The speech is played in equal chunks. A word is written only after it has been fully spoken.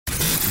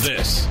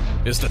This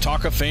is the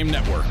Talk of Fame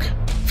Network,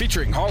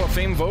 featuring Hall of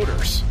Fame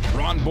voters,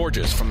 Ron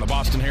Borges from the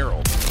Boston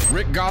Herald,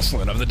 Rick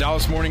Gosselin of the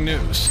Dallas Morning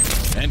News,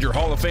 and your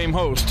Hall of Fame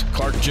host,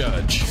 Clark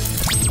Judge.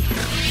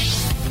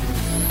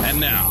 And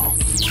now,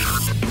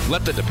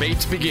 let the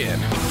debates begin.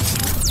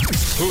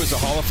 Who is a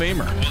Hall of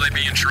Famer? Will they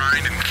be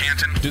enshrined in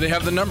Canton? Do they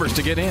have the numbers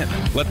to get in?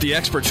 Let the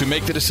experts who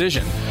make the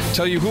decision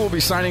tell you who will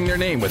be signing their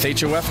name with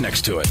HOF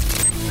next to it.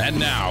 And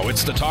now,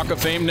 it's the Talk of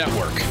Fame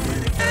Network.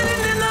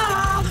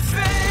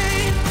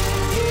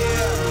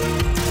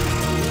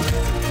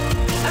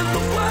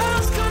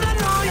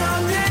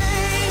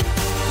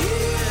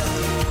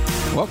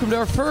 Welcome to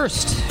our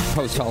first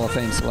post-Hall of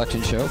Fame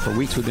selection show. For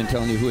weeks we've been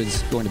telling you who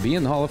is going to be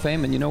in the Hall of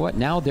Fame, and you know what?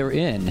 Now they're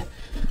in.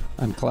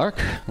 I'm Clark,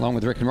 along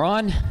with Rick and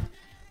Ron.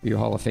 We're your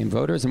Hall of Fame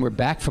voters, and we're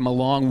back from a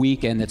long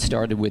weekend that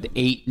started with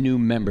 8 new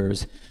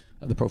members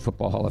of the Pro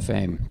Football Hall of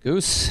Fame.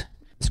 Goose,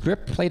 the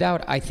script played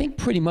out, I think,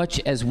 pretty much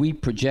as we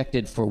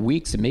projected for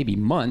weeks and maybe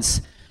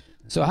months.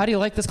 So how do you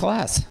like this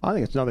class? I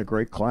think it's another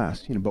great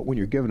class, but when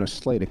you're given a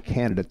slate of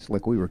candidates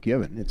like we were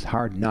given, it's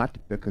hard not to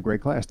pick a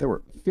great class. There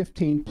were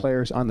 15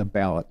 players on the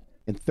ballot,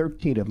 and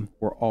 13 of them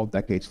were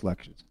all-decade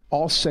selections.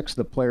 All 6 of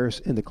the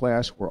players in the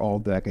class were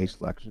all-decade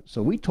selections.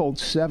 So we told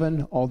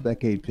 7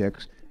 all-decade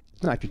picks,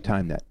 it's not your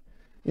time yet.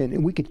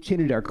 And we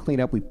continued our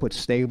cleanup. We put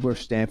Stabler,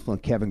 Stanfield,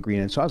 and Kevin Green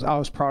in. So I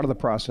was proud of the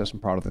process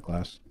and proud of the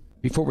class.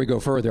 Before we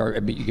go further,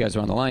 you guys are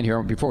on the line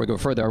here. Before we go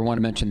further, I want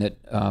to mention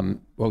that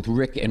both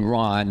Rick and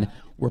Ron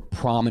were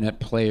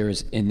prominent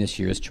players in this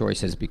year's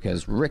choices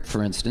because Rick,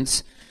 for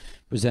instance,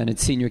 presented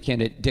senior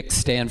candidate Dick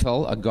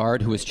Stanfield, a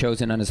guard who was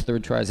chosen on his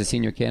 3rd try as a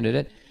senior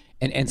candidate.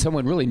 And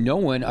someone really no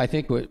one, I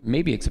think,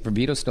 maybe except for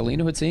Vito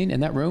Stellino had seen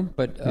in that room.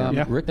 But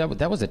Rick,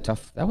 that was a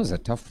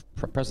tough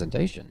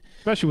presentation,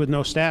 especially with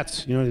no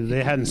stats.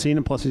 They hadn't seen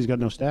him. Plus, he's got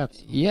no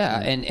stats.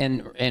 Yeah,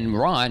 and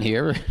Ron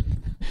here,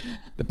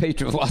 the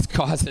patron of lost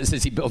causes,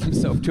 as he billed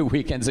himself 2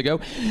 weekends ago,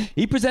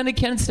 he presented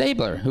Ken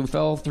Stabler, who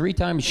fell 3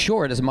 times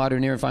short as a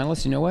modern era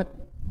finalist. You know what?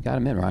 Got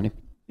him in, Ronnie.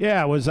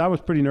 Yeah, I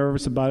was pretty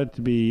nervous about it,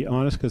 to be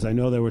honest, because I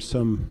know there were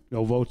some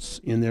votes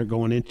in there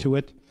going into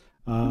it.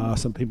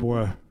 Some people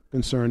were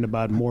concerned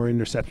about more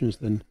interceptions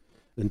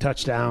than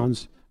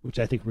touchdowns, which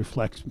I think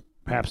reflects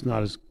perhaps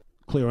not as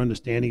clear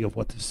understanding of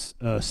what the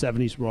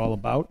 70s were all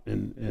about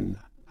and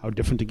how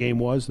different the game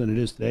was than it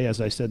is today.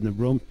 As I said in the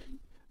room,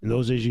 in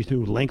those days you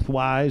threw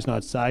lengthwise,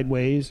 not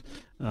sideways,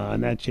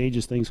 and that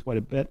changes things quite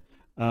a bit.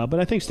 But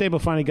I think Stable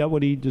finally got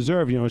what he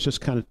deserved. It's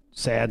just kind of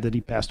sad that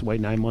he passed away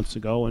 9 months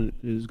ago and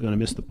is going to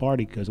miss the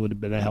party because it would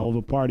have been a hell of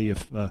a party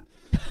if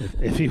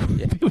he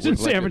was in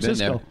San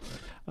Francisco.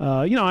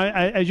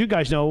 As you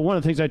guys know, one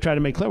of the things I tried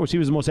to make clear was he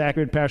was the most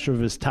accurate passer of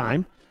his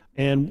time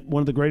and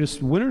one of the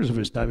greatest winners of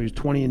his time. He was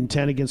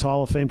 20-10 against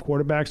Hall of Fame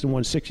quarterbacks and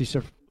won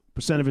 60%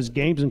 of his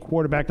games and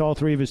quarterbacked all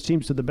 3 of his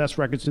teams to the best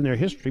records in their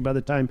history by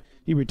the time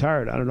he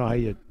retired. I don't know how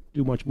you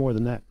do much more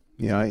than that.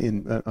 Yeah,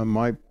 in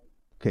my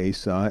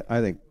case, I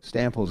think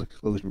Stanfield's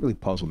exclusion really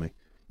puzzled me.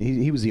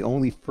 He was the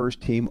only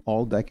first-team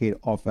all-decade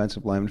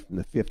offensive lineman from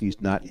the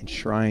 50s not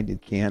enshrined in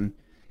Canton.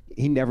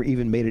 He never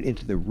even made it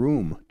into the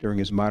room during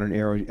his modern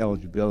era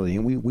eligibility,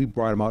 and we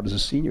brought him out as a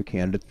senior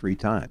candidate 3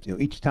 times.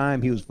 Each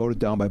time he was voted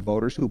down by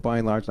voters who, by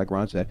and large, like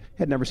Ron said,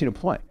 had never seen him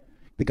play.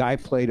 The guy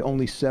played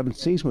only 7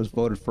 seasons, was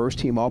voted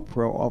first-team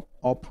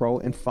All-Pro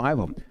in 5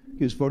 of them.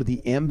 He was voted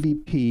the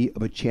MVP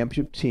of a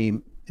championship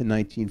team in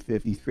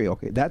 1953.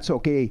 Okay, that's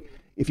okay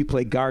if you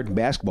play guard in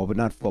basketball, but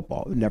not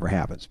football. It never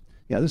happens.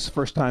 This is the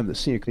first time the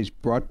senior committee's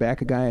brought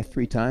back a guy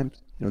 3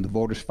 times. The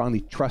voters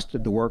finally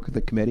trusted the work of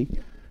the committee,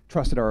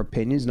 trusted our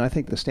opinions, and I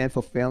think the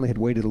Stanfield family had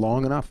waited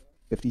long enough,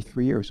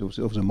 53 years. It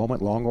was a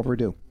moment long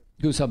overdue.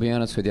 Goose, I'll be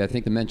honest with you. I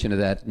think the mention of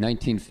that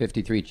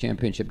 1953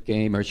 championship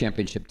game or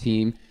championship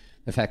team,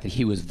 the fact that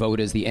he was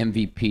voted as the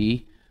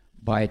MVP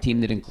by a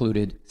team that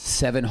included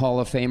 7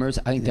 Hall of Famers,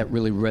 I think that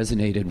really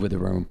resonated with the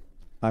room.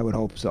 I would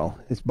hope so.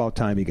 It's about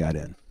time he got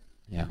in.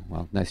 Yeah,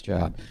 well, nice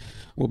job.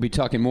 We'll be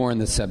talking more on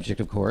this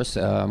subject, of course,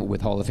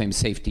 with Hall of Fame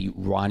safety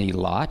Ronnie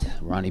Lott.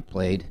 Ronnie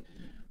played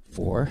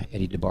for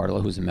Eddie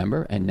DeBartolo, who's a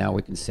member, and now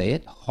we can say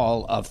it,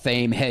 Hall of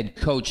Fame head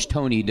coach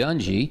Tony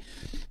Dungy,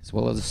 as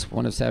well as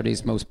one of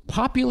Saturday's most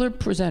popular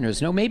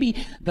presenters. No, maybe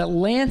the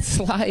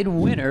landslide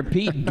winner,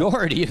 Pete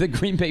Doherty of the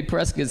Green Bay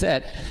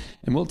Press-Gazette.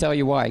 And we'll tell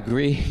you why.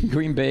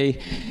 Green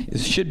Bay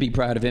should be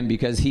proud of him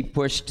because he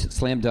pushed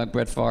slam dunk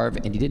Brett Favre,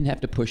 and he didn't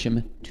have to push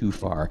him too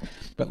far.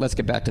 But let's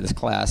get back to this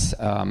class.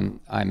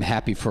 I'm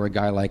happy for a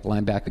guy like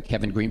linebacker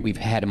Kevin Green. We've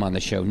had him on the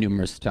show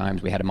numerous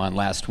times. We had him on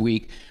last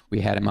week.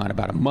 We had him on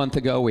about a month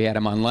ago. We had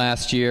him on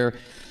last year.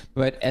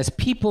 But as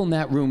people in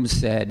that room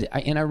said,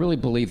 and I really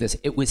believe this,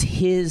 it was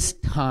his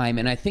time,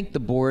 and I think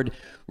the board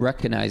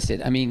recognized it.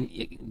 I mean,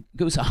 it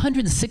goes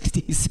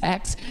 160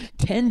 sacks,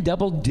 10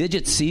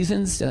 double-digit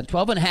seasons,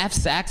 12 and a half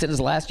sacks in his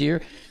last year,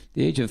 at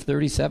the age of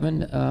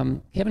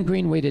 37. Kevin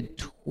Green waited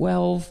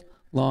 12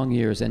 long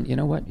years, and you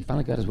know what? He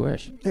finally got his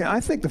wish. Yeah, I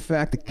think the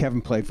fact that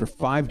Kevin played for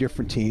 5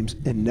 different teams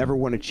and never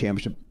won a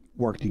championship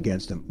worked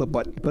against him.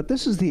 But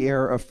this is the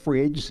era of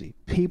free agency.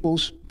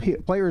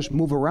 Players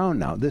move around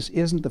now. This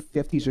isn't the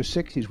 50s or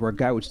 60s where a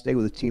guy would stay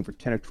with a team for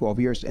 10 or 12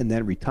 years and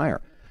then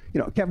retire.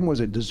 Kevin was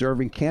a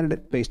deserving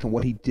candidate based on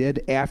what he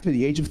did after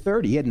the age of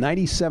 30. He had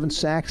 97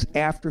 sacks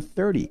after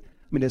 30. I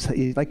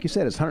mean, like you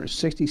said, it's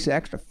 160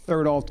 sacks, a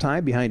third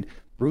all-time behind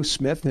Bruce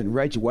Smith and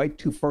Reggie White,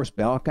 2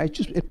 first-ballot guys.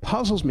 It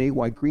puzzles me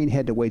why Green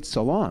had to wait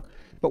so long.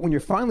 But when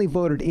you're finally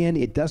voted in,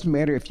 it doesn't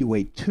matter if you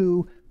wait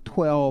 2,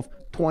 12,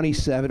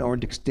 27, or in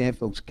Dick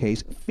Stanfield's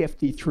case,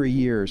 53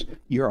 years.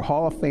 You're a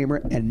Hall of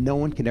Famer, and no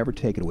one can ever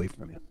take it away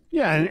from you.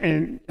 Yeah,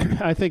 and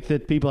I think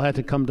that people had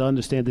to come to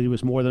understand that he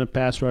was more than a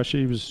pass rusher.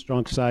 He was a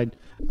strong side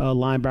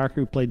linebacker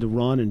who played the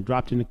run and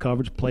dropped into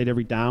coverage, played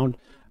every down,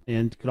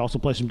 and could also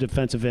play some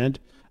defensive end.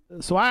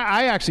 So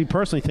I actually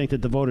personally think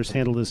that the voters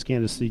handled this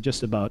candidacy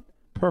just about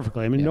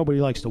perfectly. I mean, nobody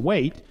likes to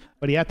wait,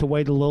 but he had to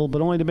wait a little,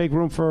 but only to make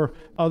room for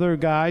other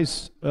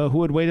guys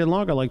who had waited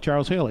longer, like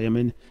Charles Haley. I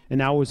mean, and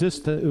now it was his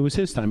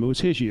time. It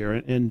was his year,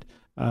 and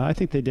I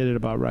think they did it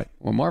about right.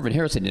 Well, Marvin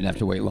Harrison didn't have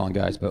to wait long,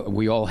 guys, but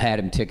we all had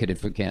him ticketed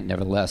for Kent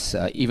nevertheless,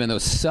 even though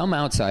some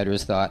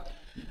outsiders thought,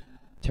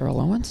 Terrell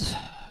Owens?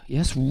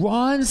 Yes,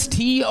 Ron's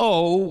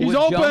T.O.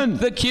 would jump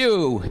the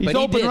queue. He's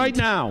open right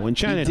now in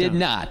Chinatown. He did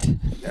not.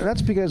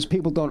 That's because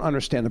people don't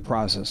understand the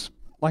process.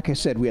 Like I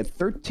said, we had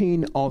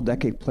 13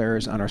 all-decade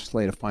players on our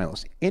slate of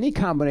finalists. Any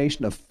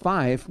combination of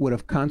 5 would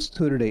have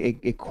constituted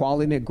a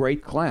quality and a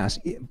great class.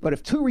 But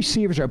if 2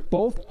 receivers are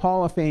both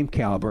Hall of Fame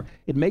caliber,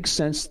 it makes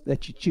sense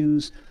that you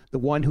choose the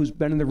one who's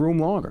been in the room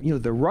longer.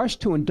 The rush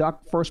to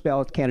induct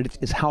first-ballot candidates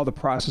is how the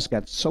process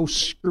got so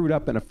screwed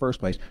up in the first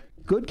place.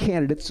 Good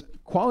candidates,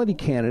 quality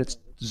candidates,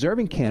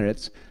 deserving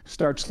candidates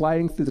start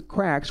sliding through the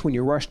cracks when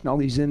you're rushing all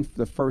these in for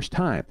the first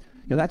time.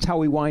 That's how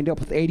we wind up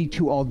with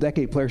 82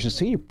 all-decade players in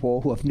senior poll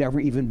who have never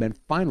even been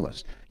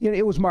finalists.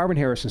 It was Marvin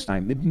Harrison's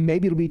time.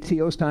 Maybe it'll be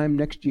T.O.'s time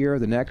next year or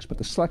the next, but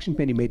the selection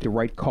committee made the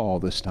right call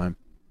this time.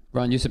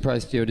 Ron, you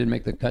surprised T.O. didn't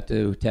make the cut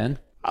to 10?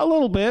 A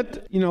little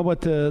bit,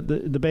 but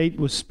the debate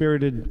was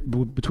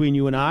spirited between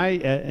you and I,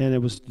 and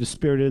it was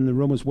spirited in the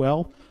room as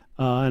well.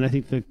 And I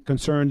think the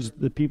concerns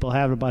that people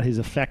have about his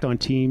effect on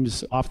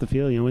teams off the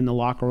field, in the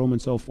locker room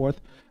and so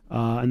forth,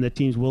 and the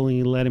teams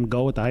willing to let him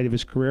go at the height of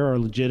his career are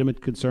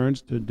legitimate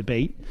concerns to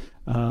debate.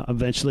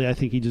 Eventually, I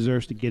think he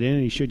deserves to get in,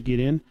 and he should get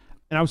in.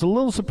 And I was a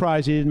little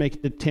surprised he didn't make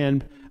it to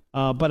 10,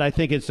 but I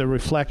think it's a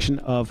reflection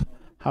of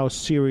how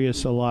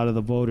serious a lot of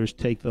the voters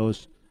take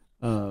those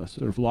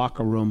sort of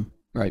locker room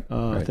right.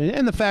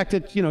 And the fact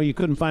that, you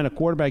couldn't find a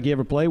quarterback you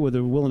ever played with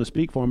who were willing to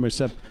speak for him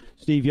except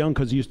Steve Young,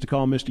 because he used to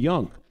call him Mr.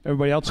 Young.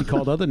 Everybody else he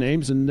called other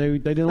names, and they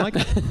didn't like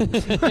him.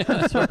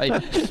 That's right.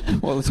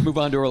 Well, let's move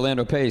on to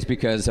Orlando Pace,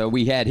 because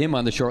we had him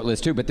on the short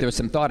list too, but there was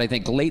some thought, I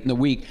think, late in the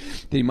week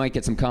that he might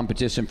get some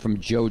competition from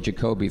Joe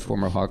Jacoby,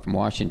 former Hawk from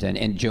Washington.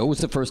 And Joe was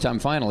the first-time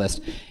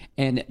finalist.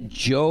 And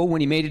Joe,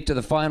 when he made it to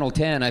the final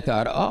 10, I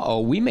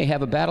thought, we may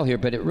have a battle here,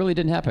 but it really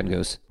didn't happen,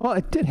 Goose. Well,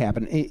 it did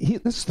happen.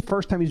 This is the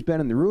first time he's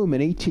been in the room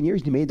in 18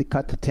 years, and he made the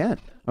cut to 10.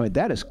 I mean,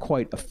 that is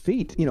quite a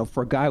feat,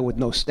 for a guy with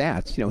no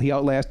stats. He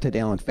outlasted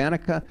Alan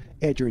Faneca,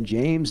 Edgerrin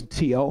James,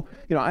 T.O.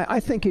 I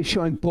think his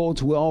showing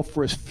bodes well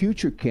for his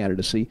future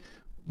candidacy,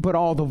 but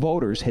all the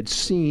voters had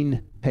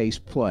seen Pace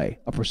play.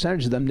 A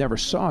percentage of them never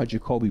saw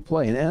Jacoby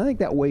play, and I think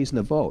that weighs in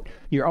the vote.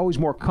 You're always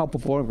more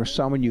comfortable voting for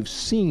someone you've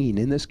seen.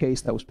 In this case,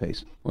 that was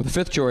Pace. Well, the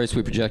fifth choice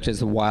we projected as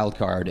the wild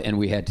card, and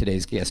we had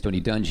today's guest, Tony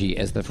Dungy,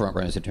 as the front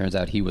runner. As it turns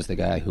out, he was the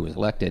guy who was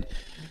elected.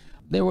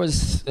 There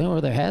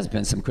has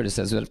been some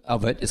criticism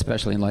of it,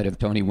 especially in light of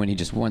Tony winning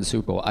just one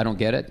Super Bowl. I don't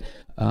get it,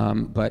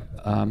 but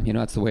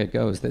that's the way it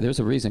goes. There's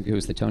a reason,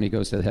 Goose, that Tony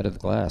goes to the head of the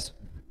class.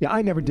 Yeah,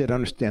 I never did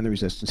understand the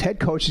resistance. Head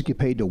coaches get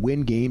paid to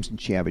win games and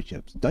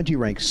championships. Dungy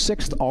ranks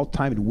 6th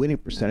all-time in winning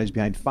percentage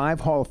behind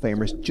 5 Hall of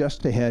Famers,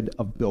 just ahead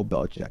of Bill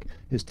Belichick.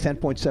 His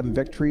 10.7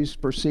 victories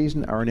per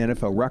season are an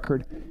NFL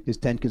record. His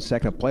 10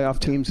 consecutive playoff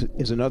teams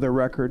is another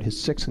record.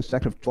 His 6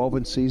 consecutive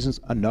 12-win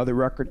seasons, another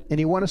record. And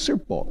he won a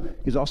Super Bowl.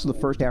 He's also the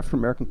first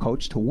African-American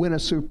coach to win a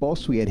Super Bowl,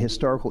 so he had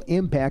historical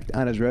impact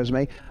on his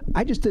resume.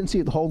 I just didn't see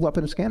it hold up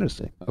in his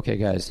candidacy. Okay,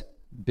 guys.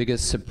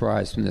 Biggest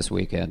surprise from this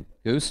weekend.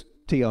 Goose?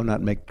 T.O.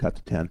 not make cut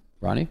to 10.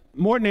 Ronnie?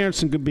 Morton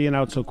Anderson being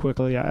out so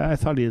quickly, I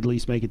thought he'd at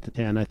least make it to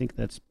 10. I think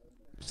that's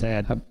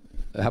sad. How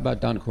about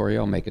Don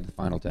Coryell make it to the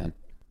final 10?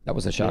 That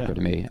was a shocker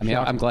to me. I mean,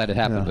 I'm glad it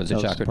happened, but it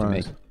was a shocker to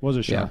me. Was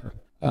a shocker.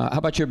 Yeah. How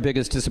about your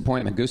biggest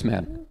disappointment,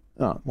 Gooseman?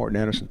 Morton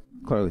Anderson.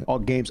 Clearly, all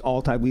games,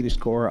 all-time leading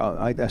scorer.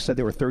 I said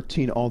there were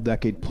 13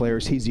 all-decade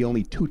players. He's the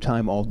only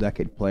 2-time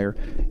all-decade player,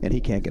 and he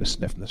can't get a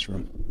sniff in this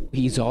room.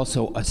 He's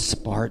also a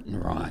Spartan,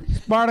 Ron.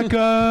 Spartacus!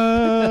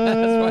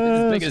 That's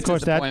his biggest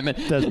disappointment.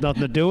 That has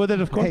nothing to do with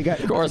it, of course.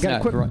 Of course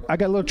not. I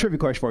got a little trivia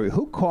question for you.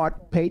 Who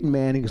caught Peyton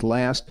Manning's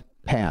last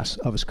pass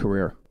of his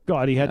career?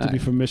 God, he had to be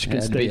from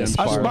Michigan State. A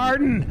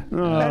Spartan.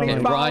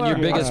 And Ron, your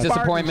biggest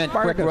disappointment.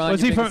 Quick, Ron.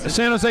 Was he from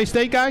San Jose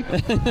State guy?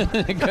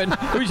 Good.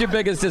 Who's your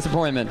biggest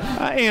disappointment?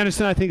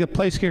 Anderson. I think the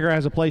place kicker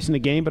has a place in the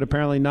game, but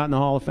apparently not in the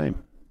Hall of Fame.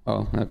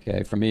 Oh,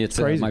 okay. For me, it's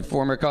my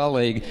former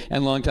colleague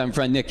and longtime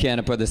friend Nick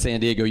Canepa, the San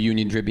Diego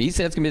Union Tribune. He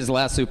said it's going to be his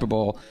last Super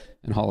Bowl,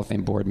 and Hall of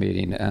Fame board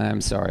meeting.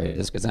 I'm sorry,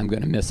 it's because I'm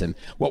going to miss him.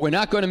 What we're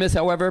not going to miss,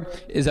 however,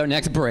 is our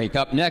next break.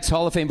 Up next,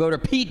 Hall of Fame voter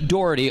Pete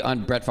Doherty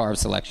on Brett Favre's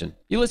selection.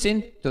 You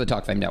listen to the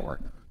Talk of Fame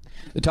Network.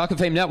 The Talk of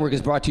Fame Network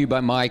is brought to you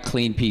by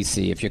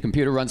MyCleanPC. If your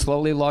computer runs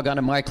slowly, log on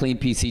to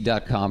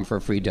mycleanpc.com for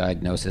a free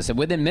diagnosis. And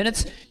within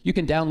minutes, you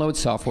can download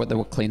software that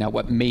will clean out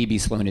what may be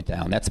slowing it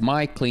down. That's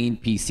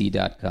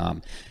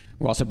mycleanpc.com.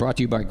 We're also brought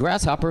to you by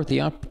Grasshopper,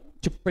 the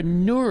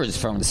entrepreneur's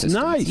phone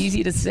system. Nice. It's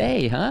easy to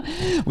say, huh?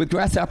 With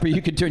Grasshopper,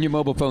 you can turn your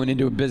mobile phone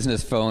into a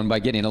business phone by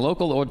getting a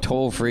local or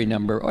toll-free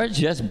number or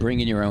just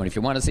bringing your own. If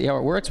you want to see how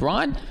it works,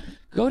 Ron,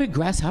 go to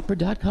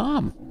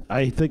grasshopper.com.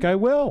 I think I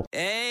will.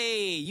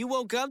 Hey, you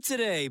woke up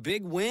today.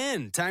 Big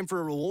win. Time for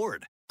a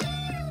reward.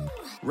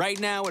 Right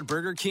now at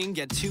Burger King,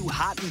 get 2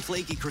 hot and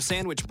flaky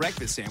Croissant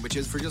breakfast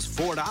sandwiches for just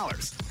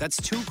 $4. That's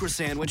 2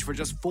 Croissant for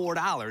just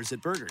 $4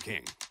 at Burger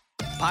King.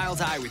 Piled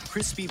high with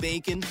crispy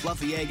bacon,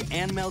 fluffy egg,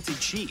 and melted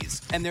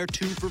cheese. And they're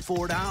 2 for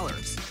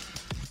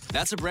 $4.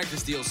 That's a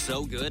breakfast deal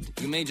so good,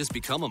 you may just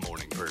become a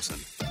morning person.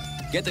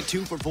 Get the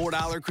 2 for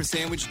 $4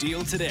 Croissant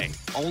deal today,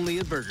 only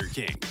at Burger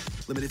King.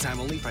 Limited time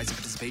only, price and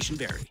participation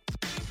vary.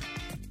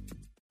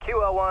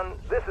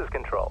 QL1, this is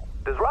Control.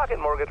 Does Rocket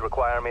Mortgage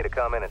require me to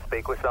come in and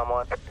speak with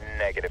someone?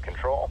 Negative,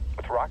 Control.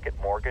 With Rocket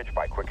Mortgage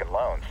by Quicken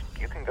Loans,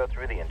 you can go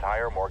through the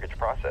entire mortgage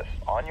process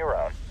on your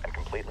own and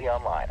completely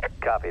online.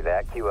 Copy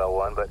that,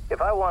 QL1, but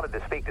if I wanted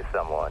to speak to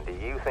someone, do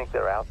you think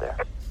they're out there?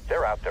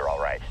 They're out there,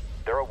 all right.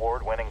 Their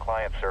award-winning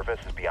client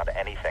service is beyond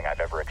anything I've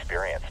ever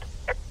experienced.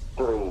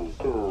 3,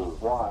 2,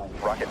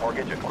 1. Rocket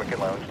Mortgage at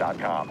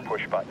QuickenLoans.com.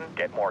 Push button,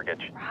 get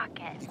mortgage.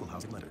 Rocket. Equal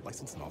housing lender.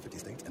 Licensed in all 50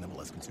 states.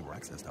 NMLS Consumer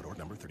Access.org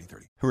number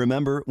 3030.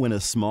 Remember when a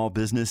small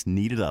business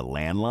needed a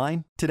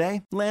landline?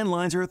 Today,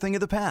 landlines are a thing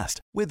of the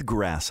past with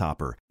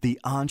Grasshopper, the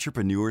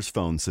entrepreneur's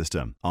phone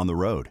system. On the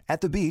road,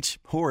 at the beach,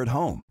 or at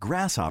home,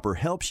 Grasshopper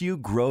helps you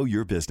grow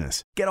your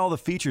business. Get all the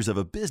features of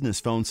a business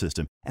phone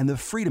system and the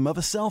freedom of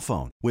a cell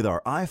phone with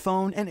our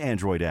iPhone and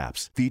Android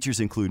apps.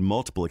 Features include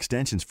multiple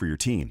extensions for your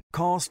team,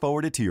 calls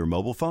forwarded to your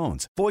mobile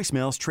phones,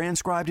 voicemails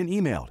transcribed and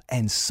emailed,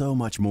 and so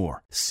much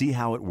more. See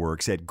how it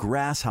works at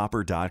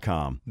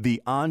grasshopper.com,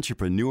 the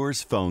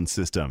entrepreneur's phone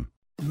system.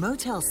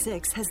 Motel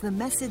 6 has the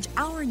message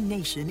our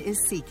nation is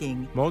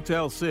seeking.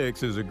 Motel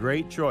 6 is a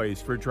great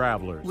choice for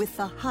travelers. With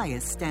the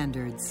highest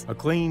standards. A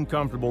clean,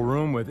 comfortable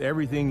room with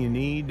everything you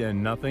need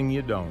and nothing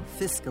you don't.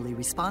 Fiscally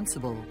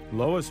responsible.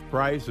 Lowest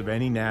price of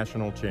any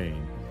national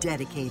chain.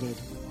 Dedicated.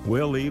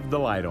 We'll leave the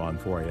light on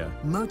for you.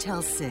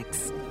 Motel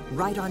 6.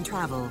 Right on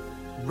travel.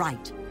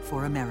 Right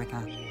for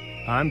America.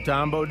 I'm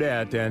Tom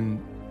Bodette, and,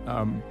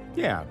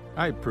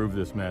 I approve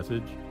this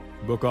message.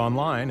 Book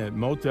online at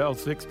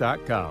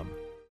motel6.com.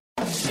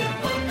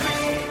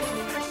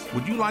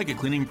 Would you like a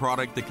cleaning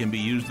product that can be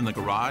used in the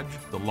garage,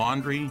 the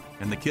laundry,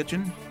 and the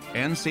kitchen,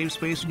 and save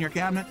space in your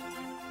cabinet?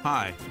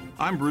 Hi,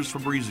 I'm Bruce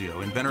Fabrizio,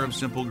 inventor of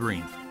Simple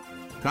Green.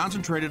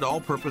 Concentrated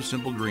all-purpose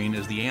Simple Green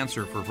is the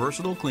answer for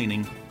versatile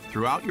cleaning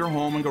throughout your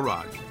home and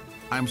garage.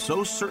 I'm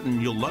so certain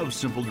you'll love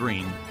Simple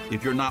Green.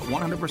 If you're not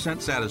 100%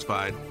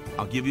 satisfied,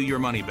 I'll give you your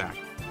money back.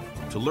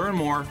 To learn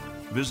more,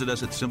 visit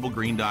us at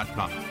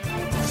simplegreen.com.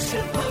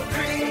 Simple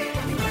Green,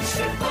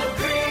 Simple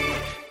Green.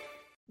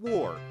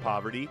 War,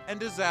 poverty, and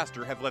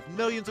disaster have left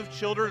millions of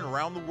children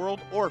around the world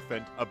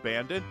orphaned,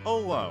 abandoned,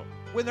 alone.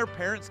 When their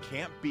parents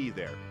can't be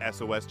there,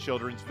 SOS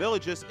Children's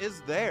Villages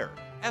is there.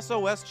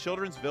 SOS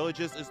Children's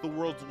Villages is the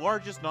world's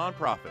largest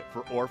nonprofit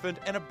for orphaned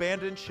and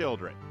abandoned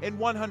children. In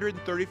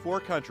 134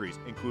 countries,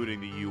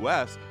 including the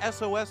U.S.,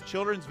 SOS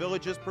Children's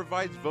Villages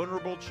provides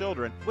vulnerable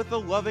children with a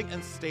loving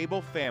and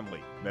stable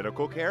family,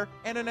 medical care,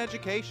 and an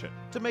education.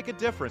 To make a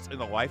difference in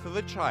the life of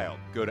a child,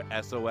 go to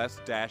sos-usa.org.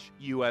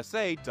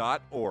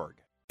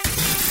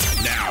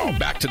 Now,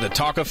 back to the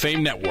Talk of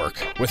Fame Network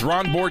with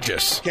Ron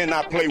Borges.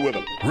 Cannot play with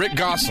him. Rick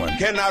Gosselin.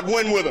 Cannot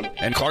win with him.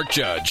 And Clark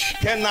Judge.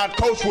 Cannot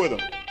coach with him.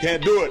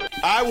 Can't do it.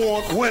 I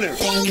want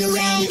winners.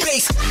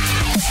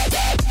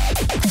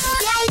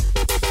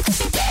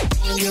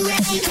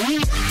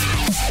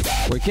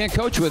 We can't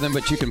coach with them,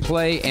 but you can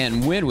play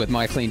and win with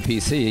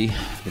MyCleanPC.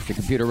 If your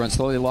computer runs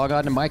slowly, log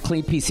on to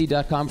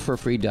mycleanpc.com for a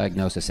free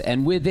diagnosis.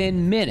 And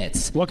within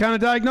minutes... What kind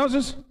of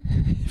diagnosis?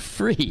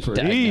 Free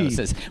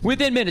diagnosis.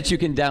 Within minutes, you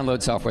can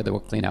download software that will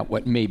clean out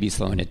what may be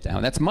slowing it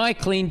down. That's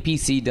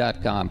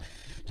mycleanpc.com.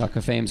 Talk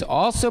of Fame's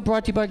also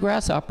brought to you by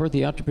Grasshopper,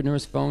 the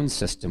entrepreneur's phone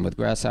system. With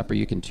Grasshopper,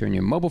 you can turn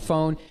your mobile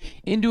phone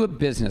into a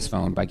business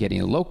phone by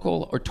getting a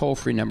local or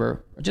toll-free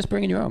number or just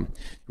bringing your own.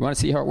 If you want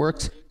to see how it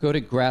works, go to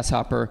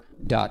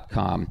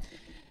grasshopper.com.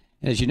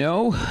 As you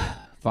know,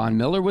 Von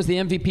Miller was the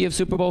MVP of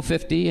Super Bowl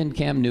 50 and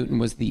Cam Newton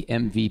was the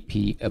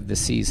MVP of the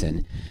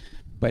season.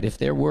 But if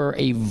there were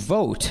a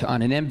vote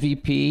on an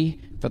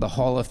MVP for the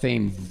Hall of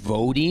Fame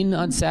voting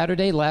on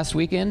Saturday last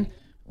weekend,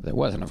 well, there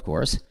wasn't, of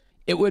course,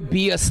 it would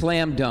be a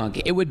slam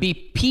dunk. It would be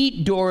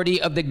Pete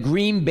Doherty of the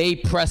Green Bay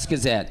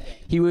Press-Gazette.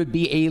 He would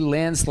be a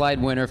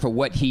landslide winner for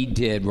what he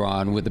did,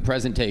 Ron, with the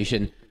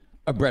presentation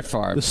of Brett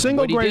Favre. The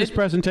single greatest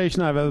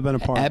presentation I've ever been a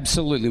part of.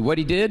 Absolutely. What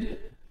he did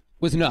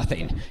was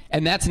nothing.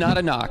 And that's not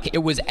a knock. It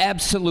was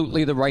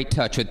absolutely the right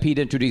touch with Pete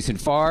introducing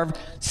Favre,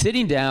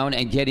 sitting down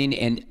and getting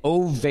an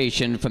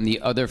ovation from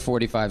the other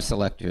 45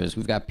 selectors.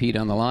 We've got Pete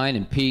on the line.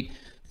 And Pete,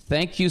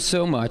 thank you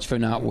so much for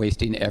not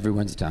wasting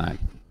everyone's time.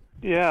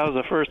 Yeah, it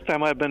was the first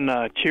time I've been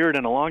cheered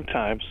in a long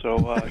time, so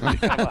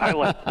kind of a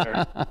highlight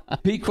there.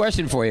 Pete,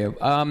 question for you.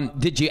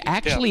 Did you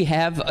actually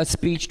have a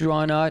speech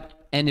drawn out?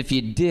 And if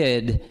you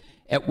did,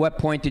 at what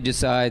point did you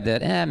decide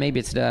that, maybe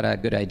it's not a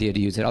good idea to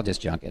use it, I'll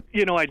just junk it?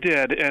 I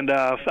did, and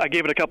I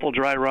gave it a couple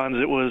dry runs.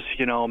 It was,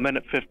 a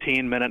minute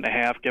 15, minute and a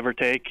half, give or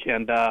take.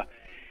 And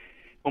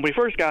when we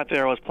first got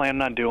there, I was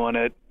planning on doing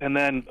it. And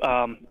then,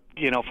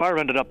 Favre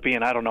ended up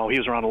being, I don't know, he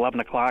was around 11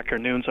 o'clock or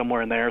noon,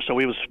 somewhere in there. So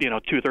he was,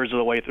 two-thirds of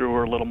the way through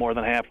or a little more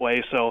than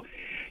halfway. So,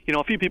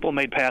 a few people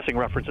made passing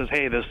references,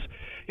 hey, this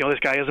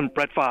guy isn't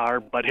Brett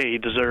Favre, but, hey, he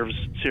deserves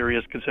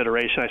serious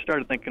consideration. I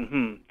started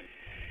thinking,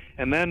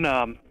 And then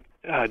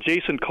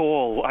Jason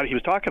Cole, he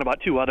was talking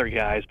about two other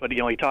guys, but,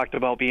 he talked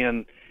about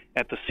being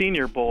at the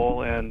Senior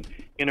Bowl and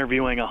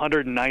interviewing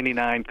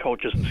 199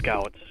 coaches and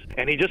scouts.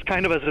 And he just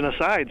kind of as an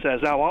aside says,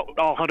 all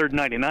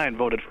 199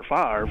 voted for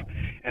Favre,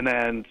 and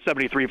then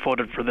 73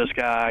 voted for this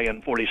guy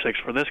and 46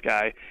 for this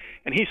guy.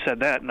 And he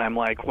said that, and I'm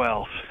like,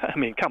 well,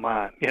 come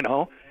on,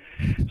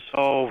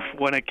 So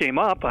when it came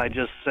up, I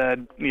just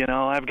said,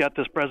 I've got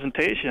this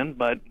presentation,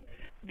 but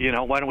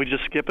why don't we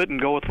just skip it and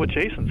go with what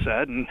Jason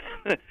said? And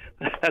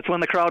that's when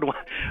the crowd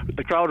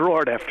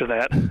roared after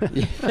that.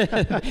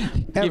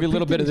 Give you a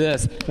little bit of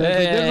this.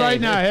 Hey, right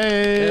now.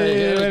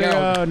 Hey, there we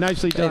go.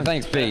 Nicely done. Hey,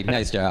 thanks, Pete.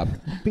 Nice job.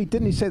 Pete,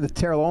 didn't he say that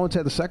Terrell Owens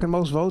had the second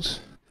most votes?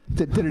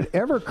 Did it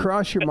ever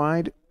cross your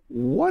mind,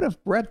 what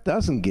if Brett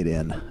doesn't get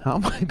in? How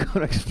am I going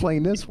to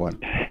explain this one?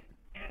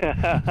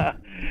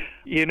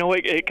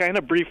 It kind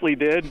of briefly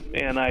did,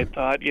 and I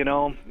thought,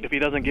 if he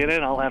doesn't get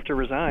in, I'll have to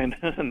resign,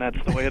 and that's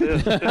the way it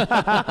is.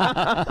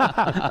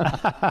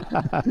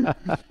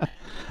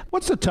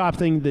 What's the top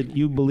thing that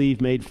you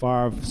believe made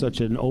Favre such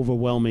an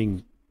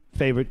overwhelming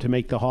favorite to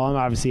make the Hall?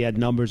 Obviously, he had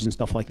numbers and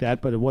stuff like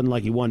that, but it wasn't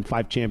like he won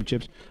 5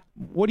 championships.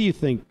 What do you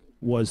think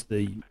was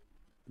the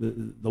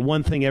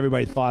one thing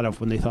everybody thought of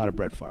when they thought of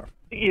Brett Favre?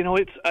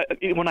 It's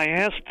when I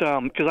asked,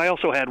 because I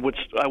also had, which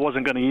I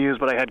wasn't going to use,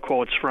 but I had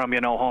quotes from,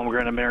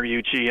 Holmgren and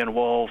Mariucci and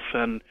Wolf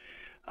and,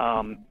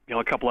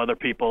 a couple other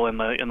people in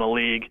the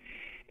league.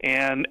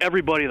 And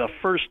everybody, the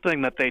first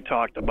thing that they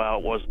talked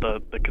about was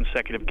the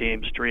consecutive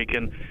game streak.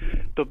 And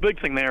the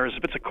big thing there is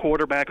if it's a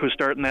quarterback who's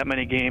starting that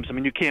many games,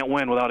 you can't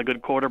win without a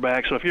good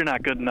quarterback. So if you're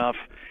not good enough,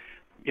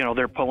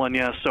 they're pulling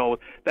you. So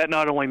that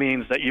not only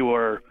means that you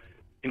were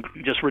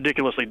just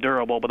ridiculously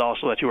durable, but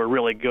also that you were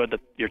really good, that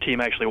your team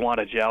actually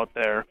wanted you out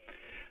there.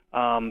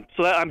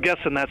 So I'm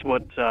guessing that's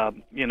what,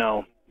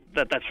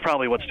 that's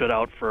probably what stood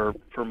out for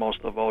most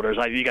of the voters.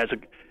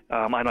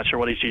 I'm not sure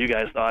what each of you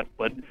guys thought,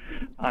 but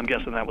I'm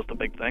guessing that was the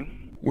big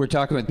thing. We're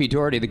talking with Pete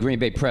Doherty, the Green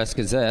Bay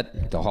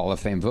Press-Gazette, the Hall of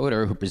Fame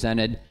voter, who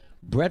presented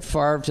Brett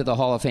Favre to the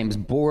Hall of Fame's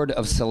Board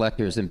of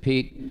Selectors. And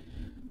Pete,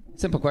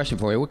 simple question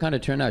for you. What kind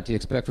of turnout do you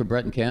expect for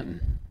Brett in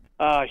Canton?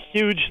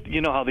 Huge.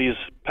 You know how these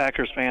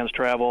Packers fans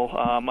travel.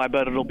 I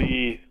bet it'll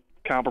be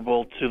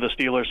comparable to the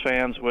Steelers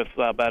fans with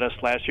Bettis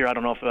last year. I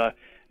don't know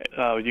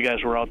if you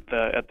guys were out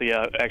at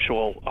the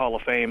actual Hall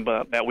of Fame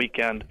that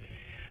weekend.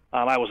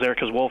 I was there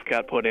because Wolf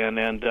got put in,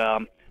 and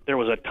there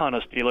was a ton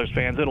of Steelers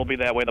fans. It'll be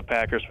that way, the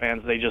Packers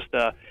fans. They just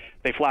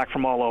they flock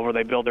from all over.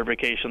 They build their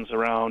vacations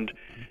around,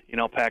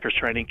 Packers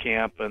training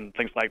camp and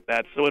things like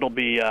that. So it'll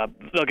be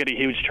they'll get a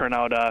huge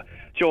turnout.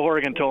 Joe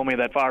Horrigan told me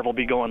that Favre will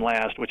be going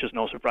last, which is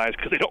no surprise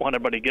because they don't want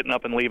everybody getting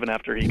up and leaving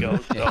after he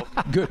goes. So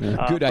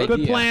good idea.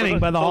 Good planning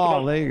by the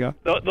Hall. There you go.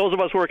 Those of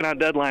us working on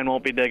deadline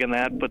won't be digging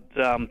that, but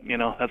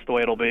that's the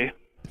way it'll be.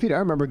 Pete, I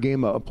remember a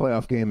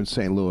playoff game in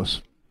St.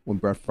 Louis when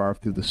Brett Favre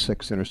threw the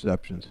 6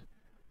 interceptions,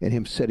 and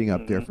him sitting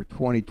up there for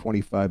 20,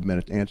 25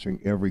 minutes answering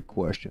every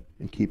question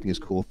and keeping his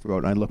cool throat.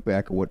 And I look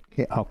back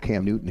at how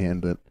Cam Newton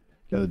handled it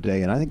the other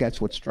day, and I think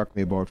that's what struck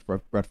me about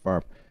Brett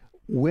Favre.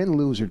 Win,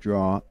 lose, or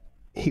draw,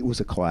 he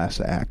was a class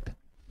act.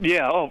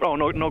 Yeah,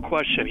 no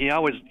question. He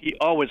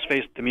always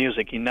faced the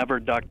music. He never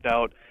ducked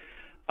out.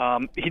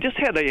 He just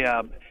had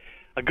a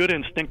good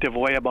instinctive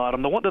way about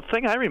him. The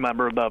thing I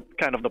remember, the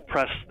kind of the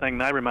press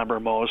thing I remember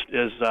most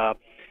is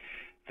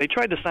they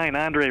tried to sign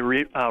Andre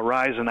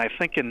Rison, I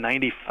think in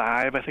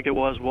 '95, I think it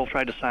was. Wolf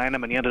tried to sign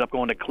him, and he ended up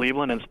going to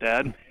Cleveland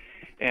instead.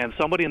 And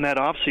somebody in that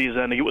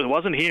offseason, it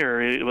wasn't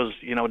here, it was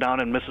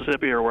down in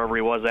Mississippi or wherever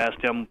he was,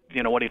 asked him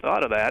what he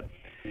thought of that.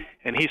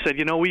 And he said,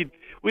 we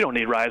don't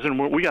need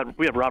Rison. We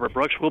have Robert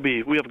Brooks.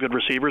 We have good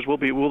receivers. We'll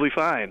be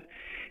fine.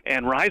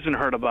 And Rison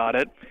heard about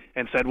it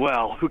and said,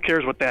 well, who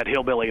cares what that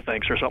hillbilly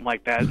thinks or something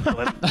like that. So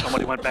then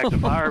somebody went back to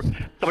Favre.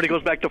 Somebody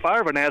goes back to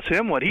Favre and asks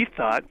him what he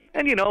thought.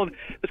 And,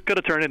 this could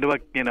have turned into a,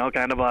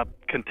 kind of a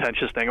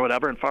contentious thing or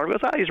whatever. And Favre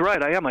goes, he's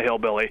right. I am a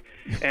hillbilly.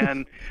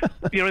 And,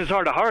 in his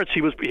heart of hearts,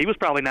 he was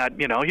probably not,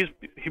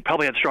 he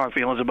probably had strong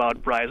feelings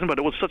about Rison, but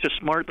it was such a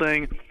smart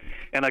thing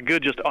and a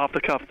good just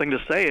off-the-cuff thing to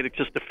say. It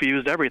just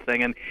diffused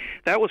everything. And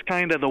that was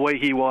kind of the way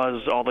he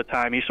was all the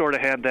time. He sort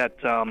of had that,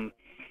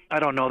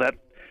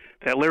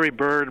 that Larry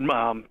Bird,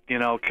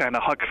 kind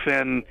of Huck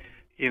Finn,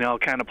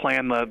 kind of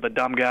playing the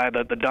dumb guy,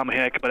 the dumb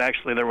hick, but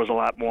actually there was a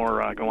lot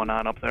more going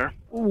on up there.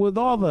 With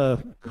all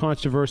the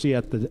controversy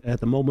at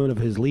the moment of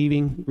his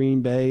leaving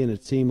Green Bay, and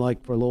it seemed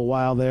like for a little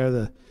while there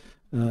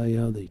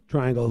the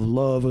triangle of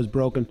love was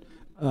broken.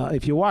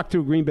 If you walked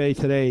through Green Bay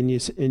today and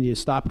you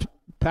stopped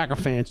Packer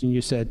fans and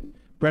you said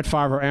Brett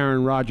Favre or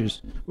Aaron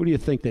Rodgers, who do you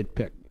think they'd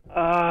pick?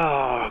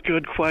 Oh,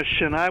 good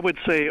question. I would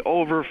say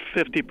over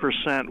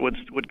 50%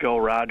 would go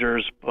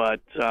Rodgers,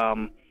 but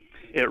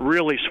it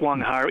really swung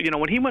higher.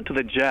 When he went to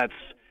the Jets,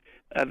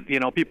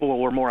 people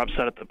were more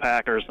upset at the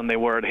Packers than they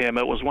were at him.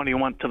 It was when he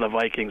went to the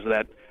Vikings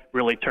that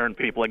really turned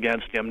people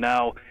against him.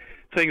 Now,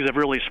 things have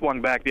really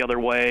swung back the other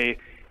way,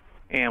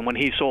 and when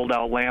he sold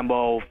out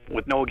Lambeau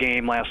with no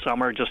game last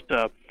summer just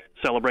to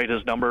celebrate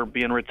his number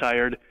being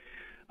retired,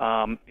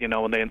 when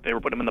they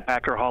were putting him in the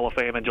Packer Hall of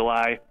Fame in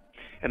July,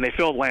 and they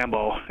filled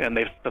Lambeau, and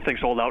the thing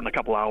sold out in a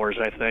couple hours,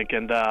 I think,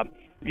 and that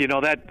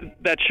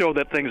showed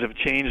that things have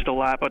changed a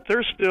lot, but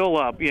there's still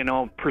a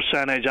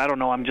percentage. I don't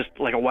know. I'm just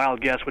like a wild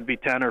guess would be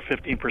 10 or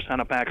 15%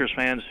 of Packers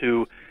fans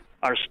who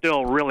are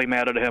still really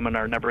mad at him and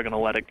are never going to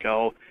let it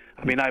go.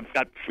 I mean, I've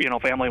got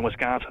family in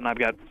Wisconsin. I've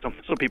got some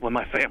people in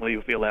my family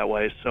who feel that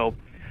way. So,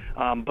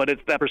 but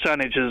that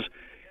percentage has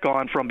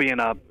gone from being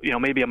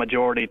maybe a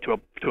majority to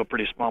a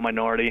pretty small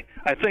minority.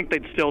 I think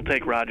they'd still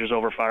take Rodgers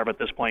over Favre at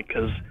this point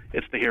because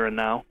it's the here and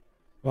now.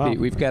 Wow.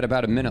 We've got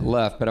about a minute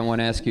left, but I want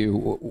to ask you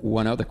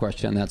one other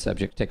question on that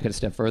subject. Take it a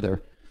step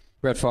further.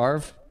 Brett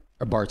Favre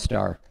or Bart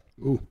Starr?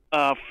 Ooh.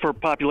 For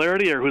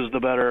popularity, or who's the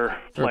better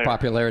player? For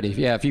popularity,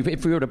 yeah.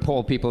 If we were to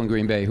poll people in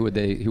Green Bay, who would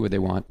they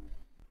want?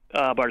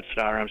 Bart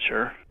Starr, I'm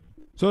sure.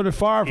 So did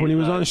Favre when he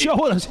was on the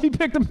show with us. He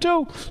picked him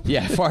too.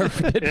 Yeah, Favre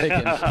did pick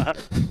him.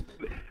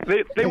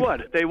 They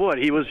would.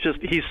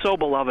 He's so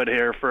beloved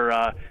here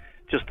for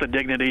just the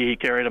dignity he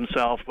carried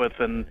himself with,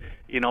 and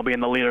being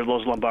the leader of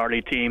those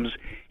Lombardi teams.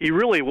 He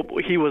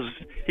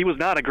was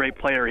not a great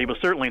player. He was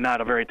certainly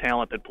not a very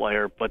talented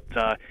player, but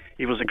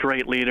he was a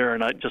great leader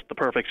and just the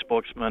perfect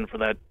spokesman for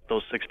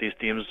those 60s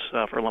teams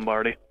for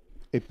Lombardi.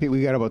 Hey, Pete,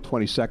 we got about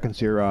 20 seconds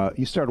here.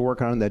 You started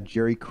working on that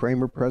Jerry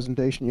Kramer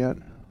presentation yet?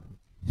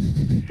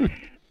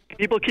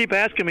 People keep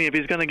asking me if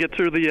he's going to get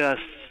through the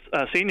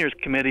seniors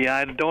committee.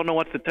 I don't know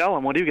what to tell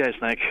him. What do you guys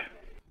think?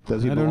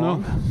 Does he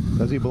belong?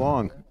 Does he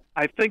belong?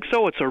 I think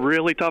so. It's a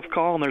really tough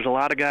call, and there's a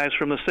lot of guys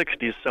from the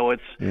 60s, so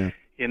it's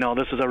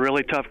this is a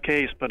really tough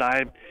case, but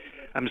I'm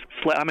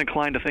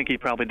inclined to think he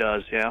probably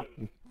does, yeah.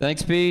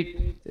 Thanks,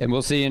 Pete, and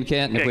we'll see you in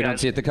Canton if we don't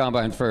see you at the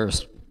Combine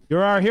first.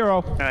 You're our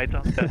hero. All right,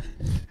 sounds good.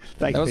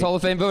 Thanks, that was Pete. Hall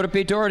of Fame voter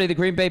Pete Doherty, the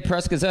Green Bay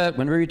Press-Gazette.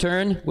 When we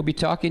return, we'll be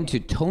talking to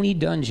Tony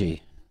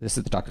Dungy. This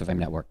is the Talk of Fame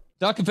Network.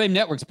 Talk of Fame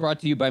Network is brought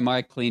to you by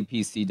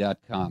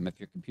MyCleanPC.com. If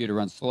your computer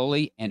runs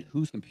slowly, and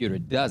whose computer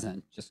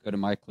doesn't, just go to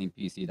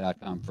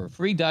MyCleanPC.com for a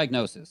free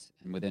diagnosis.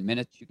 And within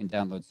minutes, you can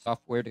download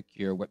software to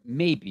cure what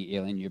may be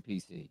ailing your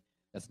PC.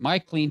 That's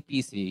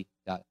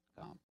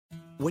MyCleanPC.com.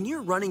 When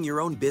you're running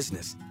your own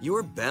business,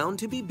 you're bound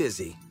to be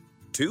busy.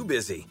 Too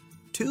busy.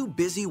 Too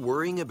busy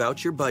worrying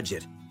about your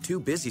budget. Too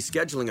busy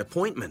scheduling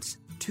appointments.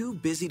 Too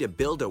busy to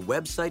build a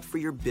website for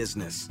your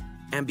business.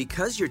 And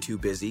because you're too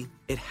busy,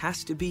 it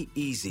has to be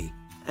easy.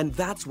 And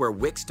that's where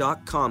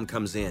Wix.com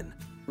comes in.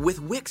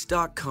 With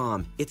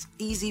Wix.com, it's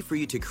easy for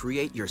you to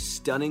create your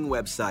stunning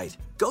website.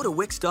 Go to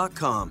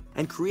Wix.com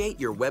and create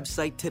your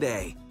website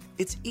today.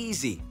 It's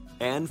easy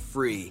and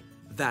free.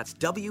 That's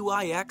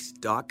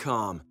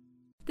Wix.com.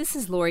 This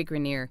is Lori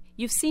Grenier.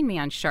 You've seen me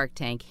on Shark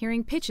Tank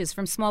hearing pitches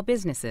from small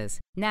businesses.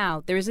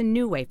 Now, there is a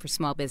new way for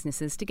small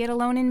businesses to get a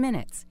loan in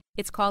minutes.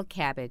 It's called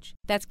Kabbage.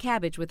 That's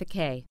Kabbage with a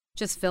K.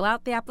 Just fill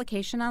out the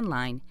application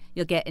online,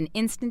 you'll get an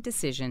instant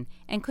decision,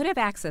 and could have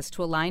access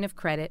to a line of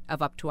credit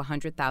of up to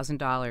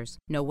 $100,000.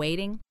 No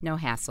waiting, no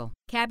hassle.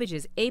 Kabbage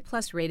is A+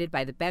 rated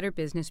by the Better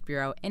Business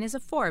Bureau and is a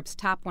Forbes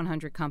Top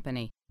 100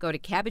 company. Go to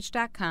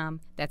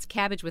Kabbage.com, that's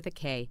Kabbage with a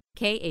K,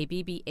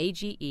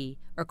 Kabbage,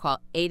 or call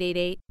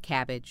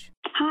 888-KABBAGE.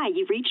 Hi,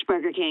 you've reached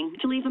Burger King.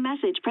 To leave a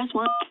message, press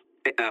 1.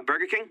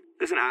 Burger King?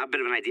 Listen, I'm a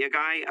bit of an idea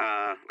guy.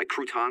 Like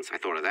croutons, I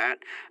thought of that.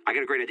 I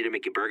got a great idea to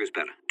make your burgers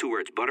better. 2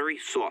 words, buttery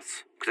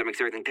sauce, because that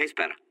makes everything taste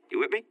better. You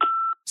with me?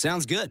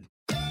 Sounds good.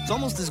 It's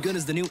almost as good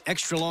as the new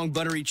extra-long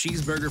buttery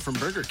cheeseburger from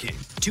Burger King.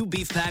 2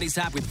 beef patties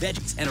topped with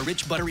veggies and a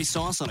rich buttery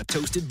sauce on a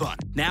toasted bun.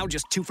 Now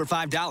just 2 for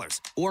 $5.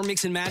 Or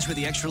mix and match with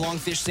the extra-long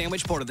fish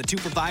sandwich, part of the 2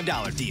 for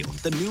 $5 deal.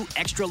 The new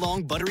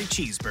extra-long buttery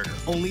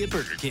cheeseburger, only at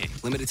Burger King.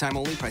 Limited time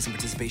only. Price and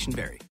participation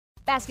vary.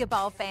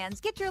 Basketball fans,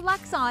 get your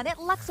Lux on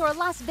at Luxor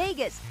Las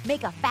Vegas.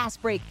 Make a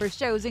fast break for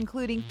shows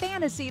including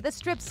Fantasy, the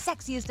Strip's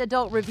sexiest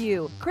adult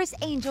review, Chris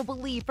Angel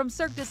Believe from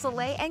Cirque du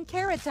Soleil and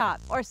Carrot Top,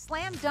 or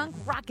Slam Dunk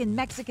Rockin'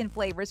 Mexican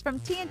flavors from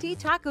TNT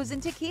Tacos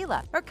and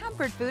Tequila, or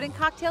comfort food and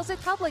cocktails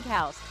at Public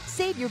House.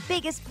 Save your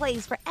biggest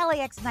plays for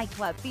LAX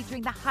Nightclub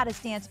featuring the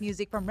hottest dance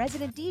music from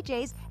resident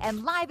DJs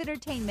and live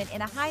entertainment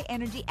in a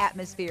high-energy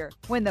atmosphere.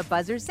 When the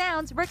buzzer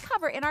sounds,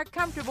 recover in our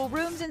comfortable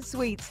rooms and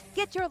suites.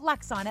 Get your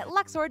Lux on at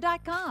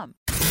Luxor.com.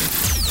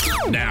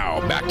 Now,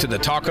 back to the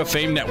Talk of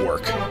Fame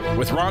Network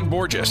with Ron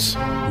Borges,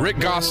 Rick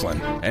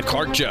Gosselin, and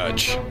Clark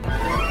Judge.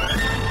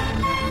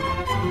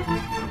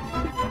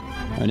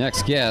 Our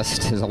next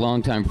guest is a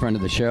longtime friend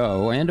of the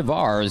show and of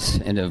ours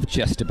and of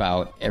just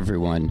about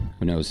everyone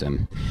who knows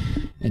him.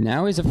 And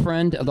now he's a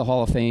friend of the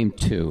Hall of Fame,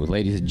 too.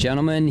 Ladies and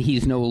gentlemen,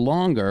 he's no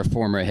longer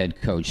former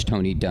head coach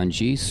Tony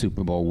Dungy,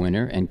 Super Bowl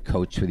winner and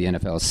coach for the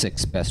NFL's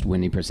sixth best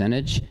winning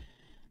percentage.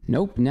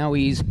 Nope, now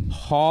he's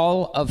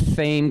Hall of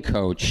Fame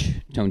coach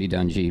Tony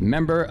Dungy,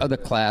 member of the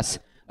class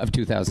of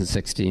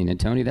 2016. And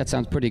Tony, that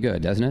sounds pretty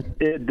good, doesn't it?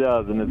 It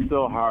does, and it's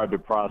still hard to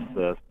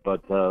process.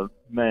 But,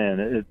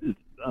 man, it's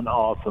an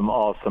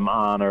awesome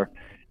honor.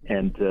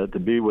 And to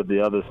be with the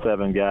other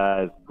 7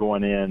 guys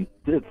going in,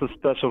 it's a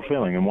special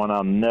feeling and one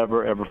I'll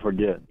never, ever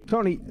forget.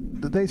 Tony,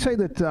 they say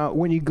that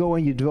when you go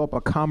in, you develop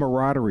a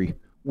camaraderie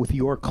with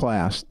your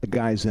class, the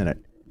guys in it.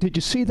 Did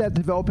you see that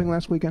developing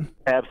last weekend?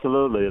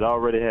 Absolutely. It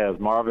already has.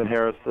 Marvin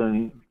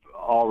Harrison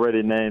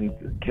already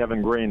named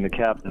Kevin Green the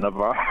captain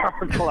of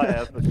our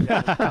class.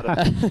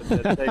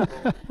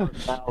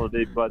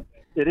 Personality, but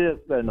it is,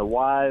 and the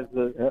wives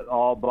are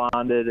all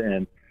bonded.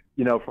 And,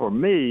 you know, for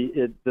me,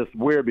 it's just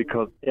weird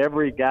because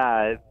every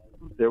guy,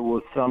 there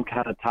was some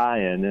kind of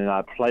tie-in. And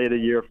I played a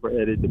year for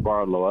Eddie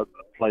DeBartolo.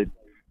 I played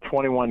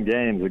 21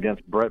 games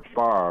against Brett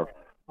Favre.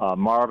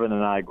 Marvin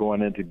and I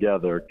going in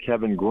together.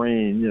 Kevin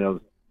Green, you know,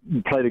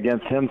 played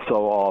against him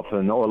so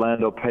often.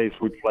 Orlando Pace,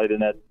 we played in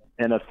that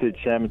NFC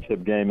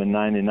Championship game in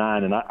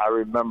 '99, and I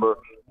remember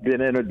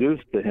being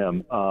introduced to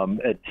him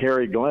at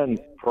Terry Glenn's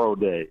pro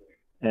day,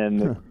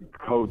 and the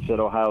coach at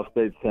Ohio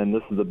State saying,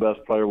 "This is the best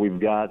player we've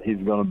got.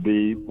 He's going to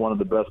be one of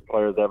the best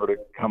players ever to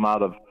come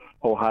out of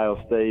Ohio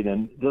State,"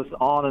 and just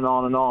on and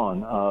on and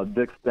on.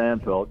 Dick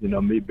Stanfield, you know,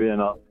 me being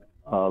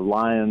a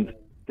Lions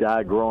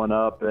guy growing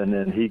up, and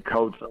then he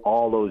coached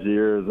all those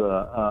years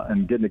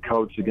and getting to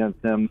coach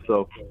against him.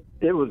 So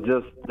it was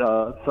just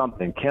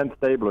something. Ken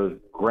Stabler's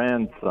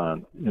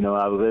grandson, you know,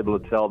 I was able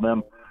to tell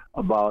them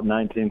about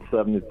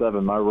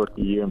 1977, my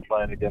rookie year, and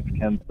playing against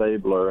Ken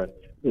Stabler. And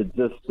it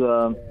just,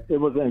 it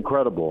was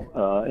incredible,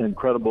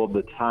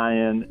 the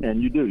tie-in.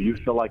 And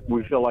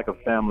we feel like a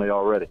family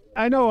already.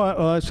 I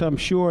know, so I'm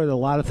sure that a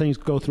lot of things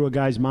go through a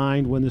guy's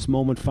mind when this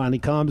moment finally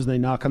comes and they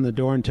knock on the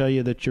door and tell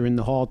you that you're in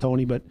the hall,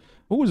 Tony. But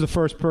who was the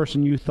first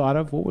person you thought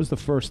of? What was the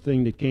first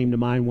thing that came to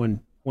mind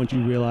once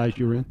you realized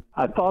you were in?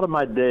 I thought of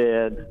my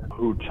dad,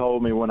 who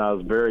told me when I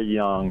was very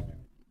young,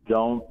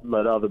 don't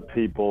let other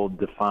people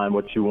define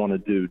what you want to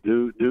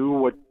do. Do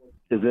what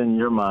is in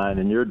your mind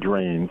and your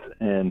dreams.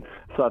 And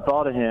so I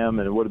thought of him,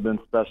 and it would have been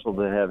special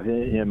to have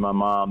him and my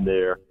mom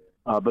there.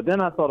 But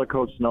then I thought of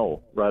Coach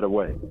Noll right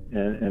away.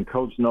 And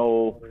Coach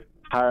Noll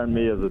hired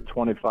me as a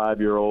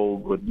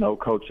 25-year-old with no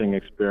coaching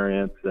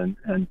experience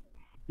and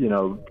you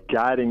know,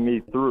 guiding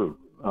me through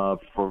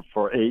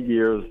for 8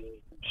 years,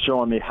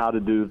 showing me how to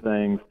do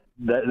things.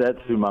 That's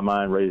who my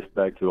mind raced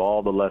back to,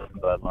 all the lessons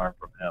I learned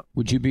from him.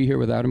 Would you be here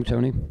without him,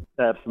 Tony?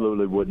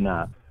 Absolutely would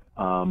not.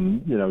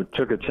 You know,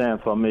 took a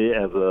chance on me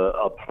as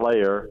a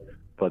player,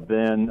 but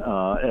then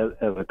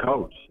as a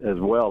coach as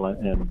well,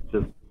 and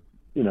just,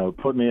 you know,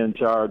 put me in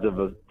charge of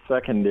a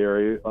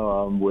secondary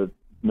with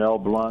Mel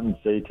Blount and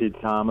J.T.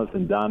 Thomas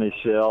and Donnie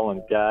Shell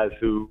and guys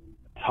who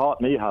taught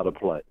me how to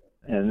play.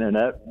 And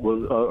that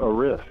was a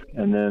risk.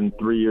 And then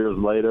 3 years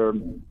later,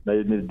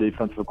 made me the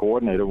defensive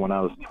coordinator when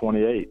I was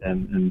 28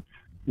 and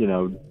you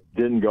know,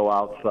 didn't go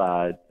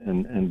outside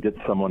and get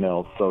someone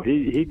else. So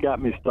he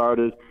got me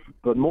started.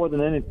 But more than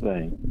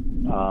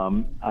anything,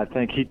 I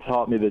think he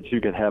taught me that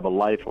you could have a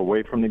life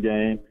away from the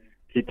game.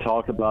 He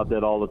talked about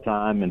that all the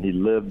time, and he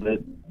lived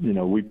it. You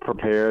know, we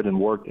prepared and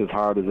worked as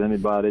hard as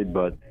anybody,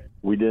 but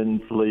we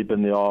didn't sleep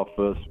in the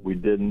office. We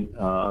didn't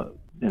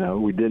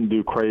we didn't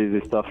do crazy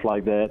stuff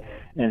like that.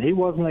 And he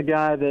wasn't a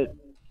guy that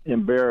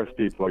embarrassed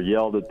people or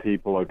yelled at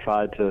people or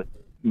tried to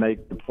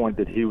make the point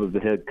that he was the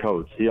head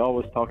coach. He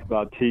always talked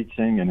about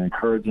teaching and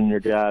encouraging your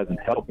guys and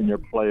helping your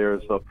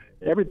players. So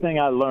everything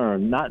I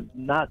learned,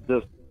 not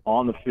just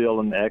on the field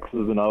and the X's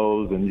and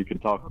O's, and you can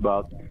talk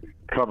about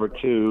cover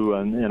two,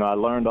 and, you know, I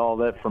learned all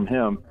that from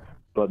him.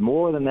 But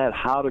more than that,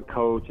 how to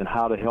coach and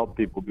how to help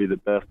people be the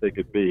best they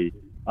could be.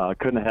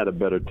 Couldn't have had a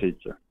better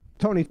teacher.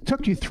 Tony, it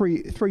took you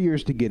three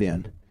years to get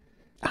in.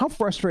 How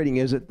frustrating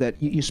is it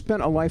that you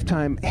spent a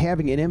lifetime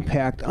having an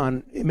impact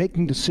on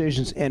making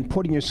decisions and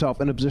putting yourself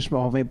in a position for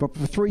Hall of Fame, but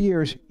for 3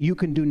 years, you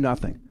can do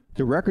nothing?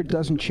 The record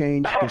doesn't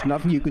change. There's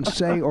nothing you can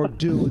say or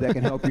do that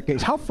can help your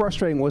case. How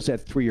frustrating was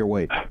that 3-year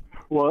wait?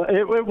 Well,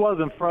 it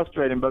wasn't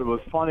frustrating, but it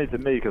was funny to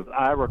me because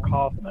Ira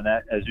Kaufman,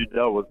 as you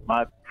know, was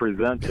my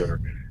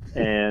presenter,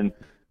 and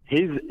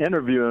he's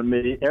interviewing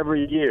me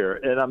every year,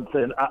 and I'm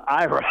saying,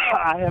 Ira,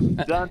 I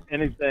haven't done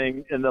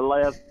anything in the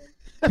last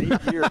 8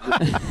 years.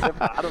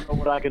 I don't know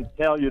what I can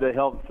tell you to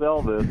help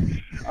sell this.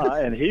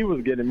 And he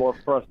was getting more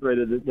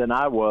frustrated than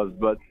I was.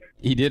 But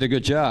he did a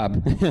good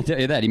job. I'll tell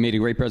you that. He made a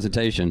great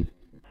presentation.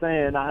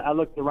 Saying, I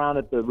looked around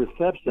at the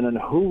reception, and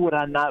who would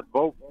I not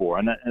vote for?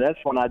 And that's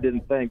when I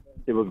didn't think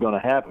it was going to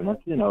happen.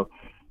 That's, you know,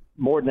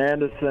 Morton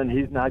Anderson,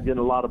 he's not getting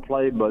a lot of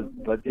play, but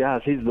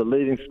guys, he's the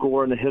leading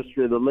scorer in the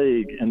history of the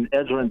league. And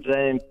Edgerrin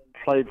James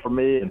played for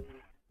me, and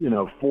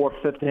 4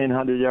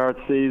 1,500-yard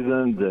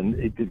seasons, and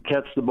he could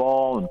catch the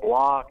ball and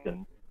block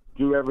and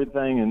do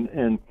everything.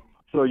 And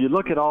so you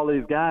look at all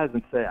these guys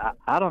and say,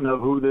 I don't know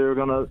who they're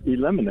going to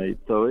eliminate.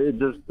 So it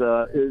just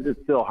it's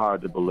still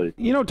hard to believe.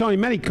 Tony,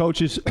 many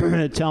coaches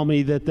tell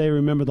me that they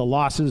remember the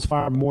losses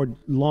far more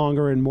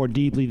longer and more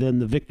deeply than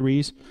the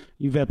victories.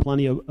 You've had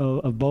plenty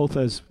of both,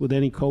 as with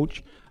any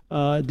coach.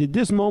 Did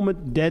this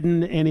moment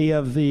deaden any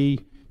of the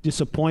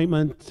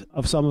disappointment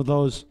of some of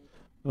those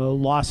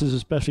losses,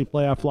 especially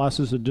playoff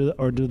losses,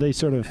 or do they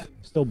sort of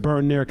still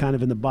burn there kind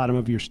of in the bottom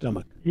of your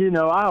stomach?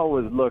 I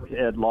always look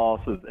at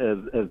losses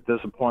as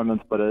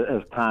disappointments, but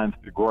as times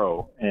to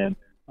grow. And,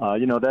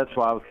 that's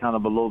why I was kind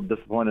of a little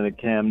disappointed in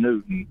Cam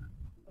Newton,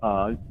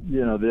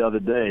 the other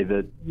day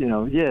that,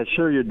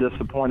 sure, you're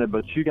disappointed,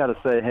 but you got to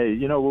say, hey,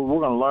 we're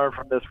going to learn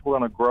from this. We're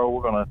going to grow.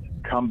 We're going to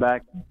come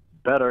back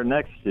better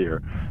next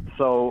year.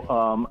 So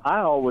I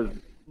always,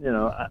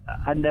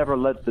 I never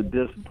let the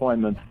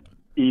disappointments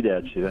eat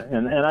at you.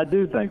 And I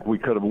do think we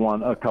could have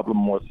won a couple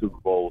more Super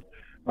Bowls.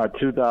 Our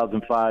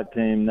 2005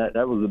 team,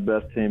 that was the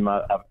best team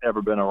I've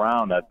ever been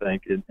around, I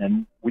think,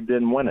 and we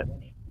didn't win it.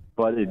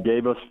 But it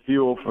gave us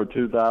fuel for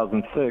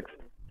 2006,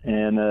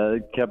 and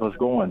it kept us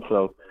going.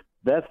 So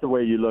that's the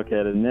way you look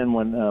at it. And then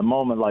when a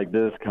moment like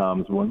this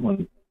comes,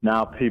 when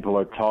now people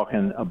are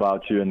talking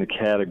about you in the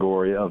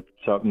category of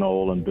Chuck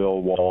Noll and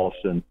Bill Walsh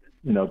and,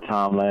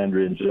 Tom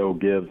Landry and Joe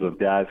Gibbs, of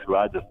guys who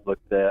I just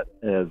looked at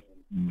as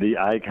the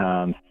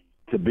icons,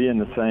 to be in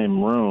the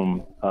same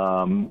room,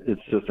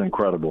 it's just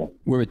incredible.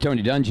 We're with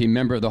Tony Dungy,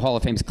 member of the Hall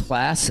of Fame's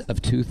class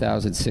of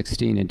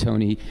 2016. And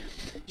Tony,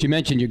 you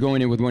mentioned you're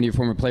going in with one of your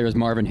former players,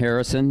 Marvin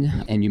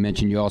Harrison, and you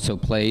mentioned you also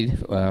played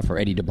for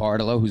Eddie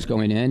DeBartolo, who's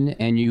going in,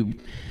 and you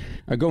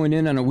are going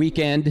in on a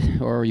weekend,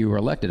 or you were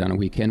elected on a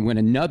weekend, when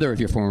another of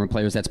your former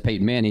players, that's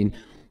Peyton Manning,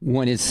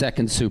 won his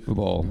second Super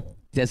Bowl.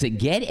 Does it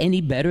get any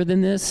better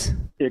than this?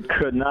 It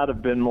could not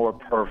have been more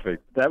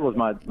perfect. That was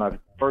my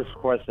first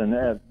question.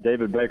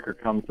 David Baker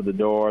comes to the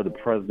door, the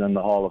president of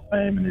the Hall of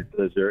Fame, and he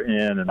says, "You're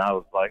in." And I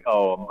was like,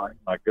 oh,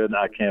 my goodness,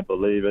 I can't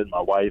believe it. My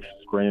wife's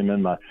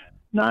screaming. My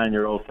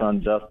 9-year-old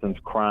son, Justin's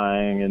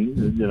crying.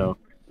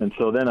 And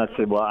so then I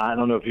said, well, I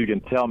don't know if you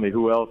can tell me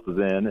who else is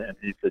in. And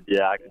he said,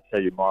 yeah, I can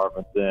tell you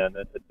Marvin's in.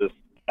 And it just,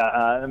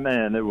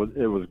 man, it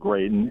was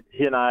great. And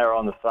he and I are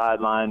on the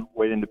sideline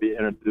waiting to be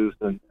introduced.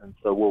 And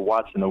so we're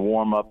watching the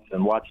warm-ups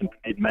and watching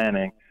Peyton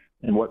Manning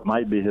in what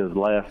might be his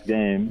last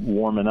game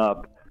warming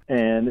up.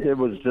 And it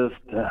was just,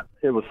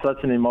 it was such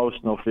an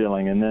emotional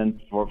feeling. And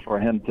then for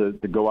him to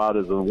go out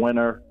as a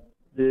winner,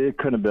 it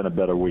couldn't have been a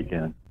better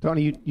weekend.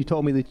 Tony, you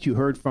told me that you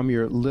heard from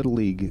your Little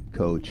League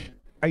coach.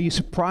 Are you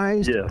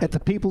surprised at the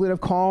people that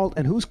have called,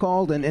 and who's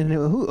called, and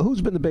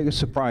who's been the biggest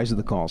surprise of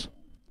the calls?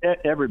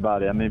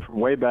 Everybody. I mean, from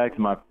way back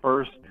to my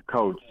first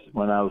coach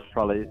when I was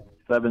probably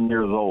 7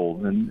 years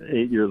old and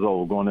 8 years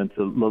old going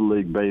into Little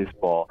League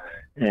baseball.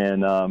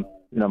 And,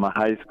 my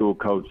high school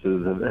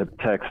coaches have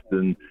texted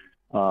and,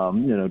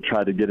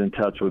 tried to get in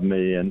touch with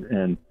me.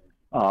 And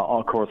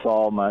of course,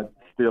 all my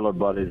Steeler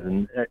buddies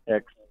and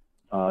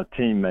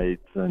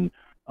ex-teammates. And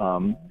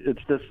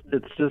it's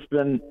just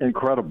been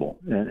incredible.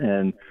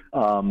 And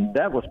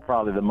that was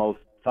probably the most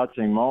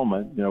touching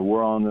moment.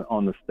 We're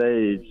on the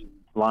stage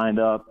lined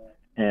up,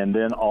 and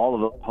then all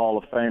of the Hall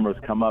of Famers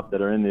come up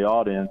that are in the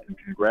audience and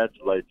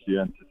congratulate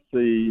you. And to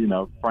see,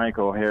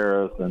 Franco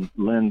Harris and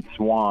Lynn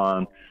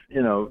Swann,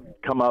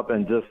 come up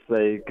and just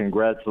say,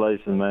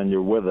 congratulations, man,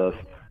 you're with us.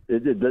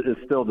 It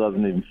still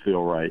doesn't even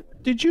feel right.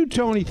 Did you,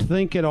 Tony,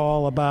 think at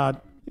all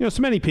about,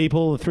 so many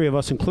people, the three of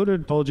us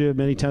included, told you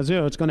many times,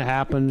 it's going to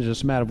happen. It's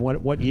just a matter of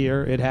what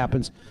year it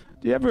happens.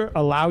 Do you ever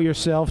allow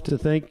yourself to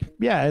think,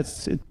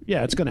 it's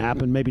going to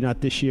happen, maybe not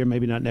this year,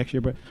 maybe not next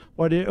year, but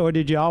or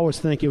did you always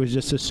think it was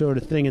just a sort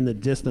of thing in the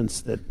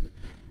distance that,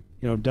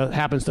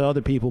 happens to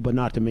other people but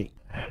not to me?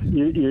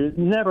 You're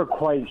never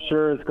quite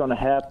sure it's going to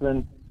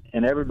happen,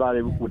 and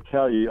everybody would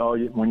tell you,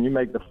 when you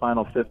make the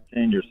final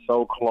 15, you're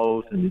so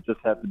close, and you just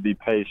have to be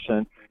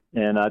patient.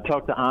 And I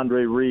talked to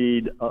Andre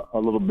Reed a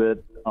little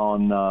bit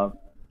on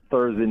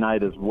Thursday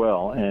night as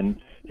well, and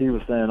he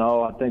was saying,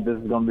 I think this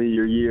is going to be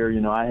your year.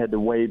 I had to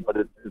wait, but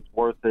it's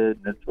worth it,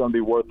 and it's going to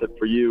be worth it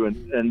for you.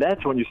 And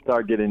that's when you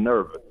start getting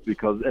nervous,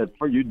 because at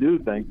first you do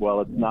think,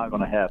 well, it's not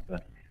going to happen.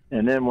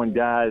 And then when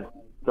guys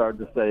start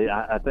to say,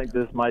 I think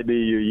this might be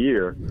your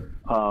year,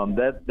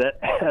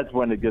 that's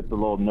when it gets a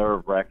little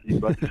nerve-wracking.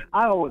 But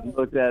I always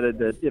looked at it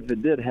that if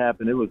it did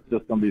happen, it was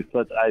just going to be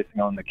such icing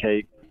on the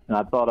cake. And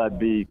I thought I'd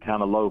be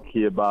kind of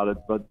low-key about it,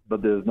 but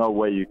there's no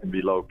way you can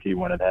be low-key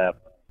when it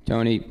happens.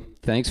 Tony,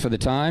 thanks for the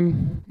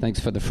time, thanks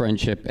for the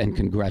friendship, and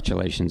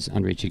congratulations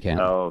on reaching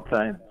Canton. Oh,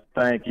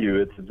 thank you.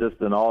 It's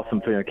just an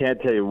awesome feeling. I can't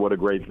tell you what a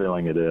great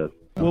feeling it is.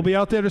 We'll be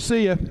out there to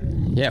see you.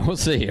 Yeah, we'll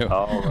see you.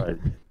 All right.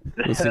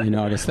 We'll see you in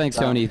August. Thanks,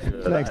 Tony.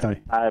 Thanks,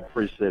 Tony. I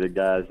appreciate it,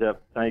 guys.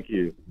 Yep, thank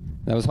you.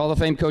 That was Hall of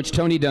Fame coach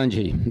Tony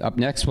Dungy. Up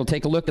next, we'll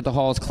take a look at the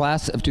Hall's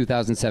class of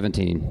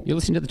 2017. You're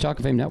listening to the Talk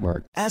of Fame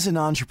Network. As an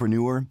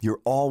entrepreneur,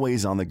 you're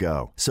always on the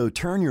go. So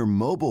turn your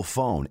mobile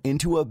phone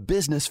into a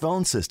business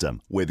phone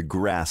system with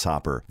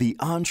Grasshopper, the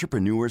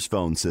entrepreneur's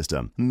phone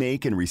system.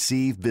 Make and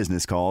receive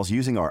business calls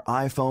using our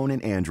iPhone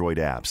and Android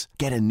apps.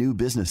 Get a new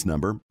business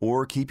number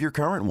or keep your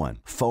current one.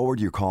 Forward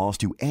your calls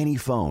to any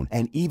phone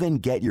and even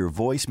get your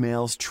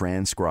voicemails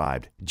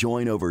transcribed.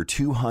 Join over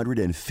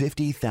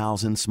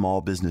 250,000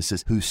 small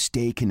businesses who stay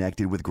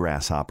connected with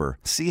Grasshopper.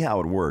 See how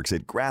it works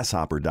at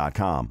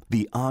grasshopper.com,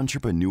 the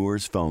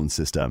entrepreneur's phone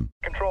system.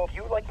 Control, do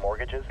you like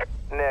mortgages?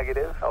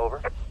 Negative.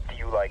 Over. Do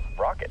you like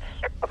rockets?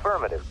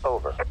 Affirmative.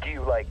 Over. Do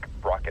you like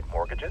rocket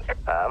mortgages?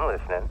 I'm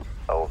listening.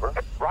 Over.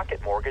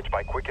 Rocket Mortgage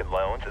by Quicken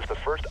Loans is the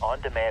first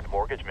on-demand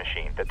mortgage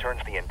machine that turns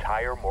the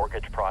entire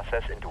mortgage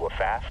process into a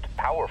fast,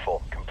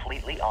 powerful,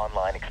 completely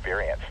online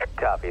experience.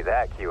 Copy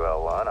that,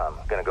 QL1. I'm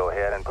going to go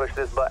ahead and push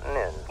this button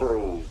in.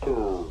 3,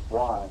 2,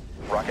 1.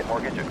 Rocket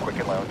Mortgage at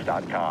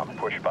QuickenLoans.com.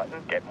 Push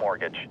button, get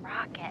mortgage.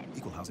 Rocket.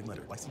 Equal housing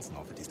lender. Licensed in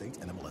all 50 states.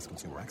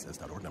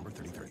 NMLSConsumerAccess.org number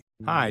 3030.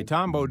 Hi,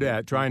 Tom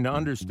Bodette, trying to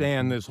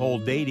understand this whole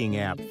dating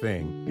app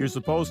thing. You're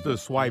supposed to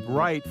swipe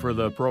right for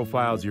the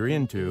profiles you're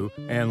into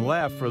and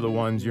left for the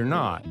ones you're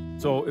not.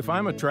 So if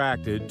I'm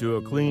attracted to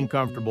a clean,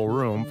 comfortable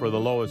room for the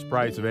lowest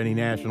price of any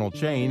national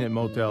chain at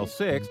Motel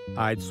 6,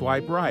 I'd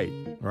swipe right?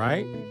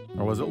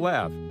 Or was it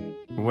left?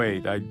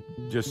 Wait, I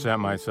just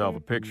sent myself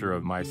a picture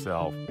of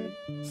myself.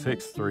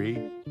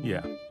 6'3"?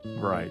 Yeah,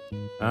 right.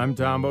 I'm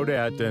Tom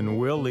Bodette, and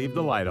we'll leave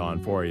the light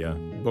on for you.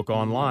 Book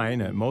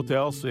online at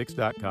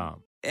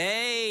motel6.com.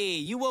 Hey,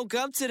 you woke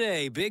up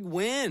today. Big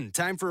win.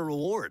 Time for a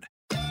reward.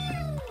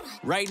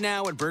 Right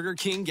now at Burger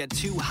King, get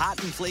 2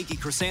 hot and flaky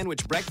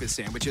Croissant breakfast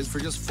sandwiches for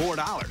just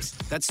 $4.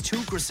 That's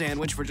 2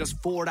 Croissant for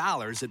just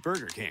 $4 at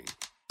Burger King.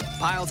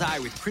 Piled high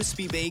with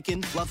crispy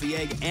bacon, fluffy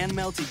egg, and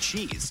melted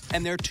cheese.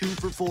 And they're 2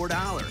 for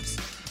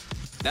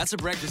 $4. That's a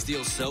breakfast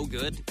deal so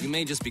good, you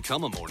may just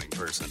become a morning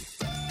person.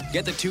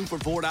 Get the 2 for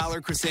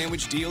 $4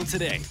 Croissant deal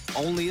today,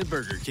 only at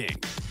Burger King.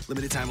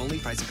 Limited time only,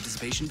 price and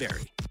participation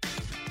vary.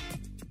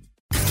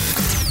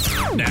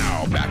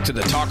 Now, back to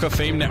the Talk of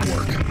Fame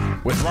Network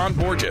with Ron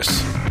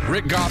Borges,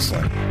 Rick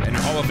Gosselin, and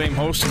your Hall of Fame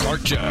host,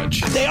 Clark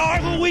Judge. They are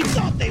who we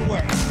thought they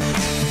were.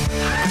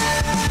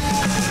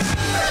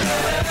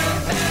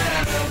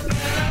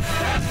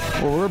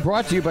 Well, we're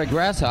brought to you by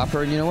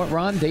Grasshopper, and you know what,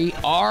 Ron? They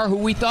are who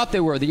we thought they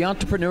were, the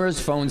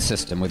entrepreneur's phone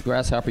system. With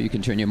Grasshopper, you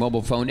can turn your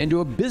mobile phone into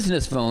a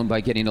business phone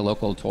by getting a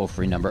local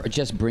toll-free number or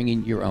just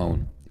bringing your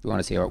own. If you want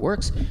to see how it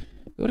works,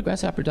 go to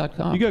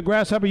grasshopper.com. You got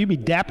Grasshopper, you'd be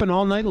dapping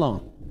all night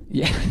long.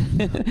 Yeah,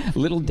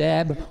 little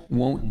dab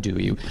won't do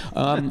you.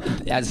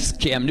 As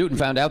Cam Newton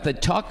found out, the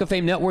Talk of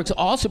Fame Network's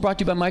also brought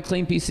to you by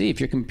MyCleanPC. If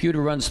your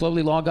computer runs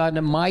slowly, log on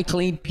to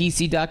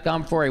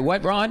mycleanpc.com for a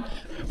what, Ron?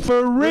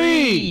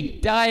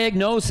 Free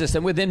diagnosis.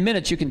 And within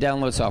minutes, you can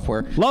download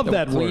software. Love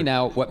that clean word.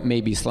 out what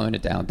may be slowing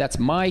it down. That's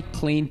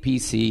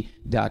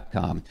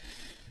mycleanpc.com.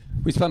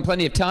 We spent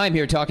plenty of time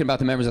here talking about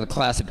the members of the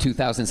class of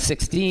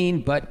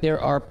 2016, but there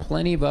are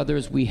plenty of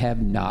others we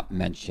have not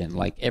mentioned,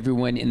 like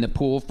everyone in the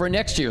pool for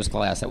next year's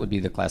class. That would be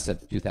the class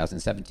of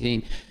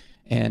 2017.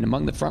 And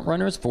among the front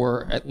runners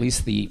for at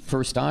least the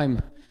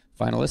first-time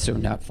finalists, or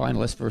not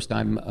finalists,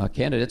 first-time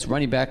candidates,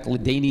 running back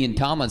LaDainian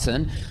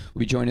Tomlinson will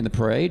be joining the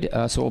parade.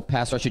 So we'll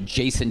pass rusher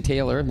Jason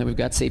Taylor, and then we've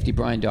got safety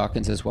Brian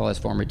Dawkins, as well as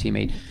former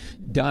teammate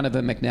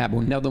Donovan McNabb,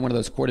 another one of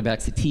those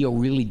quarterbacks that T.O.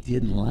 really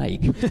didn't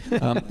like.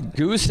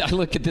 Goose, I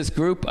look at this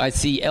group, I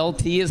see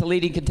LT as a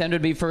leading contender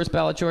to be first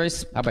ballot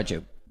choice. How about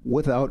you?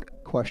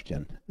 Without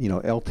question. You know,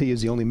 LT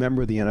is the only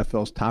member of the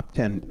NFL's top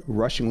 10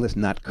 rushing list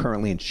not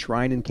currently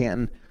enshrined in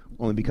Canton,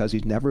 only because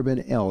he's never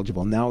been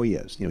eligible. Now he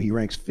is. You know, he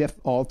ranks 5th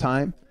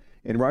all-time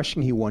in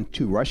rushing. He won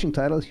 2 rushing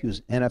titles. He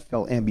was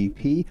NFL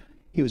MVP.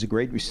 He was a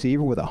great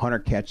receiver with a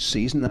 100-catch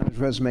season on his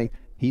resume.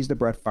 He's the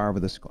Brett Favre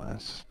of this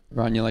class.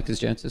 Ron, you like his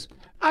chances?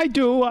 I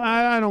do.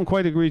 I don't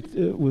quite agree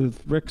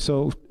with Rick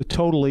so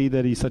totally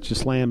that he's such a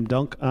slam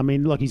dunk. I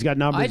mean, look, he's got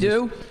numbers. I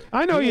do.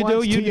 I know you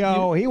do.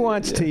 He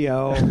wants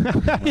T.O.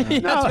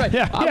 That's right.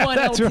 I want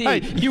that's LT.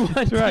 Right. You want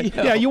that's right.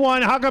 T.O. Yeah, you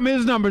want. How come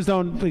his numbers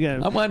don't?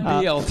 Again, I want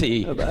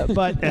BLT.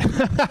 But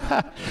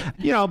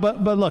you know,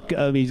 but look,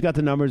 he's got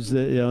the numbers.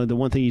 The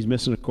one thing he's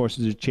missing, of course,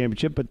 is a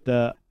championship.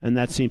 But and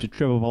that seems to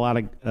trip up a lot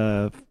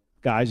of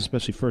guys,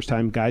 especially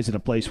first-time guys at a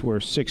place where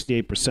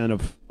 68%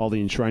 of all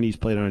the enshrinees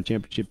played on a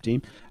championship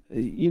team.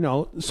 You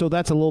know, so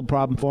that's a little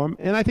problem for him.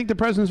 And I think the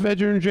presence of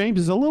Edgerrin James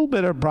is a little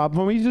bit of a problem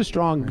for him. He's a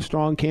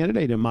strong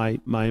candidate in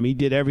Miami. He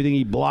did everything.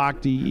 He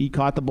blocked. He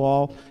caught the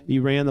ball. He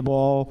ran the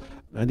ball.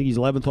 I think he's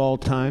 11th all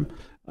time.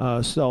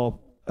 So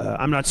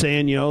I'm not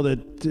saying, you know,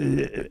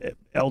 that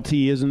LT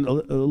isn't a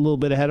little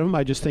bit ahead of him.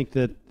 I just think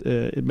that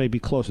it may be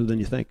closer than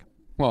you think.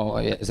 Well,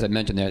 as I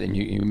mentioned there, and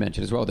you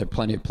mentioned as well, there are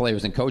plenty of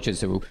players and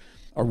coaches who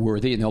are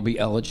worthy and they'll be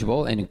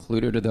eligible, and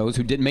included are those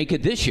who didn't make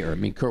it this year. I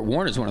mean, Kurt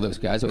Warner is one of those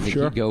guys. I think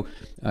he'd go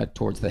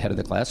towards the head of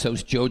the class. So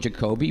is Joe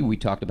Jacoby. We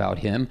talked about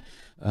him.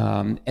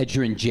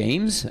 Edgerrin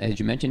James, as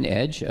you mentioned,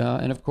 Edge.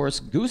 And, of course,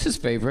 Goose's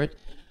favorite,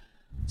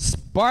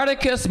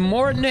 Spartacus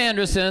Morton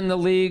Anderson, the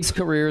league's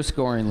career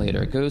scoring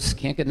leader. Goose,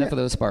 can't get enough of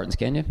those Spartans,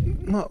 can you?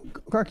 No,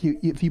 Clark,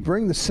 if you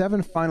bring the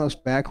 7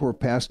 finalists back who were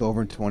passed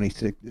over in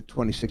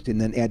 2016,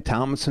 then add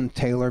Tomlinson,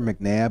 Taylor,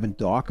 McNabb, and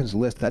Dawkins'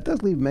 list, that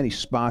does leave many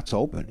spots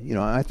open.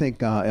 I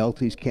think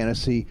LT's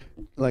candidacy,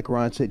 like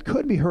Ron said,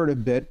 could be hurt a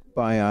bit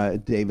by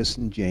Davis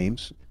and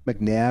James.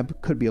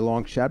 McNabb could be a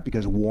long shot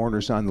because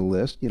Warner's on the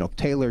list.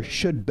 Taylor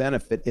should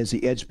benefit as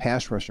the edge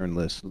pass rusher on the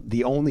list,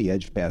 the only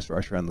edge pass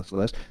rusher on this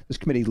list. This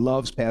committee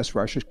loves pass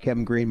rushers.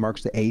 Kevin Green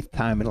marks the 8th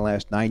time in the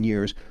last 9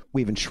 years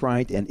we've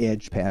enshrined an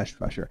edge pass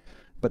rusher.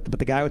 But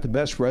the guy with the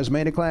best resume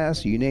in the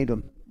class, you named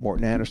him,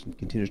 Morton Anderson,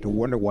 continues to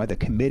wonder why the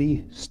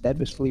committee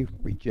steadfastly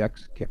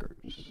rejects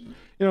kickers.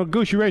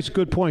 Goose, you raised a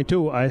good point,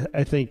 too.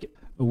 I think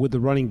with the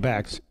running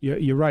backs,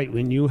 you're right.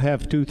 When you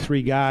have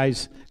 2-3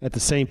 guys at the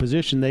same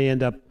position, they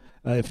end up,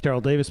 if Terrell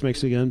Davis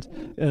makes the games,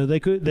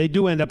 they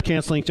do end up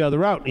canceling each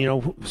other out.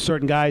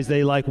 Certain guys,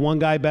 they like one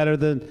guy better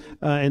than,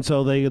 and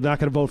so they're not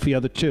going to vote for the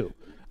other two,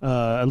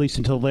 at least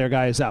until their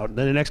guy is out.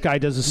 Then the next guy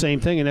does the same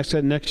thing, and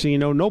next thing you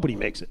know, nobody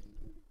makes it.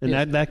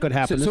 And that could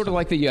happen. So sort of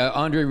like the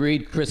Andre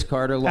Reed, Chris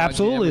Carter log.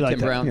 Absolutely like Tim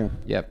that. Brown.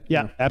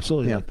 Yeah,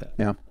 absolutely like that.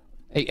 Yeah.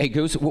 Hey,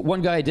 Goose,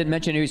 one guy I did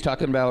mention, he was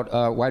talking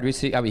about wide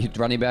receiver,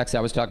 running backs. I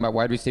was talking about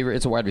wide receiver.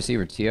 It's a wide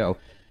receiver, T.O.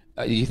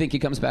 Do you think he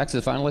comes back to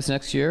the finalist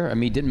next year? I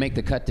mean, he didn't make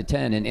the cut to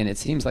 10, and it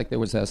seems like there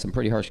was some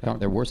pretty harsh comments.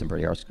 There were some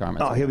pretty harsh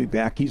comments. Oh, he'll be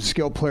back. He's a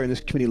skilled player, and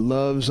this committee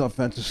loves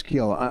offensive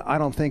skill. I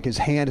don't think his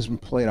hand has been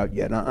played out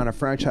yet. On a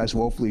franchise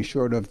woefully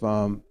short of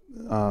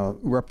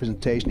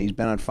representation, he's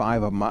been on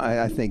 5 of them.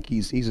 I think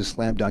he's a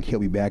slam dunk. He'll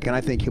be back, and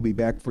I think he'll be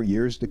back for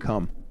years to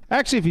come.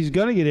 Actually, if he's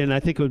going to get in,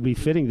 I think it would be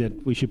fitting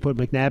that we should put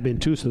McNabb in,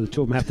 too, so the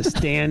two of them have to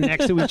stand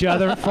next to each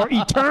other for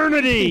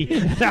eternity.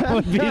 That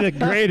would be the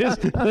greatest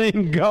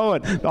thing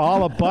going.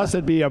 All of us,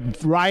 it'd be a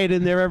riot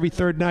in there every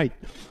third night.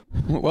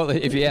 Well,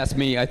 if you ask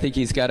me, I think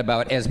he's got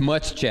about as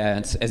much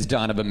chance as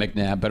Donovan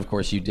McNabb, but of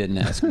course you didn't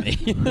ask me.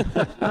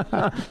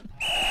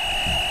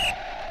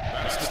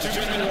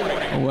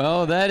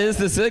 Well, that is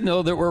the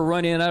signal that we're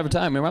running out of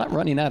time. We're not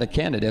running out of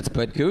candidates,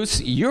 but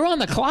Goose, you're on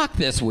the clock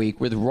this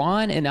week with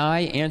Ron and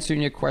I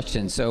answering your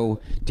questions.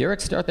 So, Derek,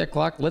 start that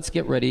clock. Let's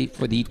get ready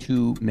for the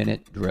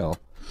 2-minute drill.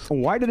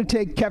 Why did it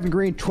take Kevin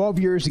Green 12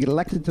 years to get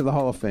elected to the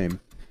Hall of Fame?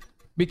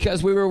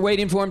 Because we were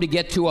waiting for him to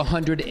get to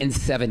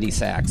 170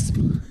 sacks.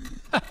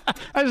 I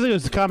just think it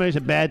was a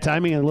combination of bad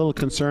timing and a little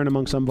concern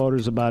among some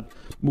voters about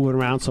moving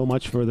around so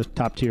much for the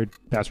top-tiered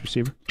pass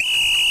receiver.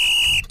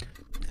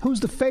 Who's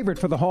the favorite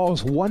for the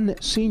Hall's one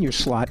senior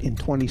slot in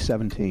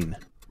 2017?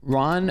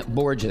 Ron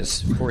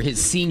Borges for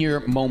his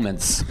senior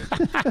moments.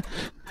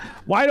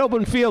 Wide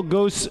open field,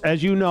 Goose,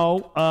 as you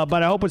know,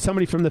 but I hope it's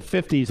somebody from the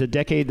 50s, a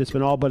decade that's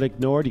been all but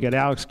ignored. You got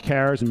Alex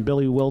Karras and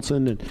Billy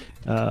Wilson and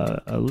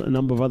a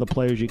number of other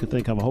players you can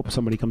think of. I hope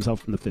somebody comes out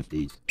from the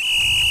 50s.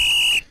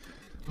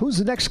 Who's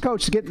the next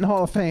coach to get in the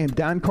Hall of Fame?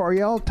 Don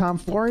Coryell, Tom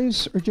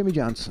Flores, or Jimmy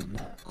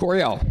Johnson?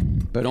 Coryell,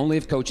 but only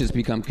if coaches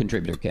become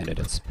contributor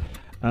candidates.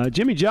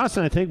 Jimmy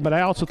Johnson, I think, but I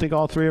also think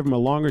all three of them are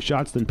longer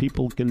shots than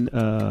people can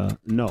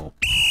know.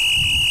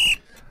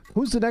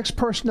 Who's the next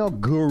personnel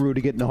guru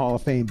to get in the Hall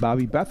of Fame?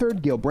 Bobby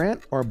Beathard, Gil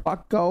Brandt, or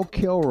Bucko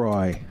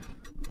Kilroy?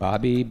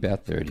 Bobby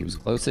Beathard. He was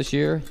close this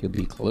year. He'll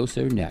be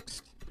closer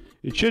next.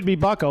 It should be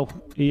Bucko.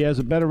 He has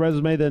a better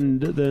resume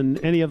than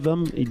any of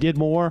them. He did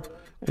more,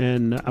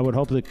 and I would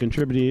hope the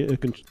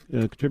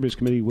Contributors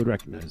Committee would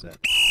recognize that.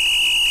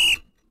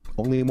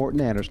 Only Morton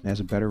Anderson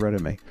has a better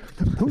resume.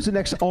 Who's the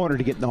next owner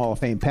to get in the Hall of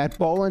Fame? Pat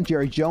Boland,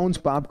 Jerry Jones,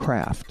 Bob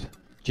Kraft?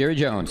 Jerry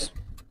Jones.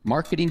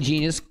 Marketing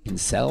genius can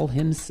sell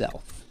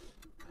himself.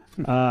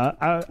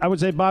 I would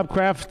say Bob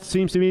Kraft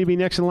seems to me to be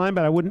next in line,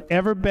 but I wouldn't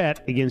ever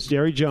bet against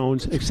Jerry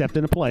Jones except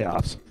in the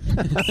playoffs.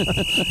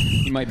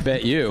 He might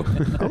bet you.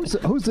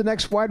 Who's the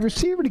next wide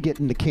receiver to get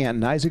into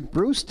Canton? Isaac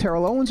Bruce,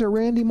 Terrell Owens, or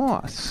Randy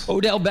Moss?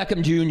 Odell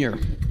Beckham Jr.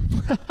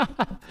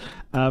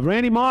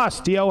 Randy Moss.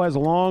 T.O. has a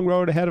long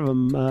road ahead of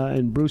him,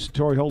 and Bruce and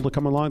Torrey Holt are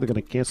coming along. They're going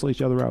to cancel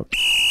each other out.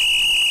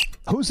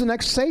 Who's the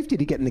next safety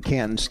to get into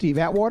Canton? Steve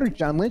Atwater,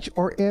 John Lynch,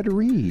 or Ed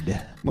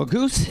Reed? Well,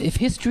 Goose, if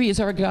history is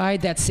our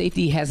guide, that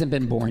safety hasn't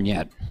been born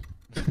yet.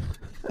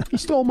 He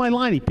stole my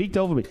line. He peeked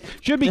over me.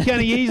 Should be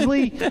Kenny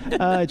Easley.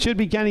 It should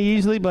be Kenny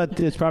Easley, but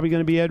it's probably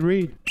going to be Ed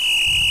Reed.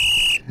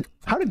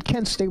 How did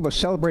Ken Stabler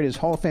celebrate his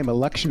Hall of Fame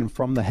election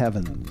from the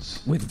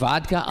heavens? With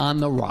vodka on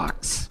the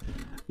rocks.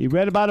 He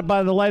read about it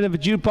by the light of a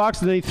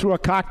jukebox, and then he threw a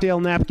cocktail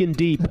napkin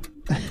deep.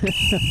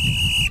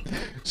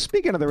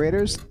 Speaking of the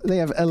Raiders, they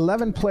have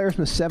 11 players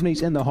from the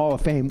 70s in the Hall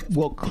of Fame.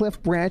 Will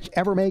Cliff Branch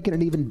ever make it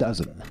an even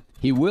dozen?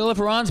 He will if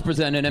Ron's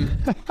presented him.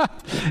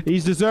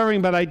 He's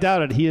deserving, but I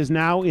doubt it. He is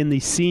now in the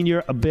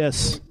senior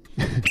abyss.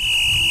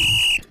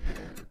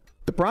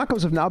 The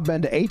Broncos have now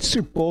been to 8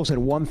 Super Bowls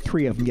and won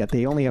 3 of them, yet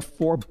they only have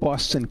 4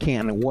 busts in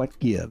Canton. What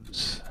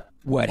gives?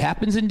 What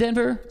happens in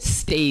Denver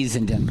stays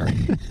in Denver.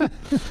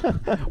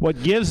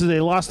 What gives is they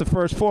lost the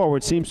first 4,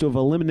 which seems to have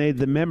eliminated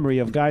the memory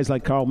of guys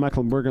like Carl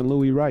Mecklenburg and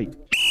Louis Wright.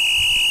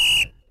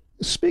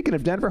 Speaking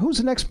of Denver, who's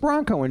the next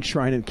Bronco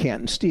enshrined in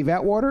Canton? Steve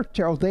Atwater,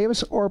 Terrell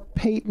Davis, or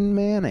Peyton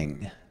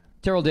Manning?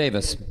 Terrell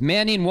Davis,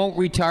 Manning won't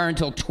retire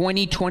until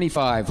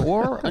 2025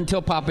 or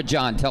until Papa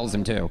John tells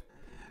him to.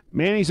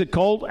 Manning's a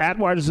Colt,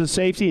 Atwater is a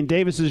safety, and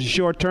Davis is a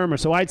short-termer.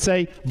 So I'd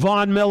say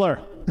Von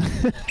Miller.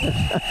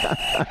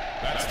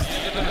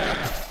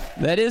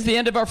 That is the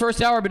end of our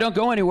first hour, but don't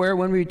go anywhere.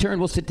 When we return,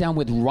 we'll sit down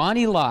with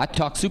Ronnie Lott,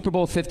 talk Super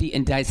Bowl 50,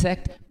 and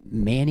dissect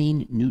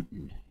Manning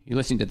Newton. You're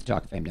listening to the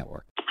Talk of Fame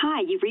Network.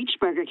 Hi, you've reached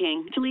Burger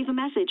King. To leave a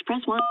message,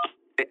 press 1.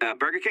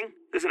 Burger King?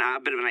 Listen, I'm a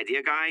bit of an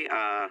idea guy.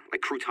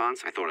 Like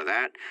croutons, I thought of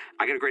that.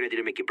 I got a great idea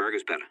to make your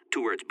burgers better.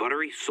 2 words,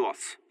 buttery,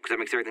 sauce. Because that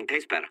makes everything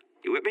taste better.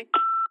 You with me?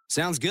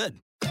 Sounds good.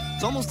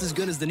 It's almost as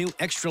good as the new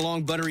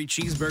extra-long buttery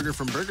cheeseburger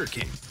from Burger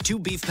King. 2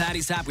 beef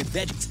patties topped with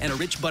veggies and a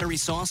rich buttery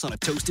sauce on a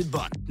toasted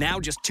bun. Now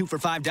just 2 for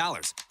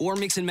 $5. Or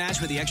mix and match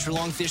with the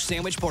extra-long fish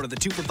sandwich part of the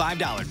 2 for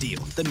 $5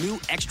 deal. The new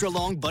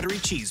extra-long buttery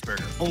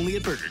cheeseburger. Only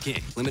at Burger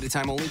King. Limited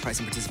time only. Price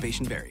and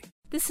participation vary.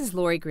 This is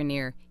Lori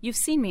Grenier. You've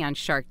seen me on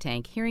Shark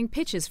Tank hearing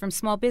pitches from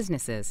small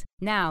businesses.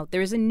 Now,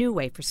 there is a new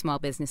way for small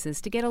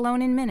businesses to get a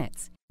loan in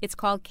minutes. It's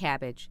called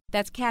Kabbage.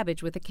 That's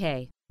Kabbage with a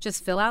K.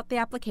 Just fill out the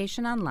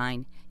application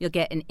online. You'll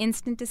get an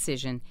instant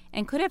decision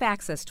and could have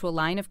access to a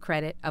line of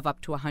credit of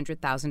up to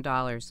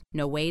 $100,000.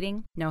 No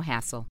waiting, no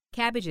hassle.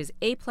 Kabbage is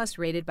A+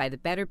 rated by the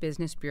Better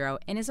Business Bureau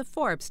and is a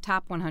Forbes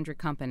Top 100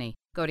 company.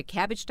 Go to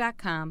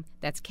Kabbage.com,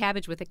 that's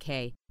Kabbage with a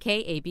K,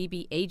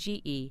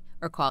 Kabbage,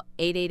 or call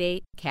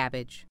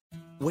 888-KABBAGE.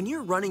 When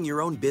you're running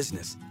your own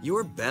business,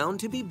 you're bound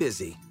to be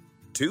busy.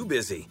 Too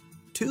busy.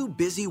 Too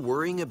busy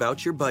worrying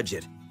about your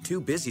budget.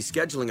 Too busy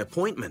scheduling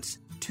appointments.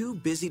 Too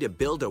busy to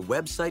build a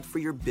website for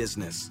your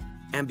business.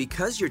 And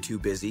because you're too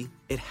busy,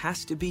 it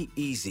has to be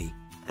easy.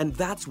 And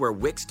that's where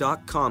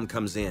Wix.com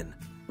comes in.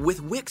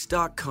 With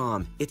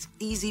Wix.com, it's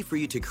easy for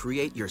you to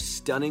create your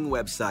stunning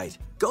website.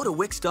 Go to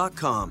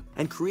Wix.com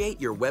and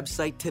create your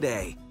website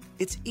today.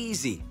 It's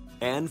easy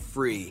and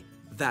free.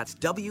 That's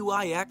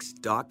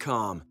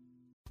Wix.com.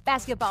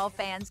 Basketball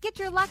fans, get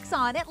your Lux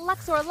on at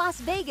Luxor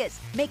Las Vegas.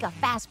 Make a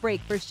fast break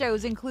for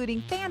shows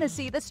including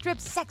Fantasy, the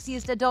Strip's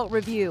sexiest adult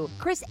review,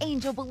 Chris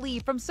Angel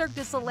Believe from Cirque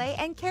du Soleil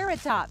and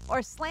Carrot Top,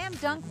 or Slam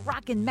Dunk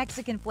Rockin'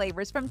 Mexican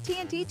flavors from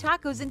TNT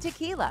Tacos and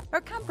Tequila,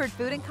 or comfort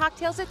food and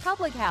cocktails at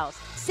Public House.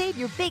 Save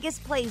your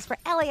biggest plays for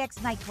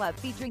LAX Nightclub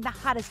featuring the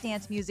hottest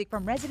dance music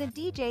from resident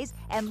DJs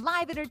and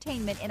live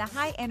entertainment in a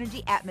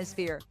high-energy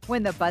atmosphere.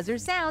 When the buzzer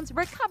sounds,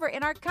 recover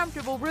in our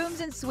comfortable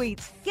rooms and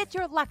suites. Get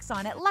your Lux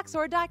on at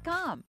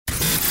Luxor.com.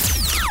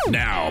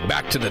 Now,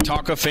 back to the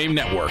Talk of Fame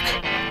Network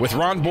with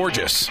Ron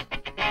Borges,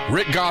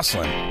 Rick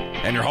Gosselin,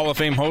 and your Hall of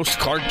Fame host,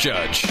 Clark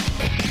Judge.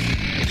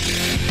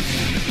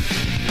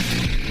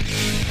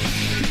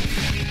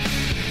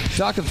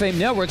 Talk of Fame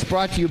Network's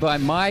brought to you by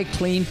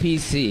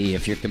MyCleanPC.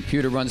 If your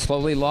computer runs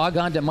slowly, log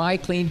on to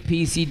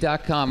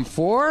mycleanpc.com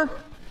for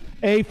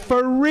a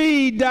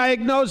free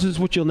diagnosis,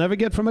 which you'll never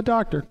get from a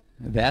doctor.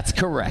 That's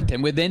correct.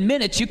 And within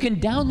minutes, you can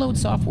download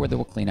software that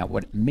will clean out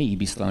what may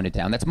be slowing it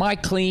down. That's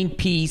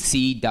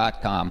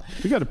mycleanpc.com.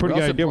 You got a pretty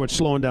good idea what's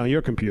slowing down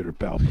your computer,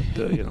 pal.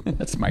 But,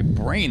 That's my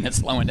brain that's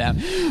slowing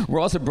down. We're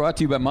also brought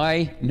to you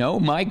by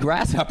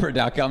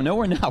mygrasshopper.com. No,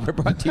 we're not. We're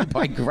brought to you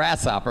by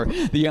Grasshopper,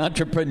 the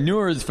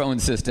entrepreneur's phone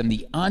system.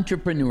 The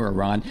entrepreneur,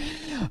 Ron.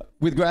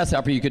 With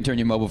Grasshopper, you can turn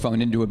your mobile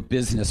phone into a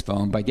business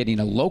phone by getting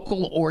a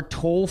local or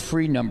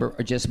toll-free number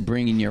or just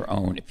bringing your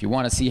own. If you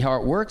want to see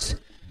how it works,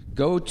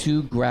 go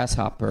to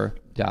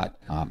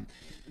grasshopper.com.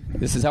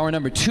 This is hour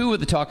number 2 of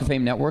the Talk of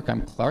Fame Network.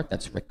 I'm Clark.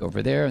 That's Rick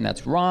over there. And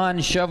that's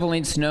Ron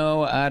shoveling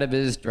snow out of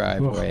his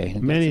driveway.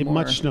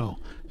 Much snow.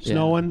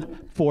 Snowing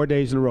 4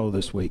 days in a row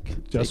this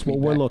week. Just what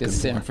we're looking for.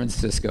 San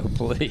Francisco,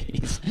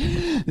 please.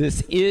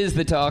 This is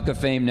the Talk of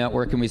Fame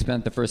Network, and we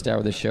spent the first hour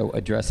of the show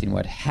addressing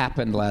what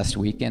happened last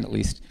weekend, at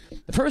least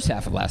the first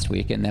half of last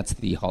week, and that's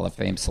the Hall of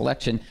Fame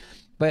selection.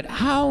 But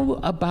how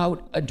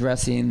about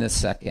addressing the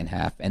second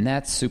half? And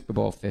that's Super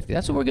Bowl 50.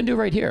 That's what we're going to do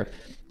right here.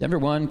 Denver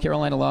won,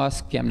 Carolina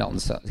lost, Cam Newton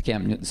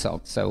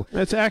sucked. So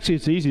it's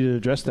easy to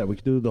address that. We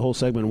could do the whole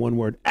segment in one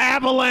word: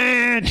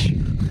 avalanche.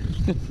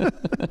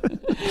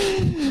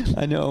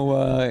 I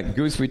know,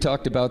 Goose, we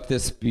talked about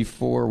this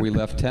before we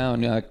left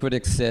town.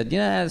 Critics said,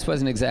 this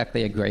wasn't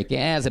exactly a great game.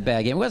 It was a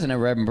bad game. It wasn't a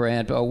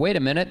Rembrandt. Oh, wait a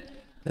minute.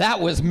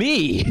 That was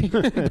me.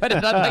 But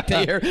I'd like to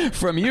hear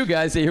from you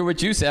guys, to hear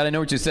what you said. I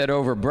know what you said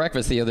over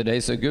breakfast the other day,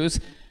 so Goose,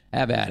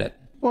 have at it.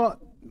 Well,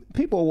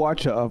 people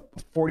watch a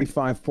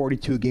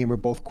 45-42 game where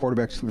both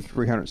quarterbacks threw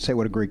 300 say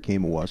what a great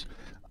game it was.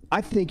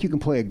 I think you can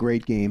play a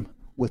great game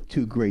with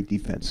 2 great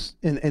defense,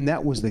 and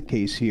that was the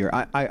case here.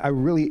 I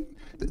really,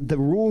 the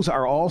rules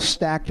are all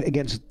stacked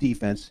against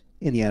defense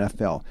in the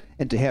NFL,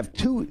 and to have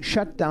 2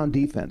 shutdown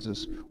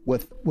defenses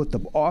with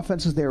the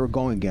offenses they were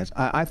going against,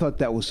 I thought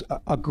that was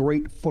a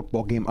great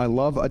football game. I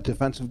love a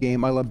defensive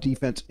game. I love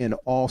defense in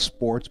all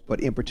sports, but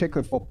in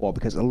particular football,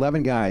 because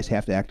 11 guys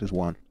have to act as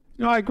one.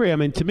 No, I agree. I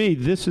mean, to me,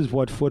 this is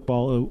what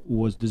football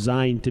was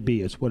designed to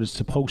be. It's what it's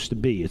supposed to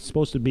be. It's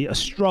supposed to be a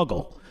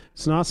struggle.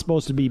 It's not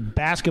supposed to be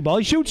basketball.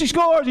 He shoots, he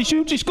scores. He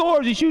shoots, he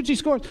scores. He shoots, he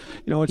scores.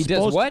 He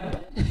does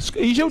what?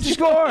 He shoots, he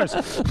scores.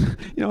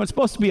 It's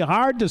supposed to be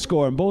hard to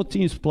score. And both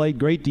teams played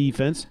great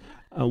defense.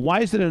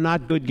 Why is it a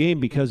not good game?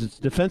 Because it's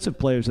defensive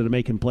players that are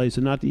making plays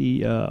and not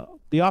the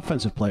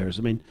offensive players.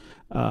 I mean,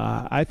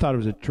 I thought it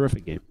was a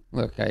terrific game.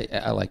 Look,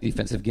 I like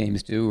defensive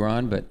games too,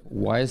 Ron, but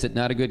why is it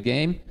not a good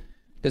game?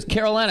 Because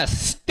Carolina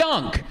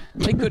stunk.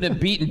 They couldn't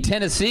have beaten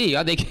Tennessee.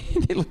 They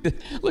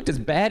looked as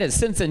bad as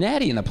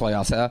Cincinnati in the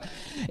playoffs.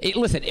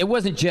 Listen, it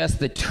wasn't just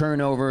the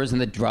turnovers and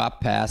the drop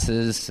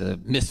passes,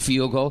 missed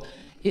field goal.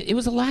 It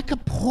was a lack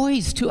of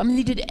poise, too. I mean,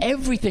 they did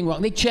everything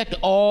wrong. They checked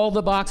all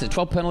the boxes,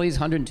 12 penalties,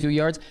 102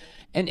 yards.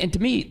 And to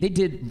me, they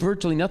did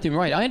virtually nothing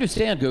right. I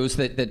understand, Goose,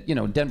 that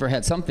Denver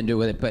had something to do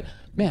with it, but,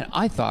 man,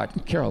 I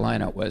thought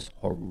Carolina was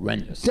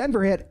horrendous.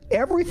 Denver had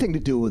everything to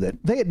do with it.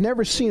 They had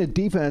never seen a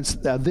defense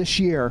this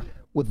year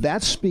with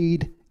that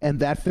speed and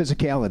that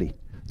physicality.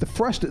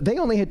 They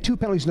only had 2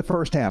 penalties in the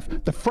first half.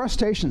 The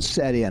frustration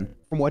set in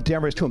from what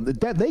Denver is to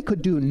them. They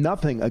could do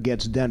nothing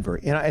against Denver.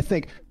 And I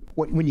think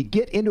when you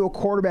get into a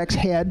quarterback's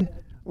head,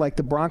 like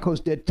the Broncos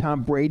did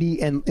Tom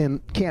Brady and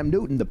Cam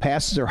Newton, the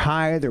passes are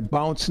high, they're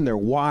bouncing, they're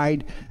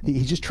wide.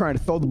 He's just trying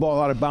to throw the ball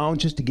out of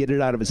bounds just to get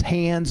it out of his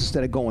hands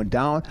instead of going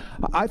down.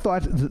 I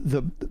thought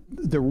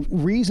the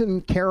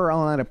reason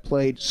Carolina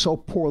played so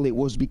poorly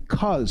was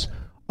because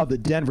of the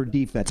Denver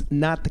defense,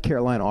 not the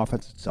Carolina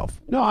offense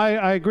itself. No,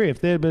 I agree. If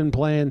they had been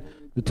playing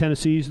the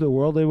Tennessees of the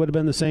world, they would have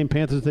been the same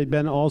Panthers they'd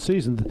been all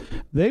season.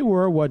 They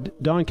were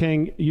what Don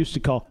King used to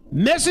call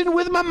messing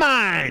with my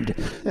mind.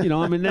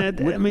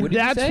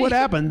 That's what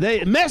happened.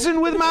 They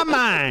messing with my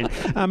mind.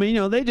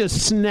 They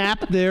just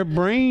snapped their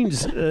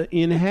brains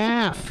in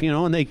half,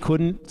 and they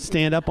couldn't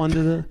stand up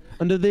under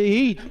the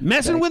heat.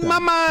 Messing with my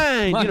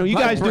mind. You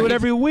guys do it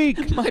every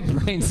week. My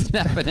brain's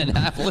snapping in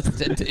half.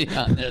 Listen to you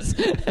on this.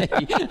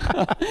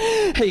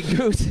 Hey,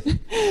 Goose,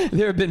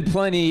 there have been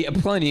plenty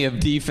of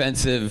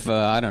defensive,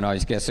 I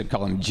guess I'd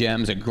call them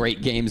gems or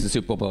great games in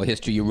Super Bowl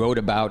history. You wrote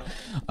about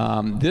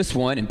this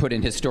one and put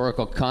in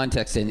historical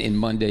context in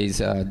Monday's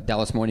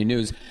Dallas Morning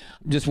News.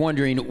 I'm just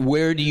wondering,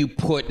 where do you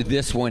put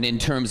this one in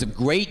terms of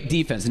great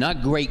defense,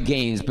 not great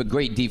games, but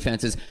great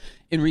defenses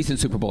in recent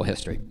Super Bowl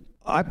history?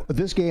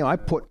 This game,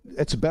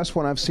 it's the best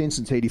one I've seen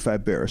since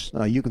 '85 Bears.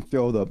 You can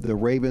throw the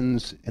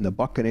Ravens and the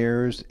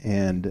Buccaneers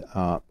and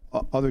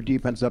other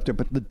defenses up there,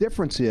 but the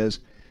difference is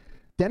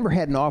Denver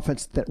had an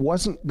offense that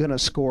wasn't going to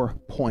score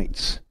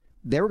points.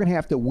 They were going to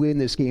have to win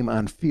this game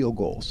on field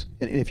goals.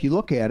 And if you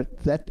look at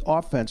it, that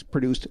offense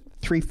produced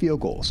 3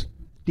 field goals.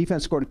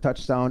 Defense scored a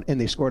touchdown,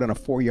 and they scored on a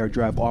 4-yard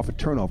drive off a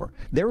turnover.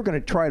 They were going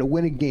to try to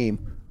win a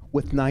game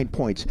with 9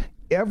 points.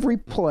 Every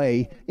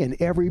play and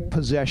every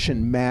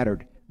possession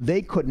mattered.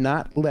 They could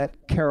not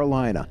let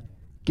Carolina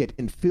get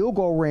in field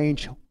goal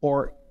range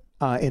or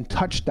in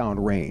touchdown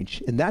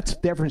range. And that's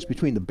the difference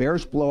between the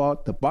Bears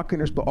blowout, the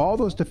Buccaneers, but all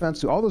those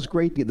defensive, all those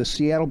great, the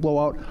Seattle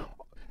blowout.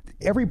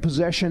 Every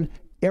possession,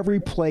 every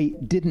play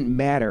didn't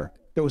matter.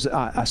 There was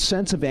a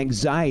sense of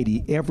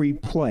anxiety every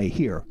play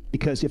here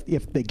because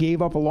if they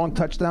gave up a long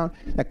touchdown,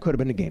 that could have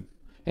been the game.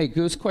 Hey,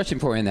 Goose, question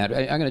for you on that.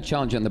 I'm going to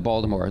challenge you on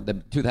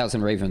the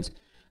 2000 Ravens.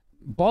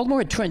 Baltimore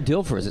had Trent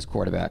Dilfer as its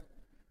quarterback.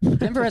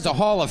 Denver has a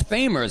Hall of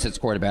Famer as its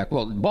quarterback.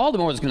 Well,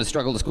 Baltimore was going to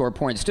struggle to score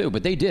points too,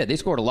 but they did. They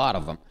scored a lot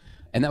of them,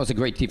 and that was a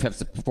great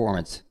defensive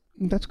performance.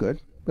 That's good,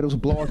 but it was a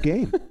blowout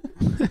game.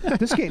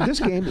 This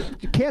game,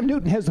 Cam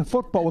Newton has the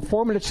football with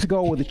 4 minutes to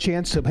go with a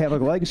chance to have a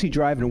legacy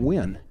drive and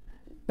win.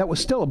 That was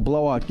still a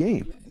blowout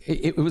game.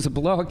 It was a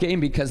blowout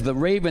game because the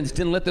Ravens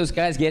didn't let those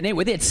guys get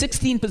anywhere. They had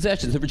 16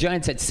 possessions. The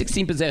Giants had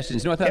 16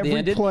 possessions. You know what they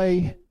ended?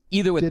 Play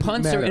either with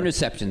punts or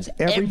interceptions.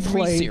 Every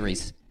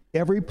series.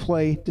 Every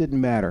play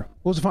didn't matter.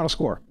 What was the final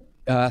score?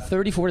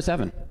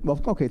 34-7. Well,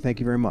 okay, thank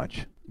you very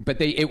much.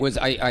 But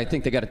I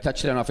think they got a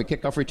touchdown off a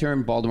kickoff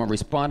return. Baltimore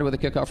responded with a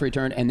kickoff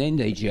return, and then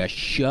they just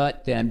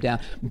shut them down.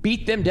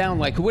 Beat them down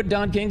like, what did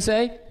Don King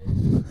say?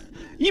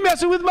 You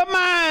messing with my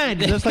mind.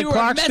 Just like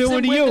Clark's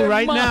doing to you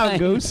right now,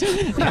 Goose.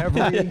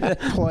 Every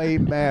play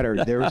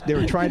mattered. They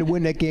were trying to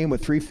win that game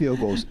with 3 field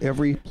goals.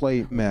 Every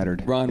play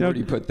mattered. Ron, where do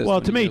you put this?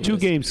 Well, to me, 2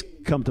 games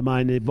come to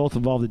mind. They both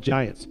involve the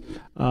Giants.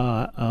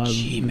 The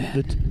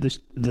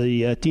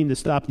team that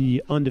stopped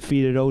the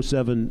undefeated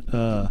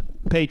 07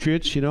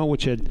 Patriots,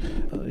 which had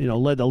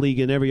led the league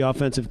in every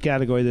offensive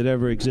category that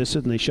ever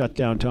existed, and they shut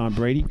down Tom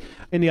Brady.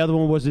 And the other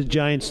one was the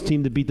Giants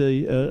team that beat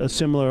a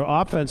similar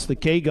offense, the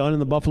K-Gun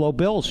and the Buffalo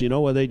Bills,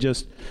 where they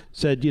just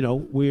said,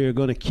 we're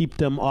going to keep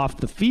them off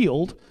the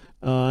field.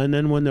 And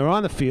then when they're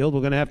on the field,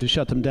 we're going to have to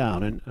shut them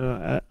down. And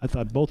I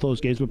thought both those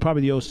games, but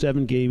probably the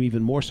 07 game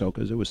even more so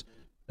because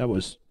that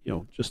was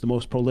just the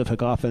most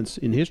prolific offense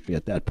in history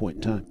at that point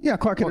in time. Yeah,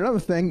 Clark, and another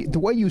thing, the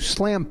way you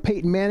slammed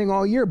Peyton Manning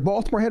all year,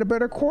 Baltimore had a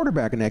better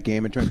quarterback in that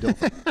game than Trent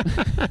Dilfer.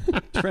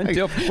 Trent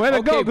Dilfer. Way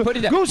to go. Put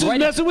it down. Goose is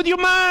messing with your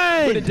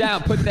mind. Put it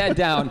down. Put that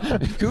down.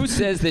 Goose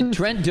says that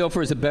Trent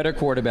Dilfer is a better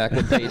quarterback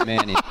than Peyton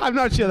Manning. I'm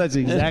not sure that's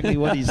exactly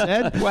what he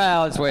said.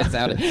 Well, that's the way it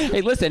sounded.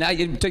 Hey, listen,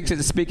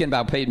 speaking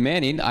about Peyton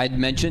Manning, I'd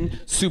mentioned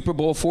Super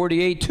Bowl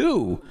 48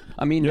 too.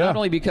 I mean, not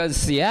only because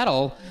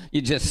Seattle,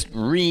 you just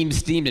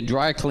steamed and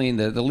dry cleaned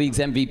the league's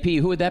MVP.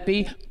 Who would that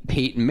be?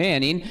 Peyton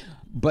Manning.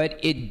 but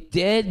it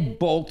dead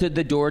bolted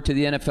the door to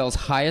the NFL's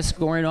highest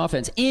scoring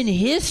offense in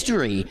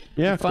history.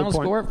 Yeah, final good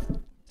point. score,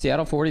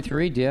 Seattle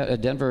 43,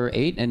 Denver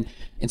 8, and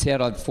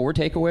Seattle had 4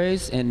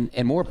 takeaways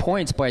and more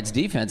points by its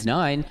defense,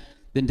 9,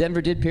 than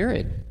Denver did,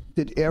 period.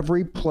 Did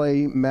every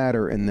play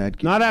matter in that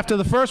game? Not after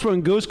the first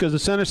one, Goose, because the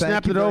center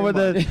snapped it over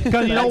the.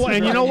 Because you know what?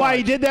 And you know why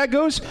he did that,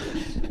 Goose?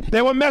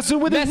 They were messing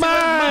with his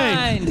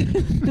mind.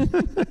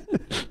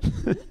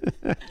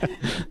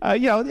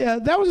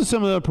 That was a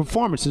similar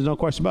performance. There's no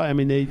question about it. I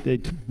mean, they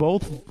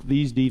both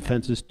these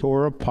defenses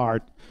tore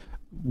apart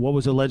what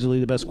was allegedly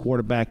the best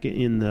quarterback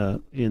in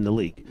the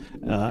league.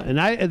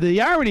 And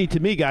the irony to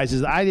me, guys,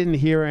 is I didn't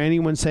hear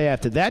anyone say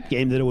after that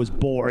game that it was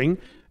boring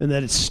and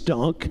that it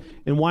stunk.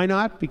 And why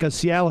not? Because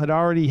Seattle had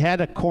already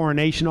had a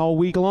coronation all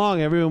week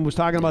long. Everyone was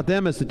talking about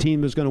them as the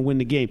team that was going to win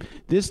the game.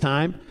 This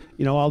time,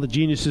 all the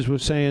geniuses were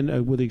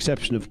saying, with the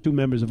exception of 2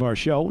 members of our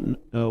show,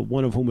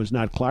 one of whom was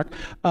not Clark,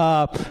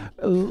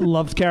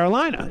 loved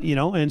Carolina,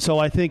 And so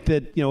I think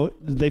that,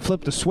 they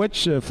flipped the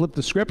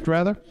script,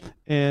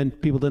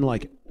 and people didn't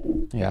like it.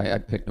 Yeah, I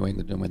picked New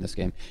England to win this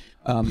game.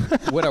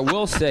 What I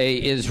will say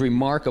is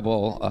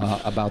remarkable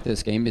about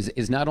this game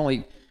is not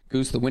only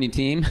Goose, the winning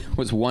team,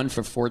 was 1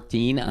 for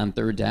 14 on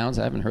third downs.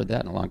 I haven't heard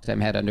that in a long time.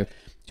 Had under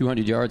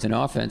 200 yards in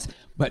offense.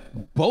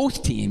 But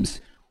both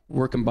teams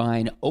were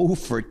combined 0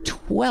 for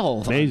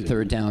 12 on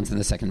third downs in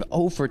the second.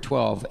 0 for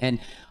 12. And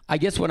I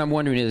guess what I'm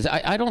wondering is,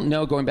 I don't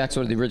know, going back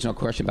sort of the original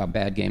question about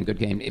bad game, good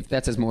game, if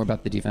that says more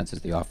about the defenses,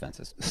 the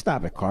offenses.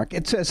 Stop it, Clark.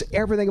 It says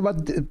everything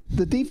about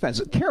the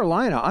defense.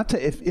 Carolina, I'll tell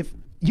you, if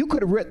you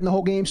could have written the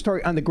whole game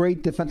story on the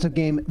great defensive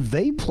game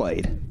they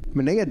played. I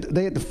mean,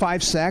 they had the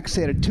 5 sacks.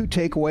 They had 2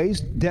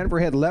 takeaways. Denver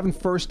had 11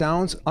 first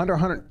downs, under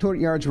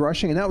 200 yards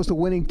rushing, and that was the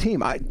winning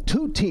team.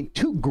 Two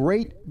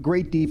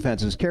great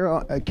defenses.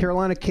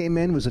 Carolina came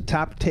in, was a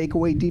top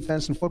takeaway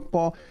defense in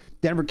football.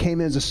 Denver came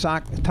in as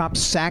a top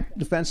sack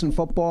defense in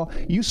football.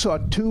 You saw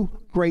 2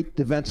 great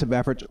defensive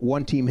efforts.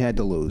 One team had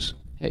to lose.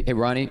 Hey,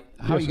 Ronnie,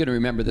 how are you going to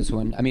remember this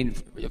one? I mean,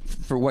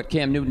 for what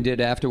Cam Newton did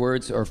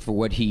afterwards or for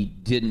what he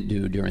didn't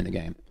do during the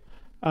game?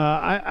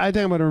 I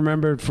think I'm going to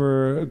remember it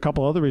for a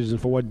couple other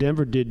reasons, for what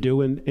Denver did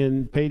do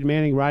and Peyton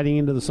Manning riding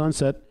into the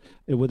sunset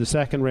with the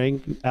second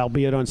ring,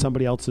 albeit on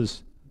somebody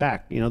else's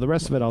back. The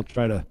rest of it I'll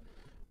try to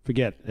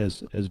forget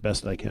as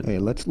best I can. Hey,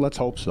 let's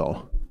hope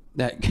so.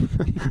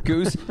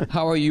 Goose,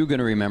 how are you going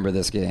to remember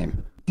this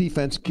game?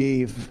 Defense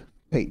gave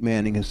Peyton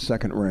Manning his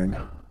second ring.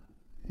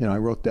 I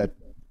wrote that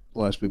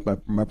last week.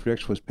 My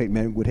prediction was Peyton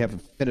Manning would have a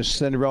finished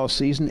Cinderella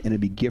season and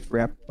it'd be gift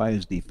wrapped by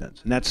his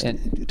defense. And that's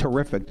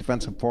terrific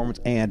defensive performance,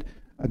 and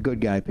a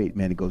good guy, Peyton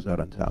Manning, goes out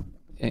on top.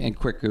 And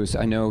quick, Goose,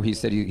 I know he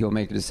said he'll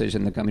make a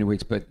decision in the coming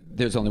weeks, but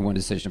there's only one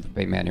decision for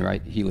Peyton Manning,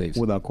 right? He leaves.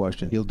 Without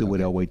question. He'll do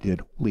what Elway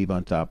did, leave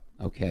on top.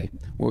 Okay.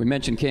 Well, we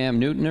mentioned Cam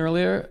Newton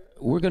earlier.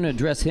 We're going to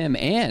address him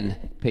and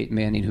Peyton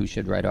Manning, who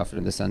should ride off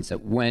into the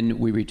sunset, when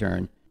we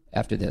return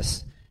after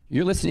this.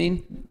 You're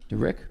listening to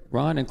Rick,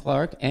 Ron, and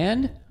Clark,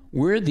 and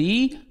we're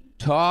the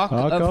Talk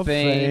of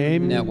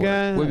Fame Network.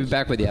 Guys. We'll be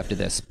back with you after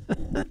this.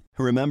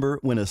 Remember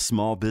when a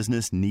small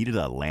business needed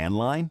a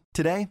landline?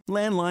 Today,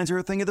 landlines are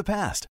a thing of the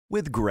past.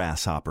 With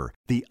Grasshopper,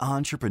 the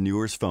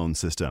entrepreneur's phone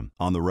system.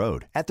 On the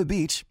road, at the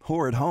beach,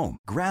 or at home,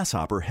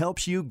 Grasshopper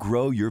helps you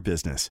grow your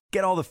business.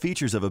 Get all the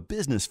features of a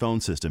business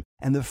phone system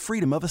and the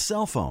freedom of a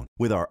cell phone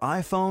with our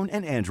iPhone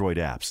and Android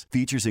apps.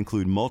 Features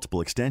include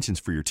multiple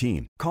extensions for your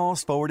team,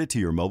 calls forwarded to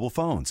your mobile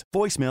phones,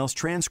 voicemails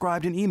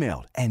transcribed and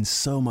emailed, and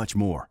so much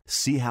more.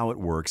 See how it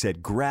works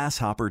at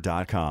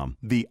grasshopper.com,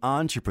 the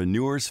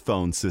entrepreneur's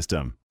phone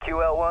system.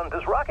 QL1,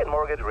 does Rocket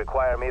Mortgage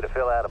require me to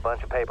fill out a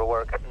bunch of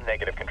paperwork?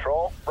 Negative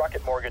control.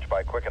 Rocket Mortgage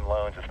by Quicken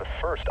Loans is the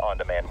first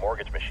on-demand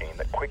mortgage machine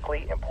that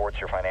quickly imports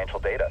your financial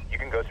data. You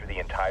can go through the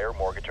entire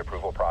mortgage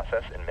approval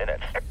process in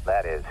minutes.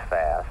 That is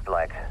fast,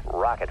 like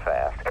rocket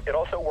fast. It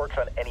also works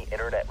on any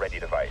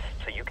internet-ready device,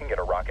 so you can get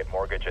a Rocket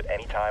Mortgage at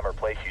any time or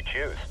place you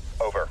choose.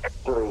 Over.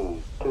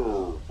 3,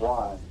 2,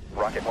 1.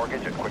 Rocket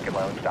Mortgage at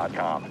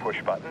QuickenLoans.com.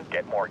 Push button,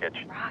 get mortgage.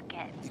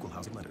 Rocket. Equal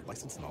housing lender.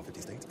 Licensed in all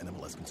 50 states.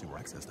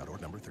 NMLSConsumerAccess.org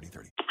number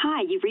 3030.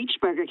 Hi, you've reached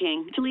Burger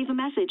King. To leave a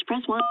message,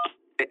 press 1.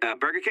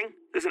 Burger King?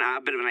 Listen, I'm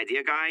a bit of an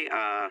idea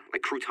guy.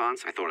 Like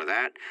croutons, I thought of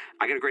that.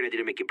 I got a great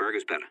idea to make your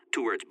burgers better.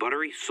 2 words,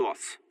 buttery,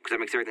 sauce. Because that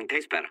makes everything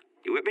taste better.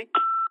 You with me?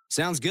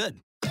 Sounds good.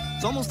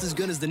 It's almost as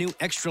good as the new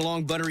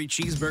extra-long buttery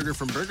cheeseburger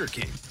from Burger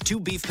King.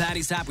 2 beef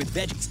patties topped with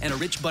veggies and a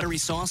rich buttery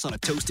sauce on a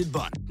toasted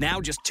bun. Now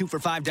just 2 for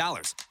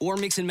 $5. Or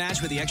mix and match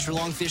with the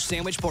extra-long fish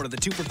sandwich, part of the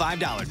 2 for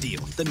 $5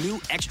 deal. The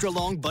new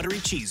extra-long buttery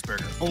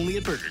cheeseburger, only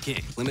at Burger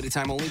King. Limited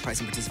time only.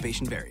 Price and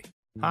participation vary.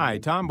 Hi,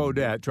 Tom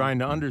Bodette, trying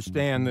to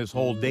understand this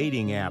whole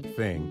dating app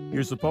thing.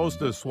 You're supposed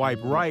to swipe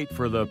right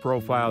for the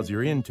profiles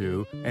you're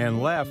into and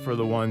left for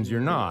the ones you're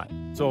not.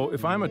 So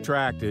if I'm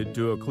attracted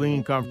to a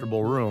clean,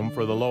 comfortable room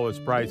for the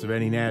lowest price of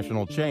any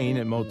national chain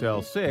at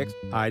Motel 6,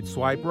 I'd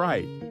swipe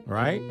right,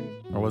 right?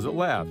 Or was it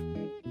left?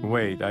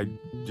 Wait, I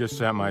just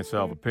sent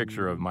myself a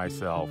picture of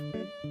myself.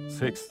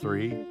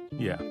 6'3"?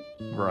 Yeah,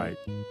 right.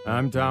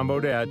 I'm Tom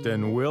Bodette,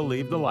 and we'll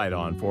leave the light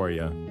on for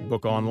you.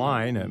 Book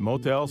online at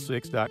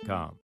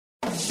motel6.com.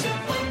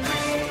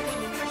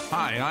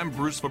 Hi, I'm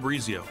Bruce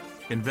Fabrizio,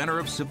 inventor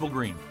of Simple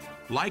Green.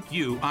 Like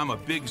you, I'm a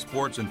big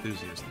sports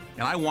enthusiast,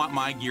 and I want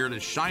my gear to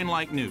shine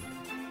like new.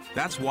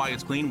 That's why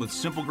it's cleaned with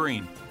Simple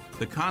Green,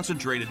 the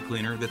concentrated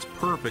cleaner that's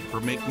perfect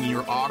for making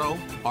your auto,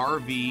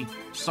 RV,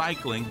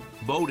 cycling,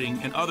 boating,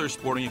 and other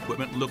sporting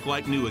equipment look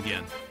like new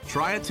again.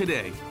 Try it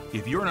today.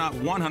 If you're not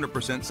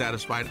 100%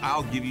 satisfied,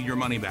 I'll give you your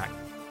money back.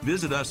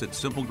 Visit us at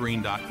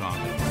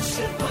simplegreen.com.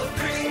 Simple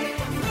Green,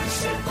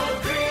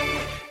 Simple Green.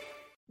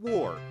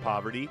 War,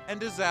 poverty, and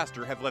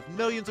disaster have left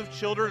millions of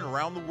children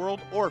around the world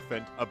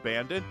orphaned,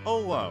 abandoned,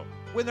 alone.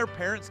 When their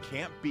parents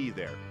can't be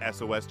there,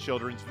 SOS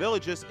Children's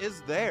Villages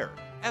is there.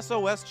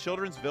 SOS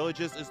Children's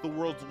Villages is the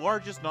world's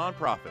largest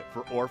nonprofit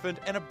for orphaned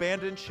and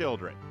abandoned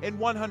children. In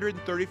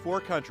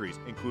 134 countries,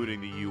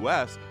 including the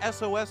U.S.,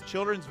 SOS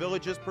Children's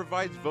Villages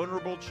provides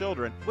vulnerable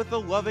children with a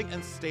loving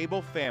and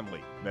stable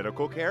family,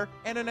 medical care,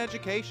 and an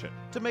education.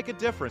 To make a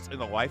difference in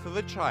the life of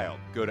a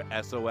child, go to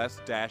sos-usa.org.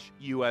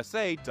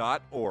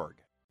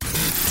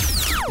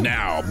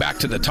 Now, back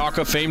to the Talk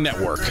of Fame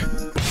Network.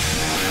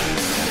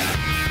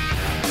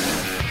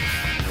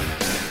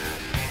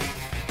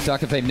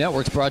 Talk of Fame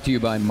Network is brought to you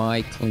by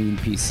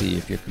MyCleanPC.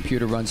 If your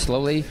computer runs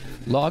slowly,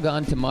 log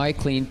on to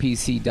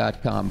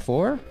mycleanpc.com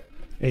for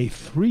a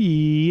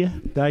free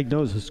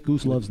diagnosis.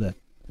 Goose loves that.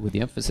 With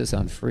the emphasis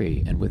on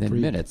free. And within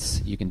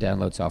minutes, you can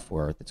download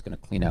software that's going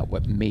to clean out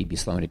what may be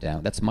slowing it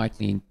down. That's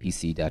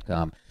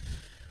mycleanpc.com.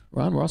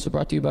 Ron, we're also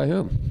brought to you by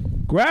who?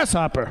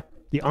 Grasshopper,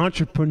 the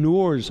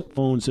entrepreneur's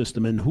phone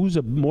system. And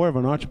who's more of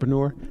an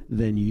entrepreneur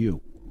than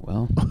you?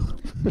 Well,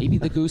 maybe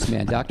the Goose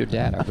Man, Dr.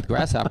 Data. With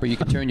Grasshopper, you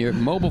can turn your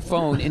mobile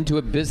phone into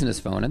a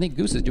business phone. I think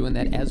Goose is doing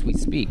that as we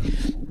speak.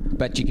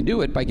 But you can do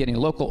it by getting a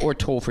local or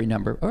toll-free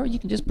number, or you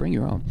can just bring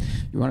your own.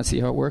 You want to see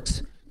how it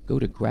works? Go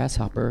to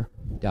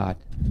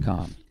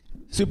grasshopper.com.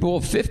 Super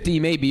Bowl 50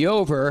 may be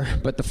over,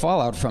 but the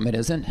fallout from it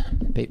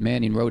isn't. Peyton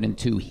Manning rode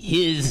into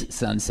his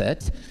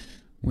sunset,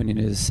 winning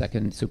his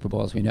second Super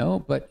Bowl, as we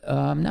know, but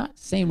I'm not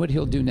saying what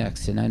he'll do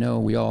next. And I know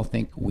we all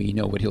think we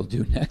know what he'll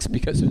do next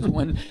because there's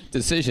one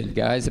decision,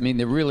 guys. I mean,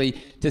 there really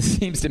just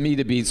seems to me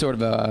to be sort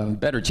of a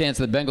better chance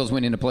of the Bengals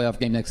winning a playoff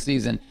game next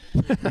season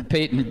than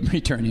Peyton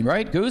returning,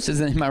 right? Goose,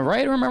 am I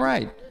right or am I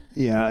right?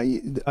 Yeah,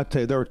 I'll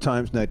tell you, there were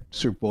times in that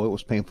Super Bowl it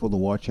was painful to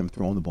watch him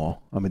throwing the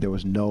ball. I mean, there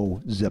was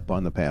no zip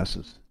on the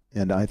passes.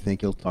 And I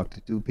think he'll talk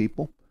to two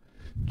people,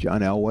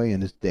 John Elway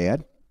and his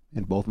dad,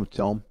 and both of them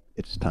tell him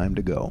it's time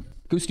to go.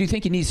 Goose, do you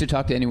think he needs to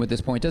talk to anyone at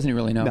this point? Doesn't he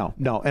really know?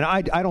 No. And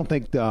I don't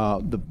think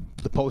the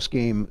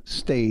post-game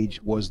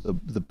stage was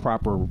the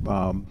proper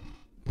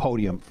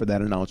podium for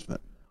that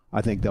announcement.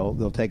 I think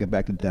they'll take it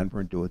back to Denver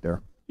and do it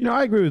there. You know,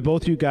 I agree with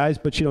both you guys,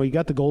 but, you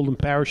got the golden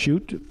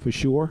parachute for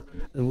sure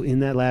in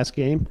that last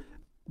game.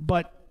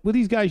 But with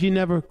these guys, you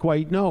never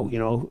quite know.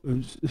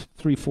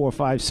 3, 4,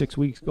 5, 6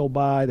 weeks go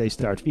by. They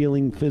start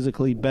feeling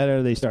physically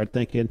better. They start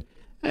thinking,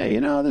 hey,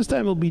 this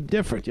time will be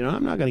different.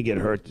 I'm not going to get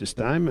hurt this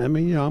time. I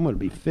mean, I'm going to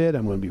be fit.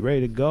 I'm going to be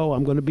ready to go.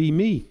 I'm going to be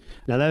me.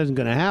 Now, that isn't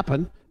going to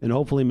happen, and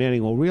hopefully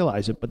Manning will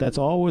realize it, but that's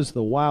always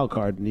the wild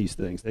card in these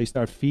things. They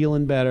start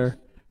feeling better,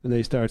 and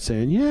they start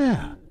saying,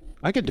 yeah,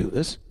 I could do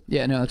this.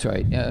 Yeah, no, that's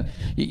right.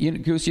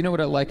 Goose, you know what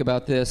I like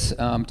about this?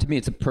 To me,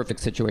 it's a perfect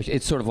situation.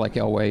 It's sort of like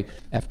Elway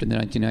after the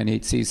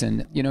 1998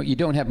 season. You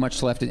don't have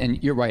much left,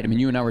 and you're right. I mean,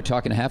 you and I were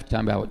talking at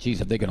halftime about, geez,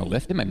 are they going to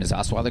lift him? I mean, is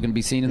Osweiler going to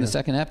be seen in the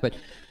second half? But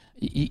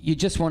you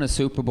just won a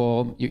Super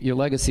Bowl. Your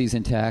legacy's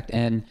intact.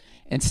 And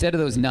instead of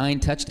those 9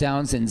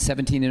 touchdowns and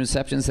 17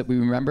 interceptions that we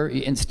remember,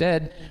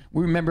 instead,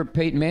 we remember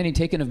Peyton Manning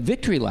taking a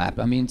victory lap.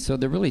 I mean, so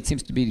there really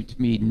seems to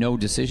be no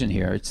decision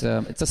here. It's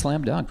a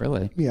slam dunk,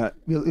 really. Yeah,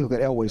 you look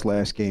at Elway's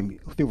last game,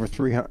 over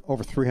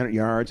 300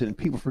 yards, and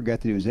people forget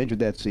that he was injured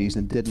that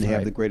season, didn't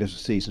have the greatest of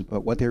seasons.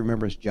 But what they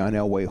remember is John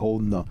Elway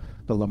holding the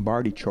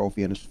Lombardi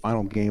Trophy in his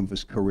final game of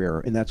his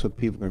career, and that's what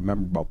people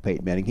remember about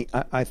Peyton Manning.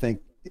 I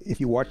think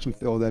if you watch him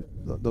throw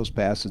those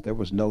passes, there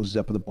was no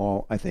zip of the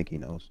ball. I think he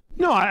knows.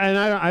 No, and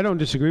I don't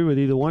disagree with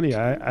either one of you.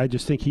 I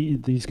just think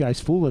these guys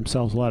fool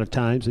themselves a lot of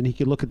times, and he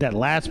could look at that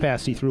last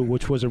pass he threw,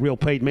 which was a real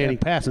Peyton Manning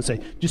pass, and say,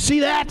 "Did you see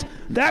that?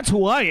 That's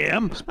who I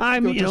am.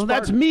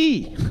 That's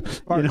me."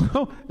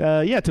 To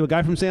a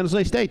guy from San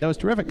Jose State, that was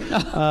terrific.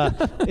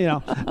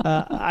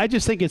 I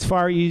just think it's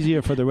far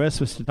easier for the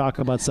rest of us to talk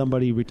about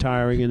somebody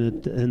retiring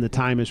and the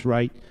time is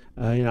right.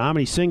 How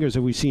many singers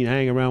have we seen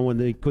hang around when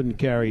they couldn't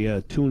carry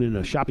a tune in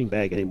a shopping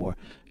bag anymore?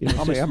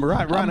 How many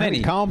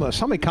columnists?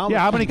 Yeah,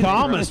 how many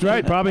columnists,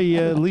 right? Probably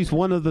at least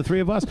one of the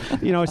three of us.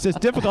 It's just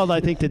difficult,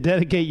 I think, to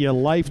dedicate your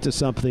life to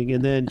something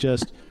and then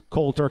just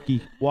cold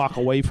turkey walk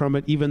away from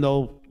it, even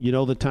though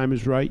the time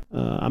is right.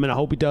 I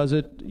hope he does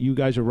it. You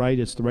guys are right.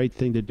 It's the right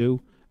thing to do.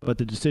 But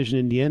the decision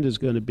in the end is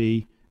going to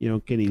be,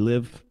 can he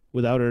live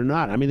without it or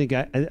not? I mean,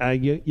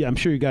 I'm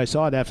sure you guys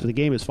saw it after the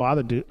game. His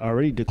father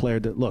already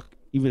declared that, look,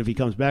 even if he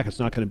comes back, it's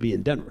not going to be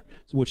in Denver,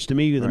 which to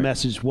me the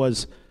message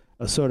was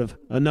a sort of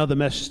another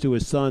message to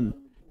his son.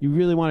 You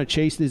really want to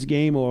chase this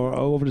game or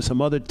over to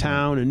some other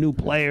town and new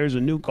players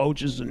and new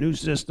coaches and new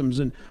systems,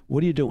 and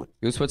what are you doing?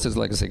 What's his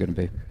legacy going to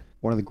be?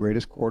 One of the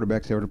greatest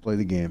quarterbacks ever to play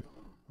the game.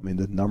 I mean,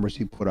 the numbers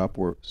he put up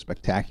were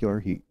spectacular.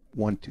 He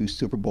won 2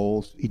 Super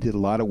Bowls. He did a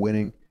lot of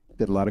winning,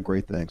 did a lot of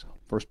great things.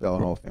 First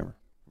ballot Hall of Famer.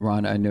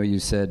 Ron, I know you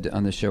said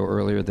on the show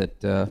earlier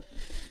that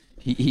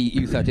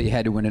you thought he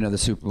had to win another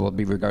Super Bowl to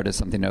be regarded as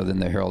something other than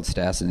the Harold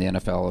Stassen in the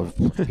NFL.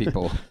 Of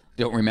people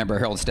don't remember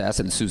Harold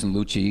Stassen and Susan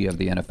Lucci of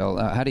the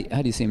NFL. How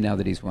do you see him now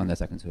that he's won that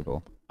second Super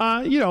Bowl?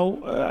 I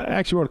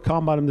actually wrote a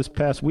column about him this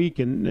past week,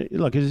 and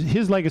look,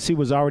 his legacy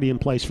was already in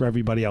place for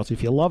everybody else.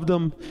 If you loved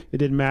him, it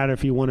didn't matter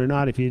if he won or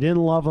not. If you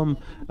didn't love him,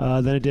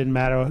 then it didn't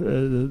matter.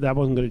 That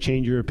wasn't going to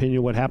change your opinion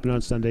of what happened on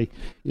Sunday.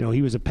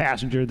 He was a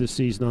passenger this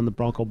season on the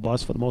Bronco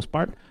bus for the most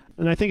part,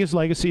 and I think his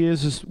legacy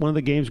is one of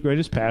the game's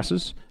greatest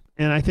passes,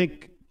 and I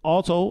think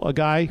also a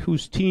guy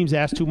whose teams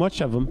asked too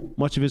much of him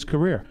much of his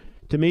career.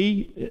 To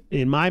me,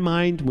 in my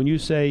mind, when you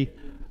say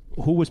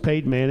who was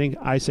Peyton Manning,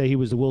 I say he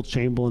was the Wilt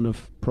Chamberlain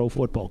of pro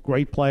football.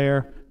 Great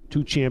player,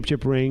 2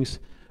 championship rings,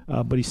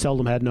 but he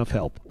seldom had enough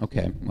help.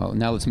 Okay, well,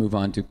 now let's move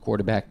on to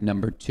quarterback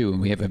number 2,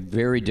 and we have a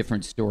very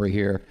different story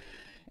here.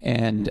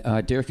 And,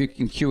 Derek, if you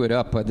can cue it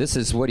up, this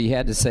is what he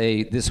had to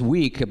say this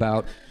week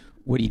about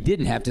what he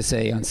didn't have to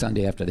say on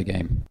Sunday after the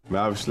game.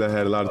 Obviously, I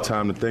had a lot of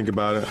time to think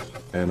about it,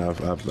 and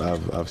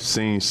I've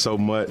seen so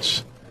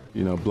much,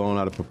 blown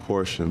out of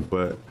proportion,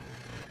 but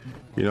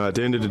at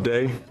the end of the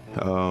day,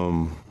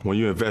 when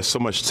you invest so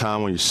much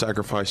time, when you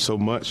sacrifice so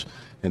much,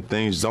 and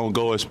things don't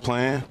go as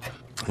planned,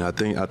 I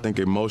think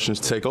emotions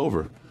take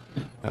over.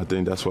 I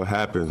think that's what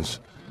happens.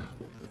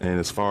 And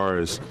as far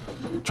as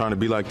trying to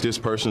be like this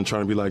person,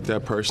 trying to be like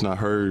that person, I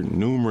heard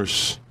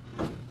numerous,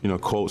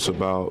 quotes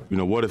about,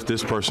 what if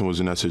this person was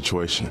in that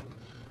situation?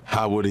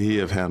 How would he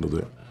have handled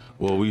it?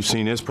 Well, we've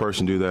seen this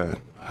person do that.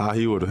 How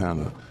he would have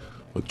handled it.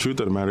 But the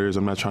truth of the matter is,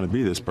 I'm not trying to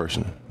be this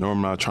person, nor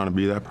am I trying to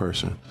be that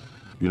person.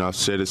 I've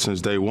said it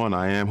since day one.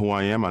 I am who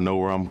I am. I know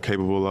where I'm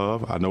capable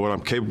of. I know what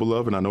I'm capable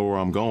of, and I know where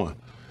I'm going.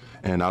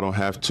 And I don't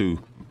have to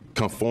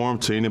conform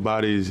to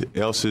anybody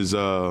else's,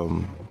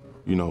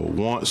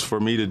 wants for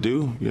me to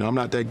do. I'm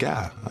not that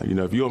guy.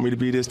 If you want me to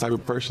be this type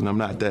of person, I'm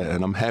not that.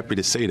 And I'm happy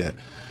to say that.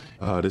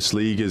 This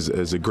league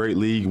is a great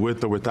league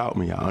with or without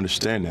me. I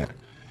understand that.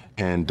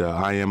 And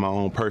I am my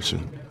own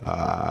person.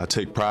 I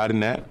take pride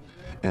in that.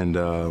 And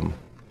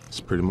it's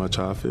pretty much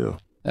how I feel.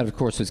 That, of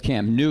course, was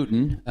Cam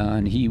Newton,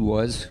 and he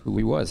was who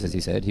he was, as he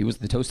said. He was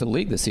the toast of the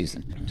league this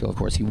season, until, of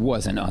course, he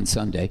wasn't on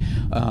Sunday.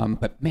 But man,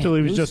 until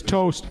he was just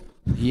toast.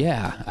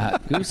 Yeah,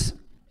 Goose.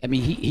 I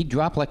mean, he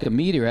dropped like a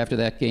meteor after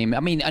that game. I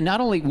mean, not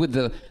only with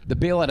the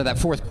bailout of that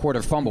fourth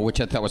quarter fumble, which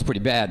I thought was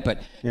pretty bad,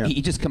 but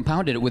he just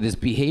compounded it with his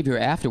behavior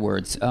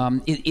afterwards.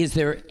 Is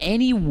there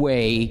any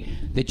way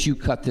that you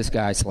cut this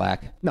guy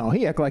slack? No,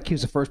 he acted like he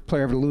was the first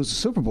player ever to lose the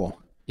Super Bowl.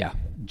 Yeah.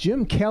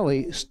 Jim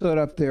Kelly stood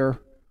up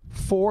there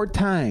 4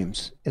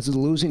 times as a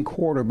losing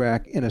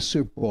quarterback in a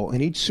Super Bowl,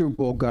 and each Super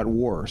Bowl got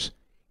worse.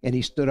 And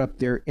he stood up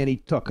there and he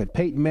took it.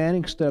 Peyton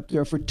Manning stood up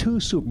there for 2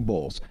 Super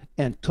Bowls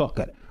and took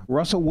it.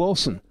 Russell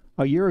Wilson,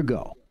 a year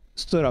ago,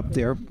 stood up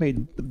there,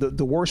 made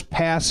the worst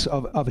pass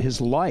of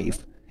his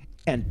life,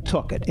 and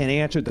took it and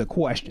answered the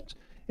questions.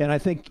 And I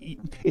think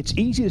it's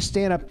easy to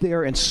stand up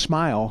there and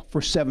smile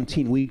for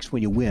 17 weeks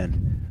when you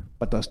win.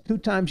 But those 2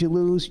 times you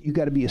lose, you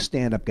got to be a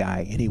stand-up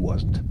guy, and he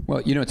wasn't.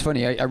 Well, it's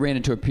funny. I ran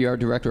into a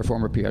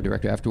former PR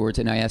director afterwards,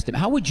 and I asked him,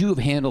 how would you have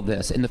handled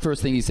this? And the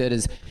first thing he said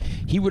is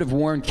he would have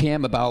warned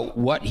Cam about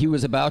what he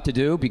was about to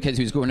do because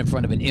he was going in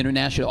front of an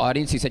international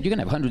audience. He said, you're going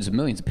to have hundreds of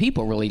millions of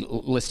people really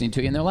listening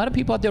to you, and there are a lot of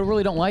people out there who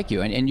really don't like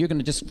you, and you're going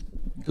to just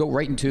go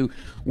right into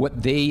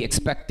what they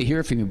expect to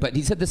hear from you. But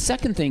he said the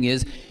second thing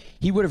is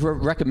he would have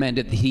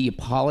recommended that he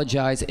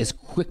apologize as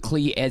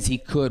quickly as he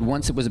could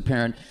once it was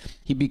apparent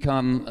he'd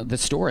become the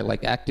story,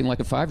 like acting like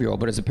a 5-year-old.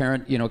 But as a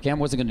parent, Cam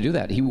wasn't going to do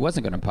that. He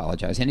wasn't going to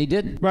apologize, and he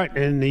didn't. Right,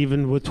 and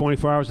even with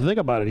 24 hours to think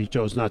about it, he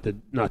chose not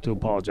to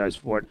apologize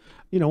for it.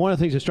 One of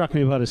the things that struck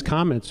me about his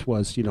comments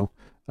was, you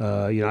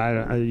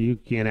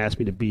can't ask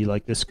me to be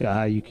like this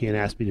guy. You can't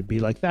ask me to be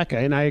like that guy,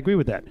 and I agree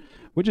with that.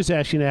 We're just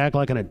asking you to act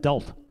like an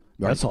adult.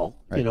 Right. That's all.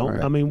 Right.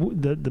 Right. I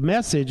mean, the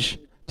message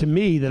to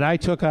me that I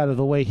took out of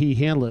the way he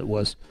handled it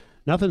was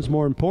nothing's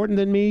more important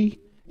than me,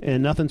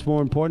 and nothing's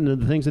more important than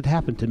the things that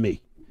happened to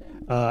me.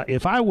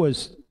 If I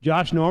was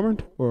Josh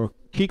Norman or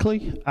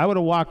Kuechly, I would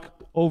have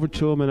walked over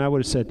to him and I would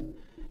have said,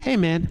 hey,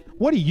 man,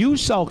 what are you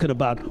sulking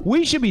about?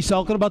 We should be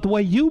sulking about the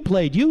way you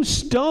played. You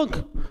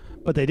stunk.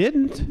 But they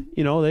didn't.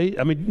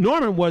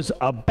 Norman was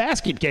a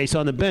basket case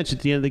on the bench at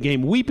the end of the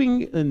game,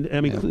 weeping. And,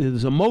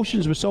 his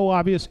emotions were so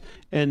obvious.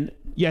 And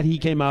yet he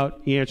came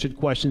out, he answered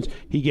questions.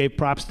 He gave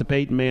props to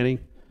Peyton Manning.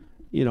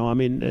 You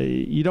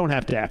don't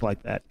have to act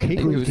like that. A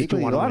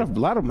lot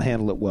of them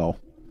handle it well.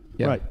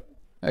 Yeah. Right.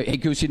 Hey,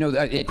 Goose,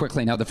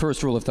 quickly now, the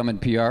first rule of thumb in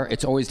PR,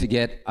 it's always to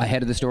get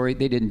ahead of the story.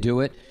 They didn't do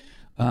it.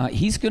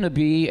 He's going to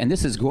be, and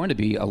this is going to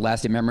be a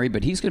lasting memory,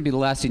 but he's going to be the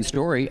lasting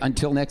story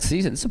until next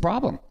season. It's a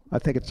problem. I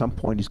think at some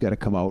point he's got to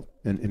come out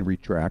and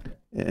retract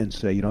and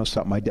say,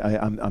 something,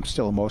 I'm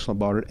still emotional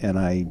about it, and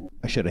I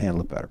should have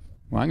handled it better.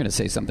 Well, I'm going to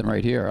say something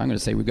right here. I'm going to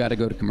say we've got to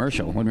go to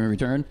commercial. When we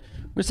return,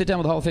 we're going to sit down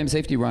with Hall of Fame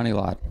safety Ronnie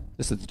Lott.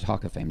 This is the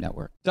Talk of Fame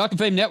Network. Talk of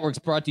Fame Network is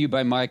brought to you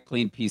by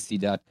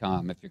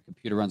MyCleanPC.com. If your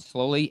computer runs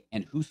slowly,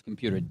 and whose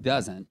computer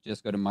doesn't,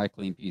 just go to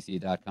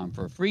MyCleanPC.com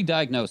for a free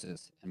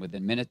diagnosis. And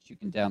within minutes, you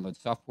can download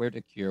software to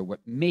cure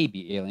what may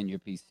be ailing your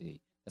PC.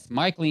 That's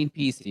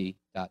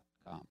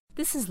MyCleanPC.com.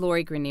 This is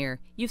Lori Grenier.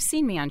 You've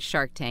seen me on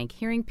Shark Tank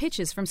hearing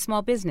pitches from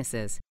small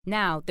businesses.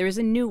 Now, there is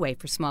a new way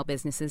for small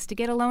businesses to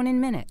get a loan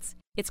in minutes.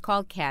 It's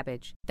called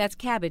Kabbage. That's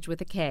Kabbage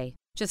with a K.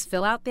 Just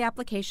fill out the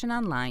application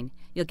online.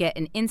 You'll get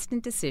an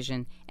instant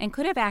decision and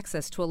could have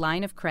access to a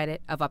line of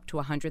credit of up to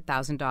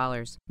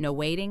 $100,000. No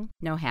waiting,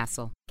 no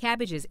hassle.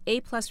 Kabbage is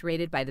A+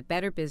 rated by the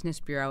Better Business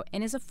Bureau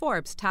and is a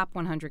Forbes Top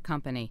 100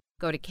 company.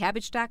 Go to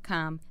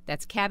Kabbage.com,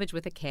 that's Kabbage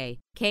with a K,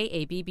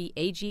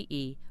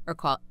 Kabbage, or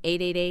call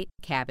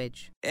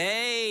 888-KABBAGE.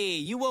 Hey,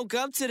 you woke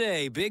up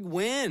today. Big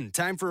win.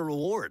 Time for a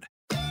reward.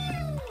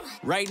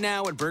 Right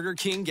now at Burger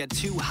King, get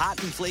 2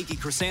 hot and flaky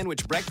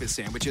Croissant breakfast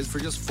sandwiches for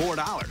just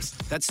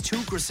 $4. That's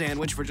 2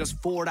 Croissant for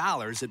just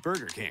 $4 at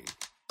Burger King.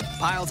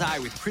 Piled high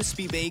with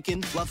crispy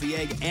bacon, fluffy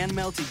egg, and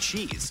melted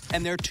cheese,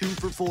 and they're 2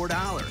 for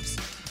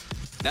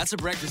 $4. That's a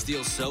breakfast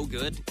deal so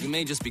good, you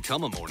may just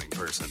become a morning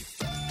person.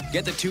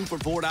 Get the 2 for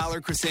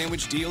 $4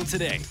 Croissant deal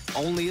today,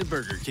 only at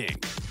Burger King.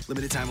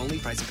 Limited time only,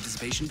 price and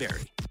participation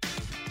vary.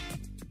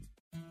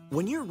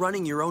 When you're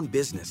running your own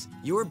business,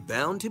 you're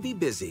bound to be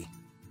busy.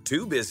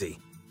 Too busy.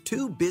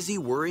 Too busy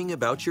worrying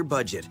about your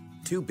budget.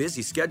 Too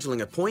busy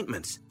scheduling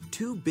appointments.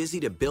 Too busy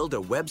to build a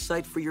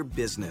website for your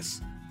business.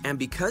 And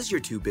because you're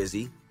too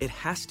busy, it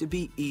has to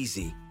be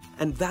easy.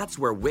 And that's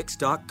where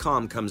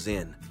Wix.com comes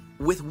in.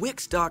 With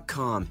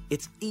Wix.com,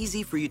 it's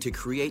easy for you to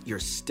create your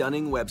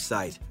stunning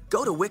website.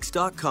 Go to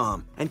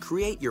Wix.com and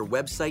create your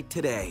website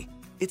today.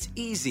 It's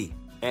easy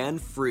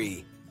and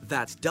free.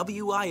 That's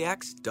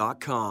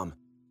Wix.com.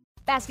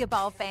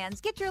 Basketball fans,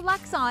 get your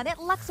Lux on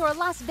at Luxor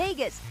Las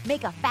Vegas.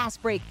 Make a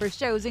fast break for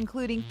shows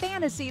including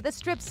Fantasy, the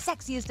Strip's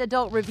sexiest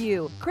adult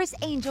review, Chris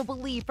Angel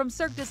Believe from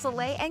Cirque du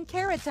Soleil and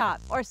Carrot Top,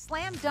 or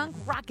Slam Dunk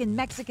Rockin'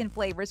 Mexican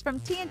flavors from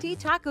TNT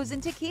Tacos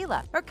and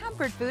Tequila, or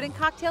comfort food and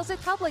cocktails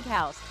at Public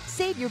House.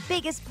 Save your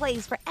biggest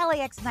plays for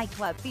LAX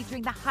Nightclub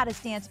featuring the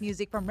hottest dance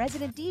music from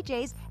resident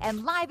DJs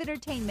and live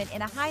entertainment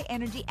in a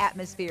high-energy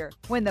atmosphere.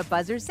 When the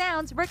buzzer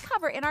sounds,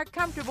 recover in our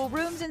comfortable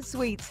rooms and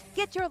suites.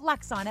 Get your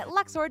Lux on at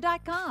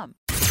Luxor.com.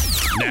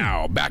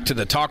 Now, back to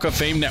the Talk of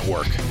Fame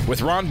Network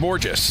with Ron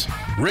Borges,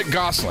 Rick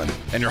Gosselin,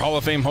 and your Hall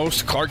of Fame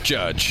host, Clark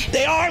Judge.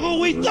 They are who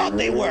we thought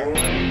they were.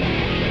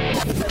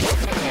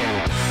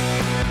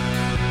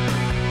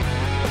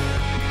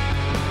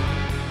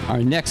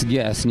 Our next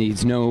guest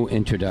needs no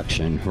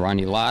introduction.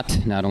 Ronnie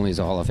Lott not only is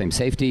a Hall of Fame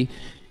safety,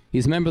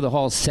 he's a member of the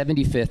Hall's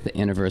 75th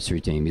anniversary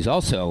team. He's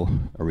also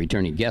a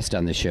returning guest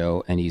on the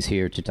show, and he's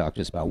here to talk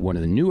to us about one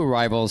of the new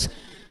arrivals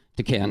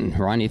to Canton.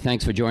 Ronnie,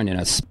 thanks for joining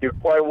us. You're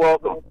quite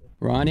welcome.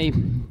 Ronnie,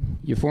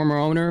 your former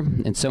owner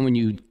and someone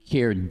you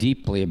care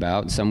deeply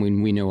about,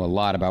 someone we know a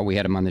lot about. We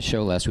had him on the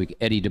show last week,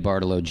 Eddie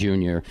DeBartolo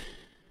Jr.,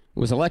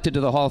 was elected to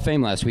the Hall of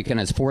Fame last week on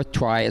his 4th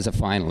try as a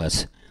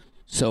finalist.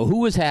 So who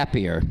was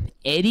happier,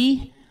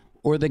 Eddie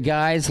or the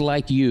guys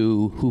like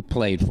you who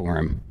played for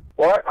him?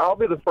 Well, I'll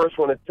be the first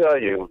one to tell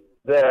you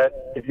that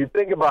if you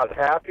think about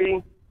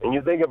happy and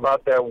you think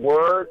about that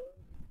word,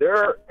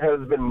 there has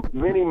been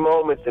many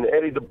moments in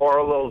Eddie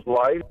DeBartolo's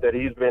life that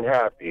he's been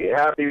happy.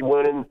 Happy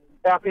winning,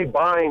 happy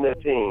buying the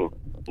team,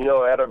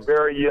 at a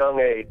very young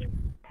age.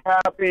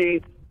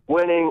 Happy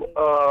winning,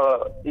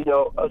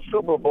 a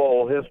Super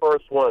Bowl, his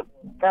first one.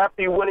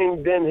 Happy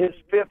winning then his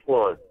 5th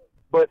one.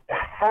 But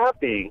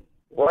happy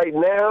right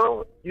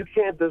now, you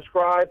can't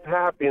describe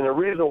happy. And the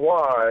reason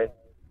why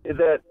is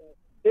that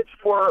it's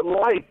for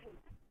life.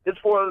 It's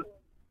for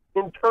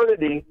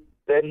eternity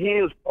that he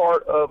is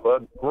part of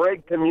a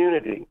great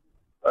community.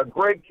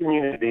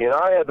 And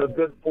I had the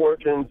good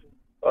fortunes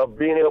of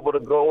being able to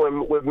go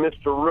in with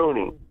Mr.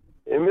 Rooney.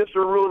 And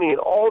Mr. Rooney and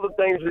all the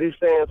things that he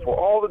stands for,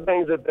 all the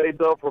things that they've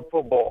done for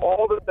football,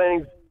 all the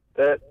things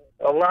that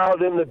allowed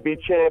them to be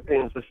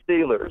champions, the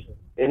Steelers.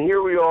 And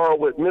here we are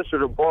with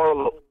Mr.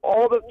 DeBartolo,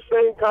 all the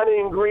same kind of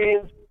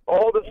ingredients,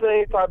 all the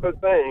same type of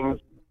things.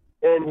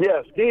 And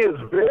yes, he is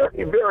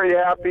very, very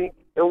happy,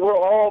 and we're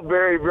all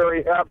very,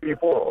 very happy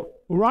for him.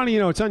 Well, Ronnie,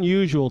 it's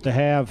unusual to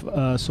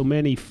have so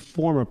many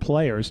former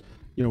players,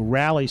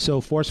 rally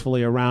so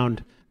forcefully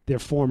around their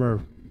former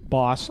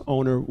boss,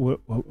 owner,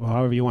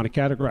 however you want to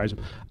categorize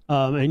them.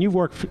 And you've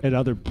worked at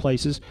other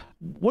places.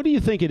 What do you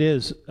think it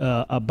is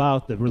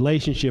about the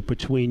relationship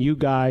between you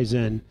guys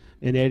and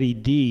Eddie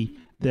D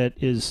that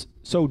is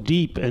so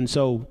deep and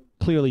so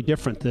clearly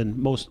different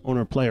than most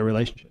owner-player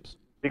relationships?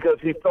 Because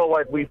he felt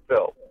like we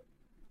felt.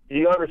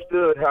 He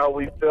understood how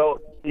we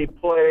felt. He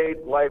played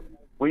like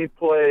we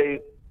played.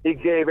 He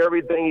gave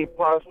everything he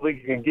possibly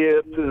could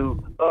give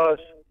to us,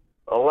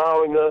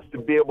 allowing us to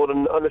be able to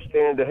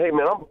understand that, hey,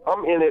 man,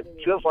 I'm in it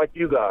just like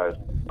you guys.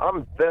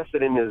 I'm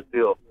vested in this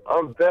deal.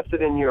 I'm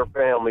vested in your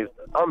families.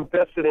 I'm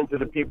vested into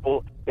the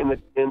people in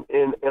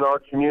our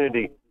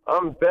community.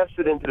 I'm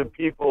vested into the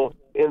people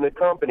in the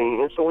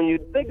company. And so when you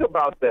think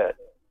about that,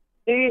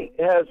 he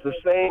has the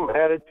same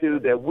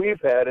attitude that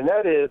we've had, and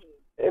that is,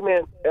 hey,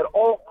 man, at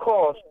all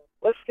costs,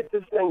 let's get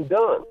this thing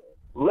done.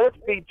 Let's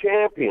be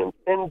champions.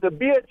 And to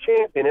be a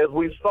champion, as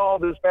we saw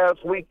this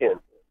past weekend,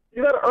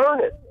 you got to earn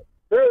it.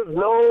 There is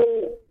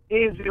no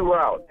easy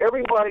route.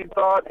 Everybody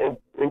thought, and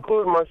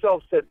including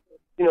myself, said,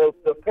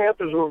 the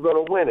Panthers were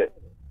going to win it.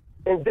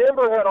 And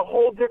Denver had a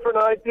whole different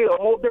idea, a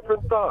whole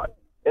different thought.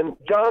 And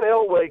John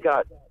Elway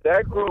got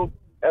that group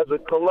as a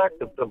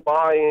collective to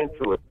buy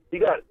into it. He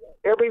got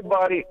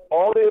everybody,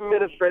 all the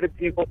administrative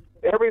people,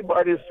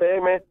 everybody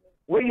saying, man,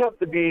 we have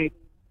to be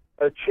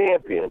a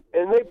champion.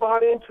 And they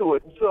bought into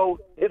it. So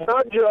it's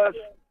not just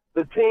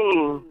the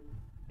team,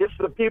 it's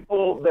the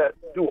people that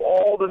do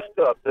all the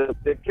stuff,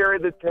 that carry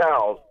the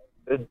towels,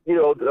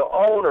 the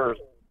owners.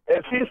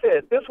 As he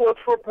said, this one's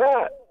for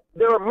Pat.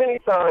 There are many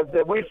times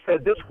that we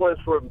said this one's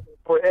for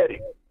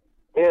Eddie.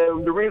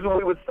 And the reason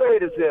we would say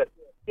it is that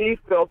he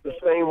felt the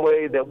same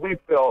way that we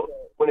felt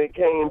when it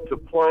came to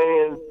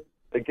playing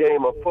the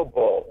game of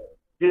football.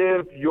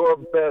 Give your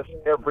best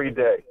every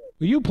day.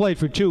 You played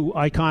for two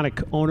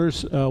iconic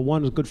owners.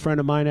 One is a good friend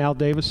of mine, Al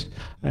Davis,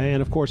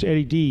 and, of course,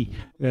 Eddie D.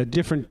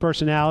 Different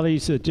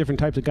personalities, different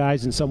types of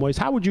guys in some ways.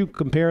 How would you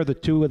compare the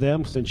two of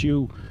them since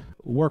you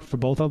worked for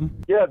both of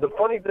them? Yeah, the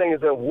funny thing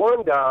is that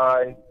one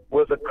guy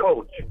was a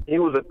coach. He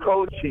was a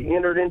coach. He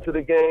entered into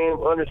the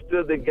game,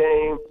 understood the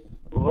game,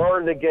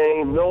 learned the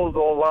game, knows a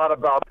lot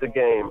about the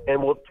game,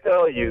 and will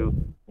tell you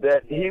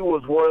that he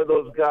was one of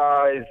those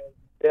guys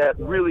that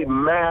really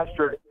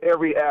mastered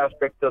every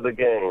aspect of the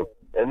game,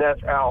 and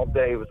that's Al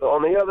Davis.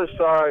 On the other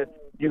side,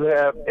 you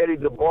have Eddie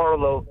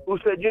DeBartolo, who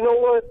said, you know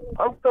what,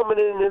 I'm coming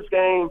in this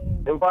game,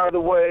 and by the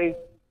way,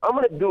 I'm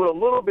going to do it a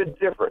little bit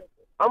different.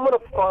 I'm going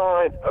to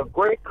find a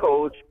great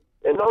coach,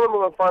 and not only am I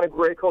going to find a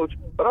great coach,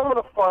 but I'm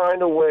going to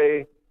find a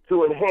way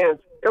to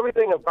enhance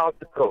everything about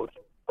the coach.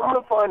 I'm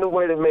going to find a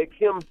way to make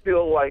him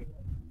feel like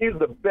he's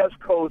the best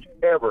coach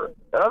ever.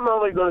 And I'm not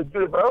only going to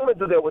do it, but I'm going to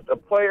do that with the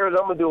players.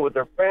 I'm going to do it with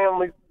their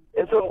families.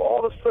 And so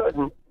all of a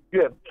sudden,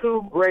 you have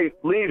two great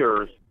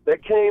leaders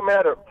that came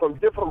at it from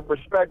different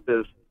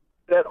perspectives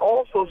that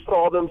also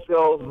saw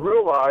themselves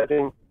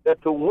realizing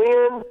that to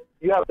win,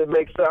 you have to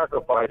make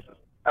sacrifices.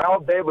 Al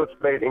Davis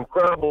made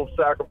incredible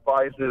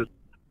sacrifices,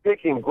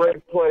 picking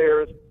great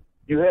players.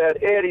 You had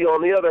Eddie,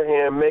 on the other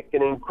hand,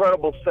 making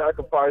incredible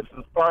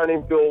sacrifices,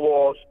 finding Bill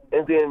Walsh,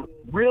 and then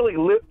really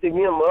lifting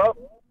him up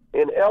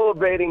and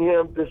elevating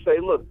him to say,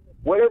 look,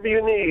 whatever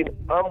you need,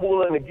 I'm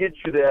willing to get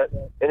you that.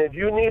 And if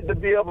you need to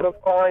be able to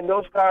find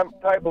those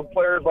type of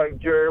players like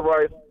Jerry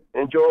Rice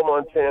and Joe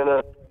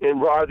Montana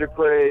and Roger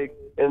Craig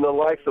and the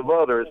likes of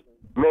others,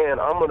 man,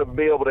 I'm going to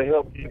be able to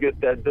help you get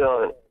that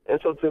done. And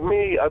so to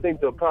me, I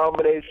think the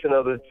combination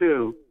of the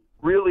two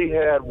really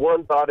had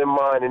one thought in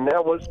mind, and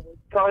that was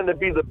trying to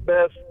be the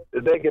best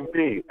that they can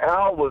be.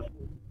 Al was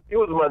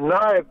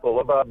maniacal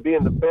about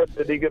being the best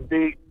that he could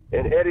be,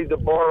 and Eddie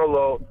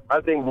DeBartolo,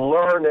 I think,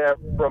 learned that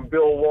from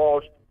Bill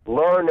Walsh,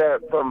 learned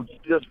that from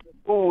just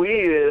who he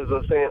is,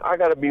 of saying, I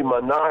got to be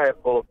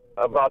maniacal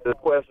about the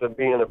quest of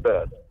being the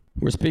best.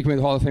 We're speaking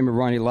with Hall of Famer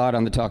Ronnie Lott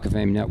on the Talk of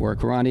Fame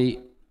Network. Ronnie,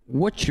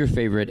 what's your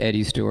favorite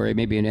Eddie story?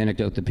 Maybe an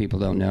anecdote that people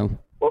don't know.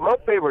 Well, my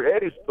favorite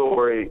Eddie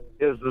story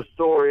is the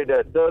story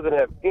that doesn't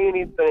have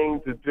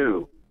anything to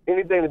do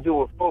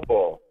with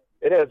football.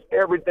 It has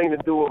everything to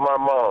do with my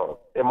mom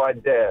and my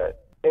dad.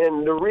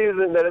 And the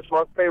reason that it's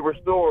my favorite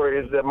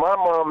story is that my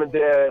mom and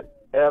dad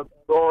have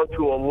gone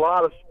to a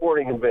lot of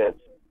sporting events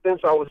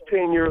since I was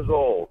 10 years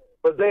old.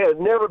 But they have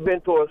never been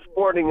to a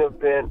sporting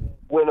event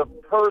when a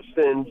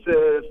person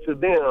says to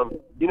them,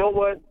 you know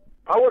what,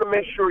 I want to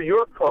make sure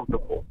you're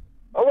comfortable.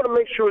 I want to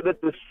make sure that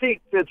the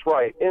seat fits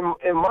right. In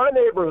my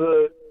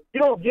neighborhood,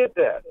 you don't get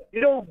that. You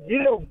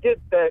don't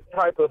get that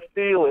type of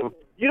feeling.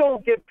 You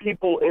don't get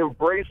people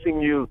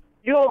embracing you.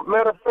 You don't.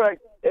 Matter of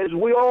fact, as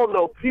we all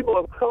know, people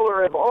of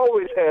color have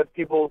always had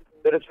people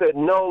that have said,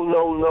 no,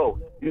 no, no,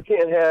 you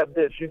can't have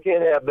this, you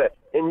can't have that.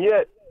 And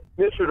yet,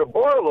 Mr.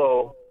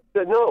 DeBartolo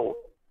said, no,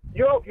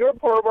 you're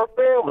part of our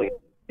family.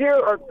 Here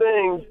are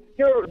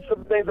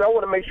some things I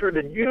want to make sure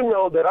that you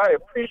know that I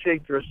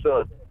appreciate your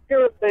son.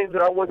 Here are things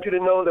that I want you to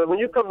know that when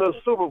you come to the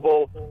Super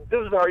Bowl,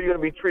 this is how you're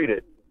going to be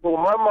treated. But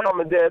when my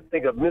mom and dad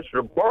think of Mr.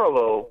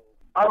 DeBartolo,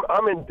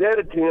 I'm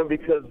indebted to him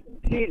because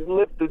he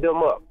lifted them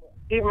up.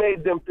 He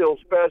made them feel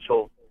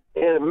special,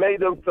 and it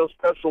made them feel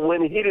special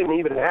when he didn't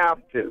even have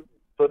to.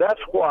 So that's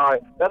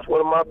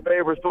one of my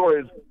favorite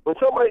stories. When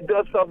somebody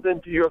does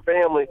something to your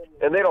family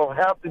and they don't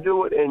have to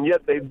do it, and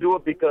yet they do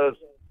it because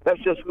that's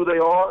just who they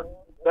are,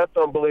 that's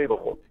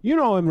unbelievable. You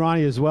know him,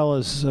 Ronnie, as well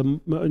as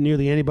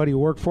nearly anybody who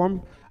worked for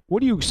him. What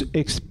do you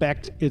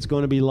expect it's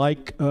going to be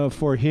like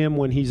for him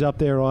when he's up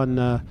there on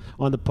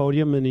the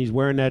podium and he's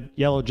wearing that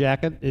yellow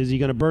jacket? Is he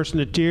going to burst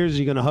into tears? Is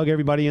he going to hug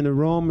everybody in the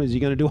room? Is he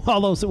going to do all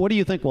those? What do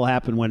you think will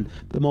happen when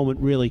the moment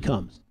really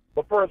comes?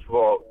 Well, first of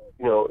all,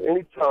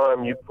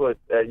 anytime you put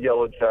that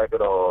yellow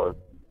jacket on,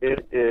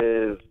 it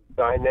is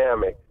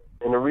dynamic.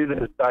 And the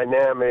reason it's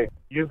dynamic,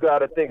 you've got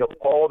to think of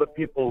all the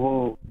people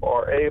who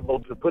are able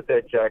to put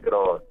that jacket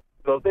on.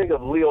 So think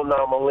of Leo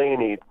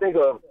Nomalini. Think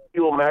of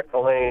Hugh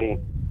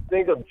McElhaney.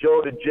 Think of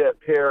Joe the Jet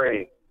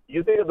Perry.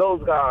 You think of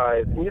those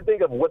guys, and you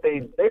think of what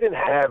they didn't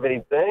have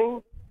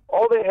anything.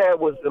 All they had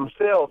was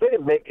themselves. They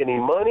didn't make any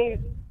money.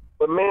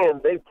 But,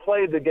 man, they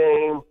played the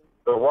game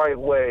the right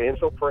way. And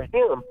so for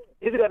him,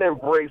 he's got to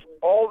embrace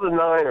all the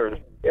Niners,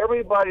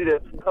 everybody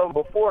that's come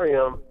before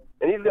him,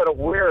 and he's got to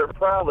wear it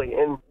proudly.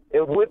 And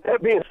with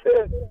that being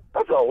said,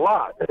 that's a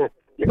lot.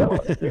 you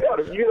got to,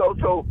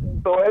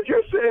 so as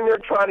you're sitting there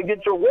trying to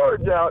get your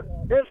words out,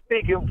 you're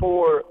speaking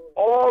for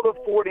all the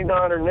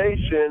 49er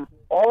nation,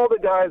 all the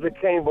guys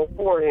that came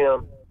before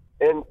him.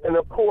 And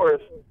of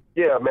course,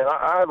 yeah, man,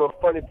 I have a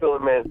funny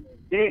feeling, man,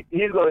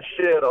 he's going to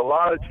shed a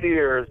lot of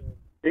tears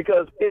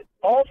because it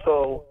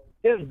also,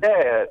 his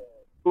dad,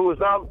 who is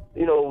out,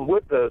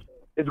 with us,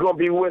 is going to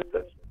be with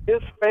us.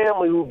 His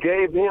family who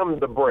gave him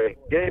the break,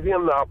 gave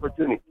him the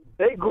opportunity,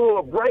 they grew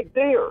up right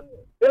there.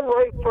 They're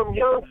right from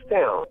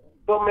Youngstown.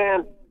 So,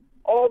 man,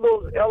 all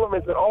those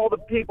elements and all the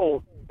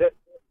people that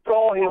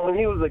saw him when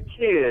he was a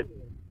kid,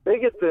 they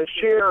get to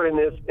share in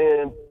this.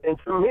 And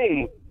to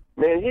me,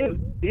 man,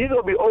 he's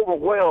going to be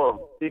overwhelmed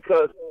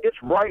because it's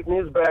right in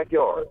his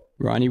backyard.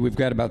 Ronnie, we've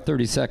got about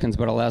 30 seconds,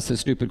 but I'll ask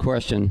this stupid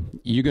question.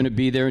 You going to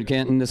be there in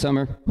Canton this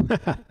summer?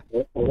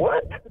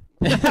 What?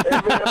 Hey, man,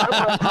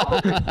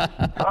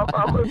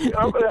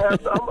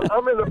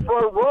 I'm in the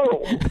front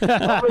row.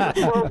 I'm in the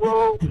front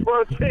row,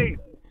 front seat.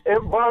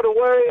 And by the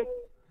way,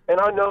 and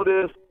I know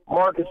this,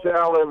 Marcus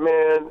Allen,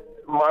 man,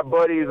 my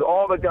buddies,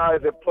 all the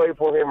guys that play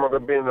for him are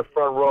going to be in the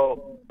front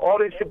row. All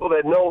these people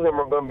that know him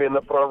are going to be in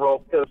the front row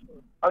because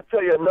I'll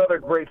tell you another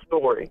great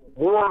story.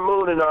 Warren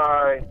Moon and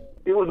I,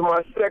 it was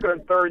my second or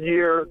third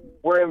year.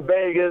 We're in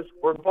Vegas.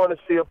 We're going to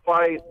see a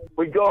fight.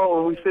 We go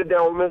and we sit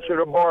down with Mr.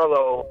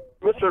 DeBarlo.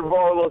 Mr.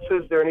 DeBarlo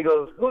sits there and he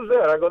goes, "Who's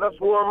that?" I go, "That's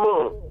Warren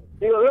Moon."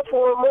 He goes, "That's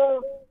Warren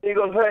Moon?" He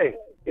goes, "Hey."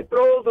 He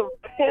throws him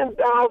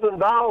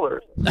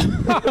 $10,000.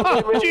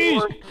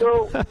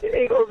 So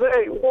he goes,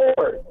 "Hey,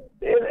 Warren."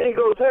 And he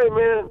goes, "Hey,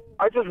 man,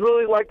 I just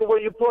really like the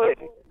way you play."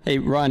 Hey,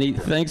 Ronnie,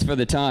 thanks for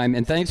the time,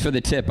 and thanks for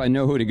the tip. I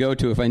know who to go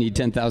to if I need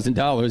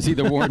 $10,000,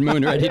 either Warren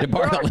Moon or Eddie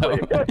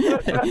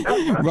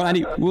DeBartolo.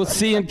 Ronnie, we'll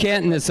see you in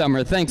Canton this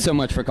summer. Thanks so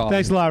much for calling.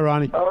 Thanks a lot,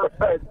 Ronnie. All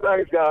right,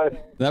 thanks, guys.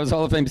 That was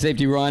Hall of Fame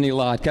safety Ronnie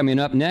Lott. Coming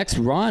up next,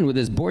 Ron with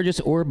his Borges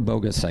or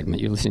Bogus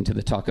segment. You're listening to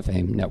the Talk of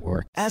Fame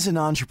Network. As an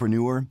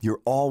entrepreneur, you're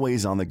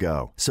always on the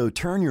go. So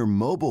turn your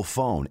mobile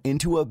phone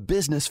into a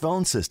business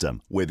phone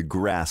system with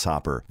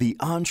Grasshopper, the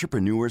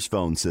entrepreneur's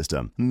phone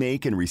system.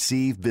 Make and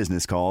receive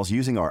business calls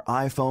using our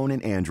iPhone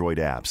and Android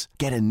apps.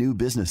 Get a new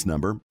business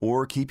number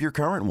or keep your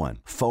current one.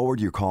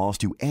 Forward your calls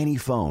to any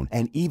phone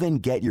and even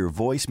get your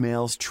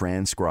voicemails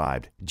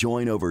transcribed.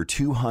 Join over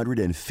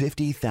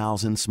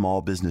 250,000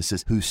 small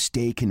businesses who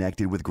stay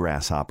connected with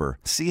Grasshopper.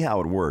 See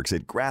how it works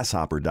at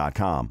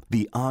grasshopper.com,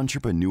 the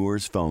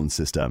entrepreneur's phone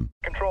system.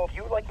 Control, do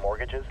you like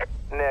mortgages?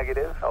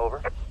 Negative,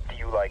 over. Do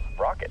you like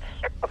rockets?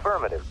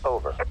 Affirmative,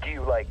 over. Do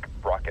you like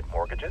Rocket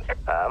Mortgages?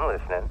 I'm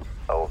listening,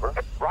 over.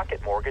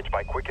 Rocket Mortgage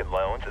by Quicken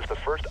Loans is the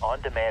first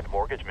on-demand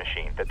mortgage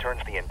machine that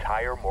turns the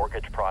entire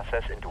mortgage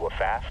process into a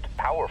fast,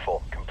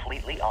 powerful,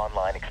 completely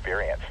online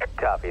experience.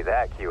 Copy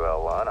that,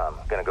 QL1. I'm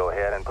going to go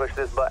ahead and push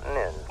this button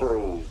in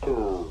 3,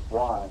 2,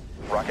 1.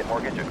 Rocket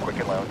Mortgage at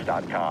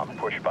QuickenLoans.com.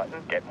 Push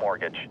button, get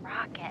mortgage.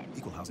 Rocket.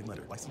 Equal housing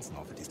lender. Licensed in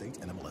all 50 states.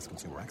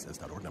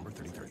 NMLSConsumerAccess.org number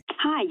 33.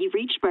 Hi, you've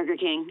reached Burger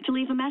King. To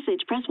leave a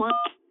message, press 1.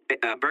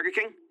 Burger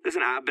King?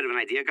 Listen, I'm a bit of an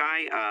idea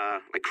guy.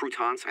 Like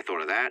croutons, I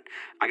thought of that.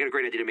 I got a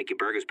great idea to make your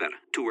burgers better.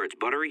 2 words,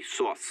 buttery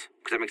sauce.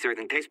 Because that makes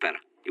everything taste better.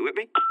 You with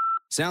me?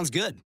 Sounds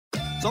good.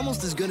 It's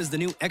almost as good as the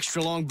new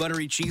extra-long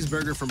buttery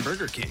cheeseburger from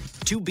Burger King.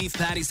 2 beef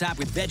patties topped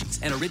with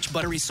veggies and a rich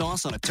buttery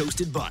sauce on a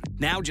toasted bun.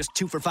 Now just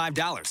 2 for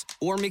 $5.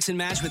 Or mix and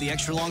match with the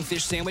extra-long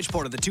fish sandwich,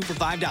 part of the 2 for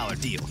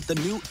 $5 deal. The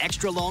new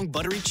extra-long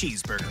buttery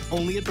cheeseburger.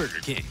 Only at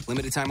Burger King.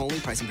 Limited time only.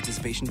 Price and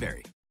participation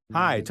vary.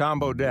 Hi, Tom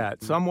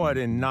Bodette, somewhat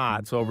in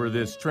knots over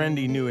this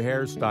trendy new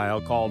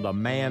hairstyle called a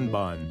man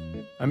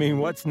bun. I mean,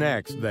 what's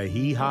next, the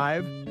He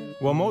Hive?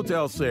 Well,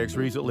 Motel 6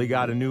 recently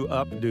got a new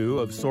updo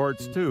of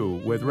sorts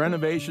too, with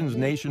renovations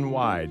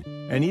nationwide.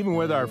 And even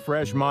with our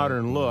fresh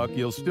modern look,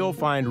 you'll still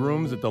find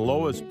rooms at the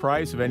lowest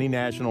price of any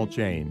national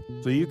chain.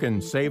 So you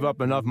can save up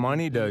enough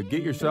money to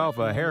get yourself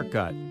a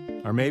haircut,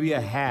 or maybe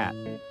a hat.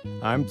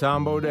 I'm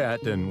Tom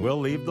Bodette, and we'll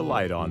leave the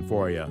light on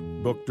for you.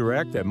 Book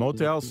direct at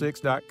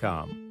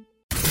motel6.com.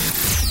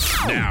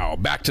 Now,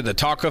 back to the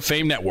Talk of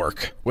Fame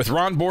Network with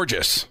Ron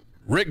Borges,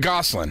 Rick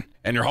Gosselin,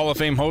 and your Hall of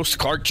Fame host,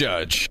 Clark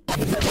Judge.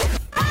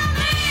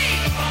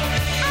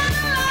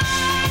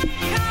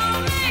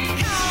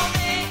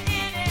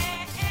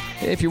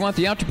 If you want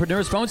the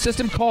entrepreneur's phone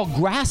system, call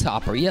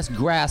Grasshopper. Yes,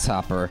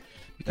 Grasshopper.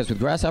 Because with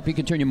Grasshopper, you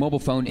can turn your mobile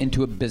phone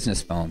into a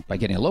business phone by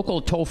getting a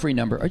local toll-free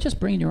number or just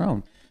bringing your own.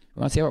 If you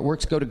want to see how it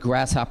works, go to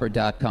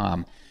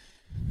grasshopper.com.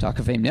 Talk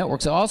of Fame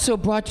Network's also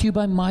brought to you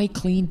by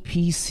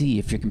MyCleanPC.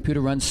 If your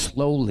computer runs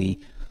slowly,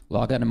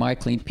 log on to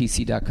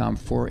mycleanpc.com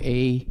for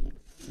a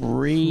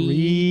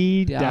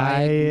free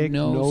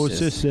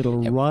diagnosis.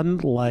 It'll run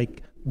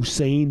like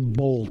Usain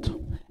Bolt.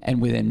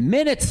 And within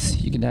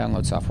minutes, you can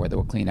download software that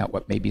will clean out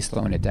what may be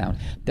slowing it down.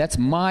 That's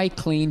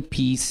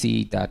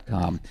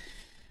mycleanpc.com.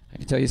 I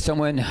can tell you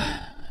someone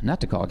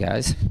not to call,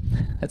 guys.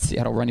 That's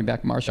Seattle running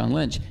back Marshawn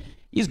Lynch.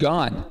 He's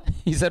gone.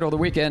 He said over the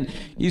weekend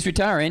he's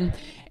retiring.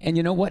 And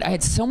you know what? I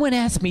had someone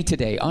ask me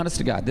today, honest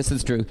to God, this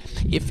is true,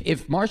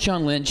 if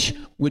Marshawn Lynch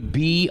would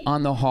be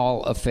on the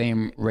Hall of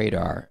Fame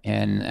radar.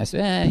 And I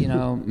said,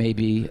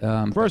 maybe.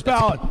 First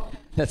ballot.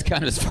 That's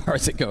kind of as far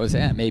as it goes.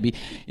 Yeah, maybe.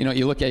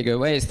 You look at it, you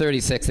go, he's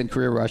 36th in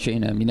career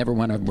rushing. He never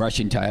won a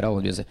rushing title.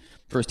 He was a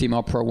first-team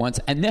All-Pro once.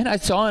 And then I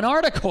saw an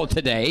article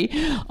today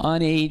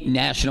on a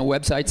national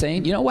website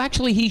saying,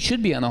 actually he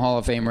should be on the Hall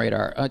of Fame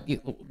radar.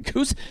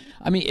 Goose,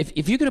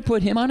 if you're going to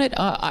put him on it,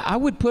 I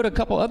would put a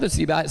couple other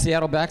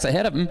Seattle backs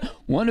ahead of him.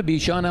 One would be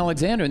Sean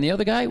Alexander, and the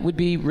other guy would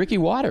be Ricky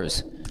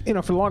Waters.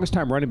 For the longest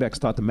time, running backs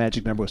thought the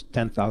magic number was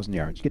 10,000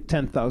 yards. You get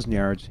 10,000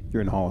 yards, you're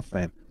in the Hall of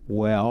Fame.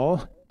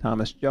 Well,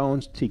 Thomas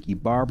Jones, Tiki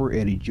Barber,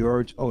 Eddie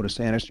George,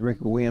 Otis Anderson,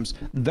 Ricky Williams,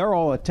 they're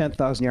all at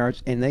 10,000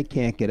 yards, and they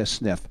can't get a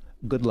sniff.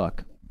 Good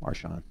luck,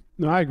 Marshawn.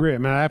 No, I agree.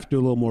 I have to do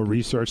a little more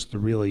research to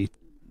really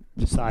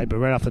decide, but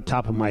right off the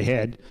top of my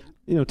head,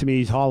 to me,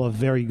 he's Hall of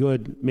Very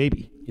Good,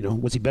 maybe.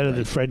 Was he better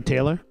than Fred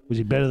Taylor? Was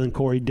he better than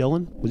Corey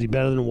Dillon? Was he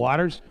better than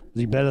Waters? Was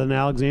he better than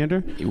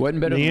Alexander? He wasn't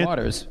better than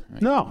Waters.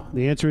 Right. No,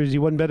 the answer is he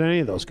wasn't better than any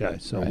of those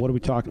guys. So What are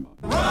we talking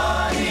about?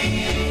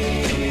 Ronnie.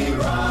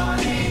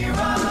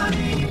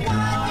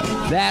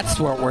 That's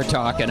what we're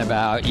talking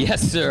about.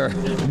 Yes, sir.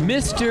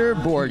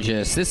 Mr.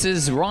 Borges. This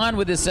is Ron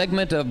with his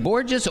segment of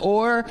Borges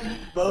or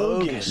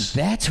Bogus.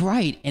 That's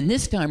right. And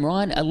this time,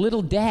 Ron, a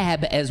little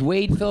dab, as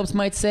Wade Phillips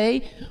might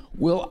say,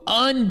 will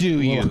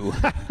undo you.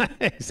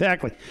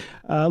 Exactly.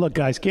 Look,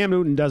 guys, Cam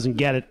Newton doesn't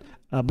get it,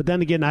 but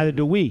then again, neither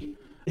do we.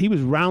 He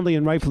was roundly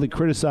and rightfully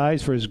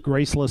criticized for his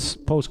graceless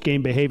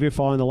post-game behavior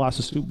following the loss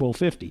of Super Bowl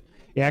 50.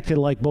 He acted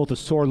like both a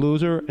sore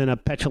loser and a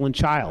petulant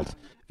child. If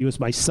he was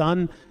my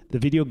son, the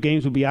video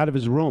games would be out of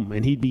his room,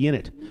 and he'd be in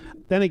it.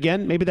 Then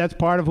again, maybe that's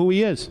part of who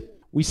he is.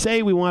 We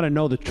say we want to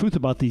know the truth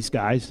about these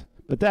guys,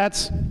 but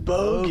that's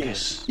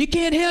bogus. You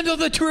can't handle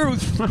the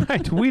truth.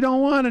 Right. We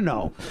don't want to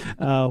know.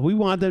 We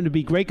want them to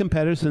be great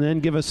competitors and then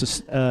give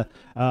us a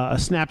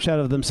snapshot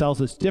of themselves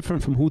that's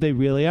different from who they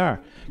really are.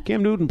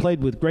 Cam Newton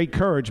played with great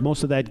courage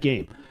most of that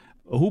game.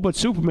 Who but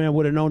Superman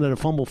would have known that a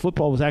fumble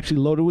football was actually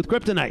loaded with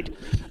kryptonite?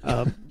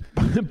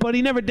 But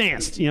he never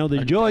danced.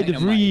 The joy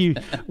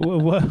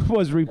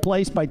was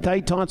replaced by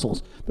tight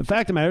tonsils. The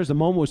fact of the matter is the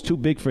moment was too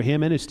big for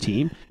him and his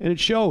team, and it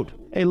showed.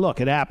 Hey, look,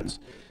 it happens.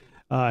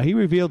 He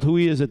revealed who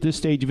he is at this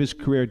stage of his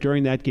career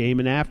during that game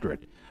and after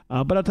it.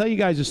 But I'll tell you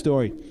guys a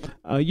story.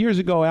 Years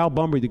ago, Al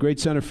Bunbury, the great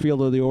center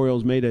fielder of the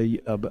Orioles, made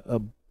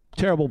a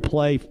terrible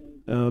play,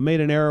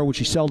 made an error, which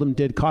he seldom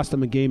did, cost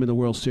him a game in the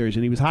World Series,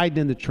 and he was hiding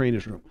in the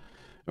trainer's room.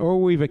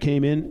 Earl Weaver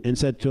came in and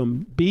said to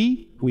him,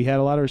 B, we had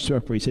a lot of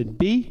respect for him. He said,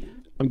 B,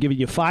 I'm giving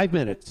you 5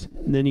 minutes,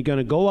 and then you're going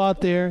to go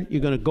out there,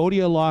 you're going to go to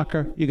your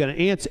locker, you're going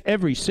to answer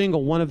every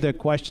single one of their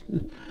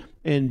questions.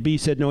 And B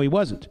said, no, he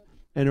wasn't.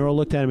 And Earl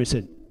looked at him and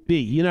said, B,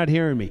 you're not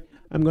hearing me.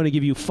 I'm going to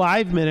give you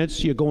 5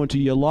 minutes, you're going to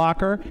your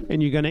locker,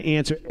 and you're going to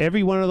answer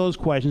every one of those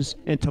questions.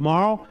 And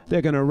tomorrow,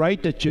 they're going to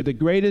write that you're the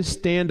greatest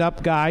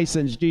stand-up guy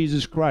since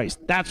Jesus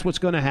Christ. That's what's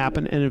going to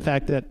happen, and in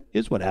fact, that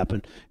is what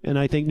happened. And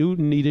I think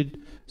Newton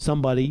needed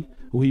somebody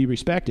who he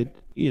respected,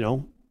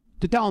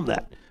 to tell him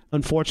that.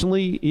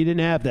 Unfortunately, he didn't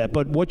have that.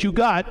 But what you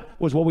got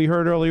was what we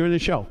heard earlier in the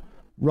show.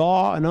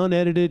 Raw and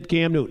unedited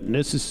Cam Newton.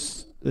 This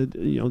is,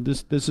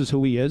 this is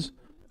who he is.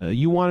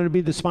 You want him to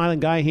be the smiling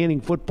guy handing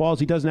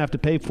footballs he doesn't have to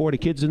pay for to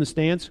kids in the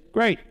stands?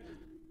 Great.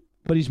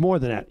 But he's more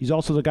than that. He's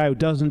also the guy who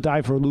doesn't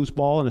dive for a loose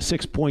ball in a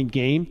 6-point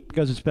game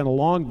because it's been a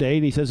long day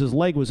and he says his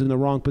leg was in the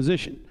wrong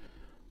position.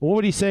 What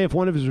would he say if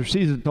one of his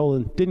receivers told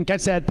him, didn't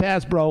catch that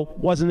pass, bro,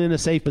 wasn't in a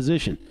safe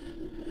position?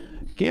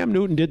 Cam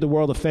Newton did the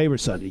world a favor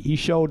Sunday. He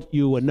showed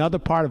you another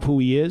part of who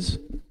he is, a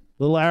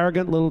little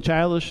arrogant, a little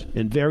childish,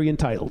 and very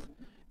entitled.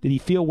 Did he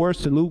feel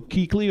worse than Luke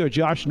Kuechly or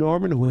Josh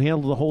Norman, who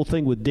handled the whole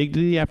thing with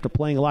dignity after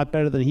playing a lot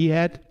better than he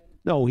had?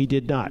 No, he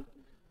did not.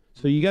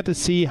 So you got to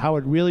see how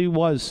it really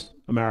was,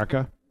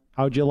 America.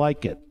 How'd you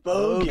like it?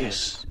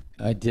 Bogus.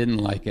 I didn't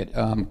like it.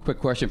 Quick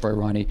question for you,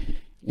 Ronnie.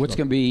 What's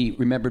going to be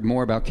remembered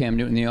more about Cam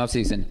Newton in the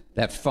offseason?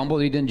 That fumble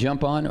he didn't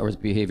jump on, or his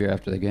behavior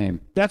after the game?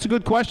 That's a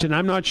good question.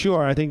 I'm not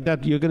sure. I think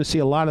that you're going to see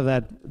a lot of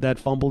that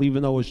fumble,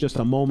 even though it was just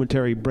a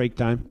momentary break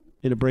time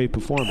in a brave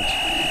performance.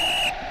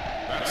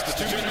 That's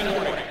the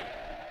 2-minute warning.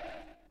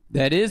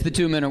 That is the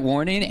 2-minute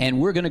warning, and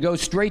we're going to go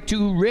straight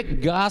to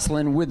Rick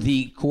Gosselin with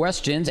the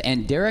questions.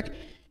 And Derek,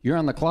 you're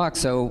on the clock,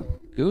 so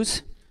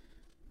Goose,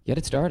 get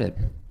it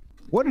started.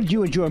 What did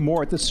you enjoy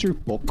more at the Super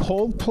Bowl,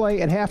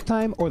 Coldplay at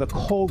halftime or the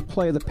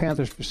Coldplay of the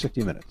Panthers for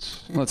 60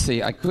 minutes? Let's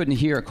see. I couldn't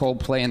hear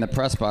Coldplay in the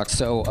press box,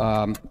 so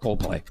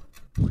Coldplay.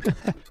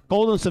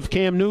 Boldness of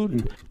Cam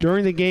Newton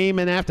during the game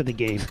and after the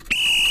game.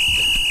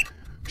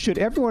 Should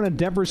everyone in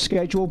Denver's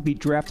schedule be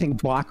drafting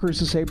blockers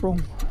this April?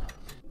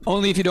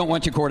 Only if you don't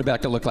want your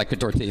quarterback to look like a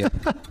tortilla.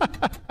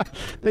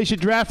 They should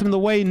draft him the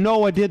way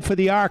Noah did for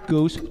the Ark,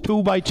 Goose,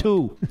 2 by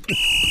 2.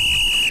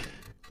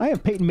 I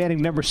have Peyton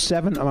Manning number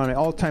 7 on my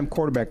all-time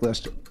quarterback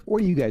list.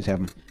 Where do you guys have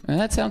him?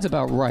 That sounds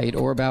about right,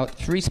 or about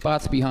 3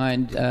 spots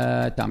behind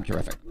Tom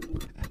Terrific.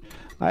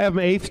 I have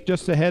him 8th,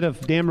 just ahead of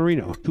Dan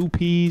Marino. 2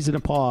 peas in a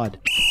pod.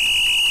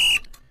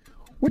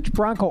 Which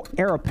Bronco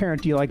era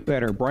parent do you like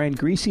better, Brian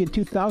Griese in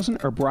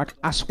 2000 or Brock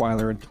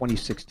Osweiler in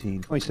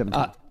 2017?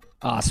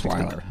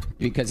 Osweiler,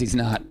 because he's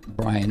not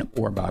Brian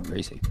or Bob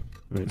Griese.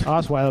 Right.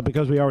 Osweiler,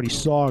 because we already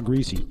saw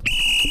Griese.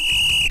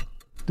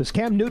 Does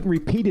Cam Newton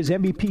repeat his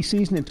MVP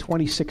season in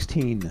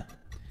 2016?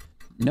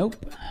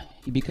 Nope.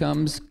 He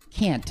becomes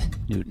Can't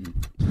Newton.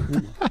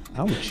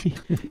 Ouch.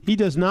 He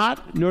does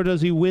not, nor does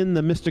he win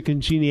the Mr.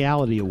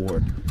 Congeniality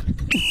Award.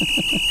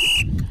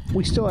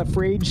 We still have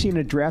free agency and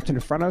a draft in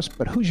front of us,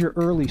 but who's your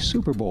early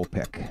Super Bowl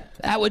pick?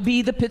 That would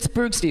be the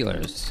Pittsburgh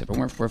Steelers. If it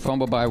weren't for a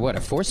fumble by, a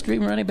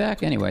 4th-string running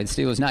back? Anyway, the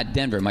Steelers, not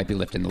Denver, might be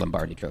lifting the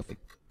Lombardi Trophy.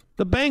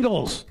 The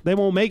Bengals. They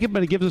won't make it,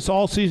 but it gives us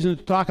all season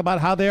to talk about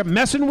how they're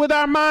messing with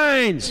our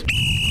minds.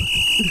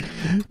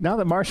 Now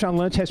that Marshawn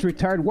Lynch has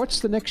retired,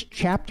 what's the next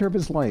chapter of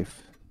his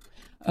life?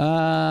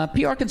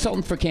 PR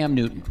consultant for Cam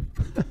Newton.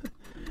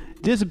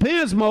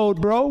 Disappearance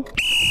mode, bro.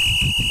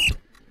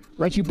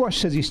 Reggie Bush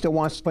says he still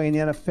wants to play in the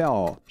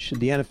NFL. Should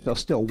the NFL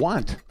still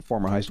want the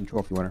former Heisman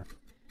Trophy winner?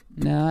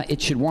 Nah,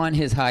 it should want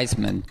his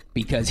Heisman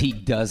because he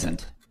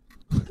doesn't.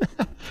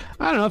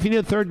 I don't know. If you need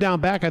a third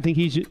down back, I think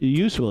he's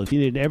useful. If you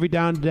need every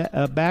down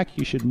back,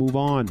 you should move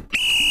on.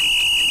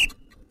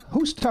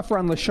 Who's tougher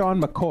on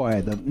LaShawn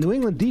McCoy, the New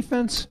England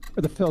defense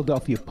or the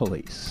Philadelphia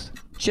police?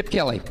 Chip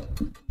Kelly.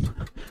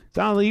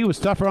 Sounded like he was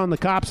tougher on the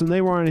cops than they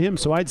were on him,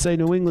 so I'd say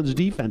New England's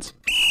defense.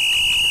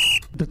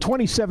 The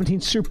 2017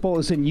 Super Bowl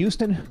is in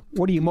Houston.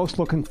 What are you most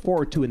looking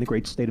forward to in the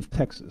great state of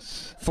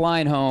Texas?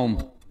 Flying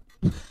home.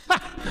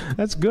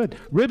 That's good.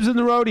 Ribs in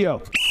the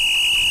rodeo.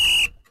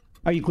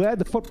 Are you glad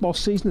the football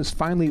season is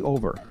finally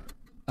over?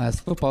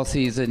 Football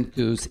season,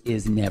 Goose,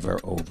 is never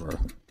over.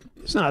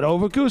 It's not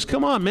over, Goose.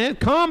 Come on, man.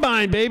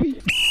 Combine,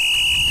 baby.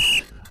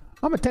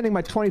 I'm attending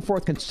my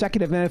 24th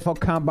consecutive NFL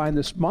Combine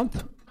this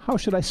month. How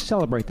should I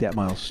celebrate that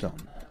milestone?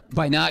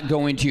 By not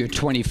going to your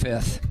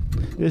 25th.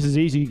 This is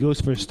easy, Goose.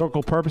 For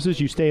historical purposes,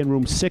 you stay in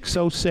room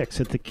 606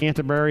 at the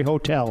Canterbury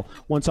Hotel,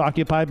 once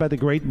occupied by the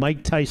great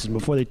Mike Tyson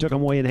before they took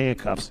him away in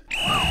handcuffs.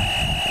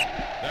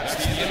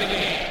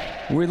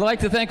 We'd like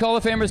to thank Hall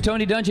of Famers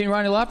Tony Dungy and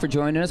Ronnie Lott for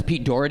joining us,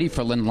 Pete Doherty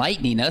for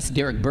enlightening us,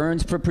 Derek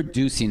Burns for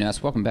producing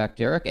us. Welcome back,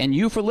 Derek. And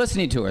you for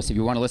listening to us. If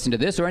you want to listen to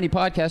this or any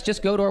podcast,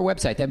 just go to our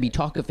website. That'd be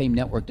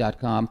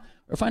talkoffamenetwork.com,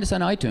 or find us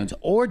on iTunes,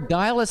 or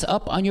dial us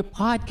up on your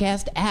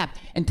podcast app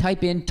and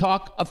type in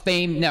Talk of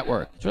Fame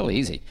Network. It's really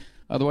easy.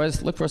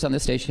 Otherwise, look for us on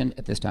this station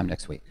at this time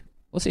next week.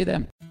 We'll see you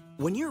then.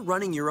 When you're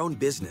running your own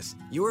business,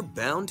 you're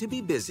bound to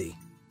be busy.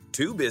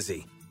 Too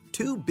busy.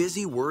 Too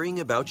busy worrying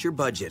about your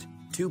budget.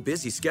 Too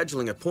busy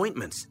scheduling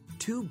appointments.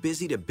 Too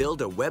busy to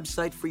build a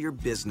website for your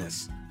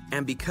business.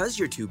 And because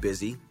you're too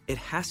busy, it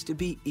has to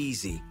be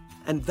easy.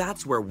 And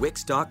that's where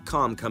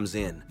Wix.com comes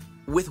in.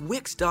 With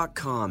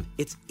Wix.com,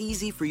 it's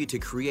easy for you to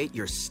create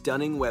your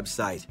stunning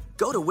website.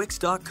 Go to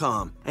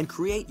Wix.com and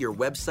create your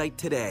website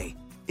today.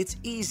 It's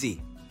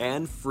easy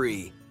and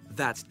free.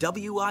 That's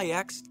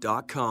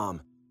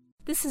Wix.com.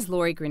 This is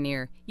Lori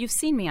Grenier. You've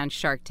seen me on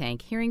Shark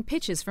Tank hearing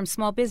pitches from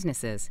small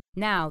businesses.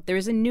 Now, there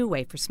is a new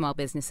way for small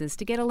businesses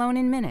to get a loan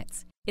in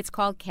minutes. It's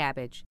called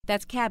Kabbage.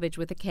 That's Cabbage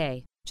with a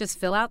K. Just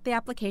fill out the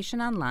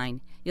application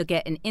online. You'll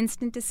get an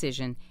instant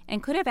decision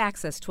and could have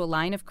access to a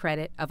line of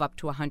credit of up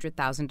to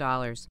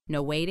 $100,000.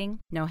 No waiting,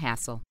 no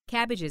hassle.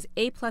 Kabbage is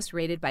A+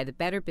 rated by the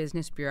Better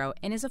Business Bureau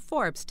and is a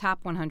Forbes Top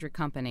 100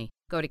 company.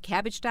 Go to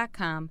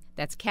Kabbage.com,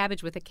 that's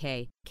Cabbage with a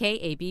K,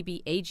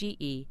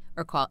 Kabbage,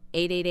 or call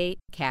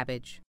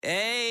 888-CABBAGE.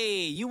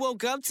 Hey, you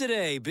woke up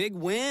today. Big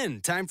win.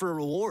 Time for a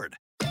reward.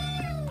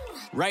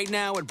 Right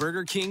now at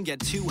Burger King, get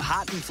 2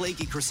 hot and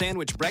flaky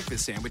Croissant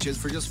breakfast sandwiches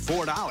for just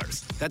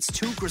 $4. That's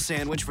 2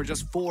 Croissant for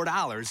just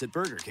 $4 at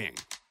Burger King.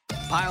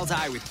 Piled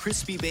high with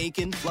crispy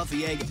bacon,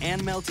 fluffy egg,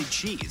 and melted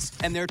cheese,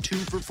 and they're 2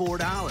 for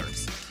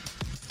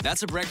 $4.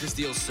 That's a breakfast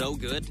deal so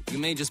good, you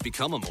may just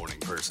become a morning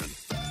person.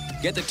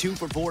 Get the 2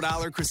 for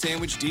 $4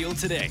 Croissant deal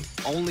today,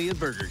 only at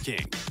Burger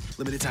King.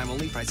 Limited time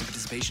only, price and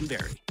participation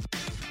vary.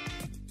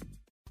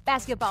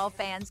 Basketball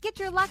fans, get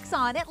your Lux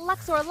on at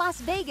Luxor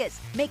Las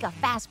Vegas. Make a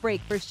fast break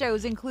for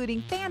shows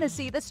including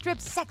Fantasy, the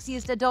Strip's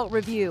sexiest adult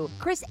review,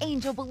 Chris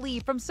Angel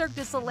Believe from Cirque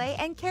du Soleil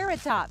and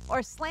Carrot Top,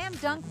 or Slam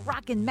Dunk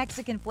Rockin'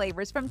 Mexican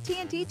flavors from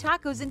TNT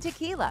Tacos and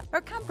Tequila,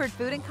 or comfort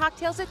food and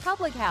cocktails at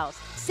Public House.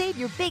 Save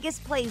your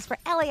biggest plays for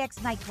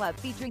LAX Nightclub,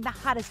 featuring the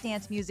hottest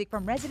dance music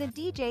from resident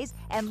DJs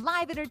and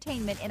live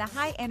entertainment in a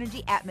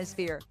high-energy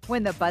atmosphere.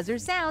 When the buzzer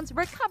sounds,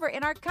 recover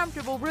in our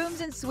comfortable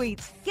rooms and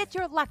suites. Get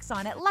your Lux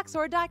on at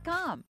Luxor.com.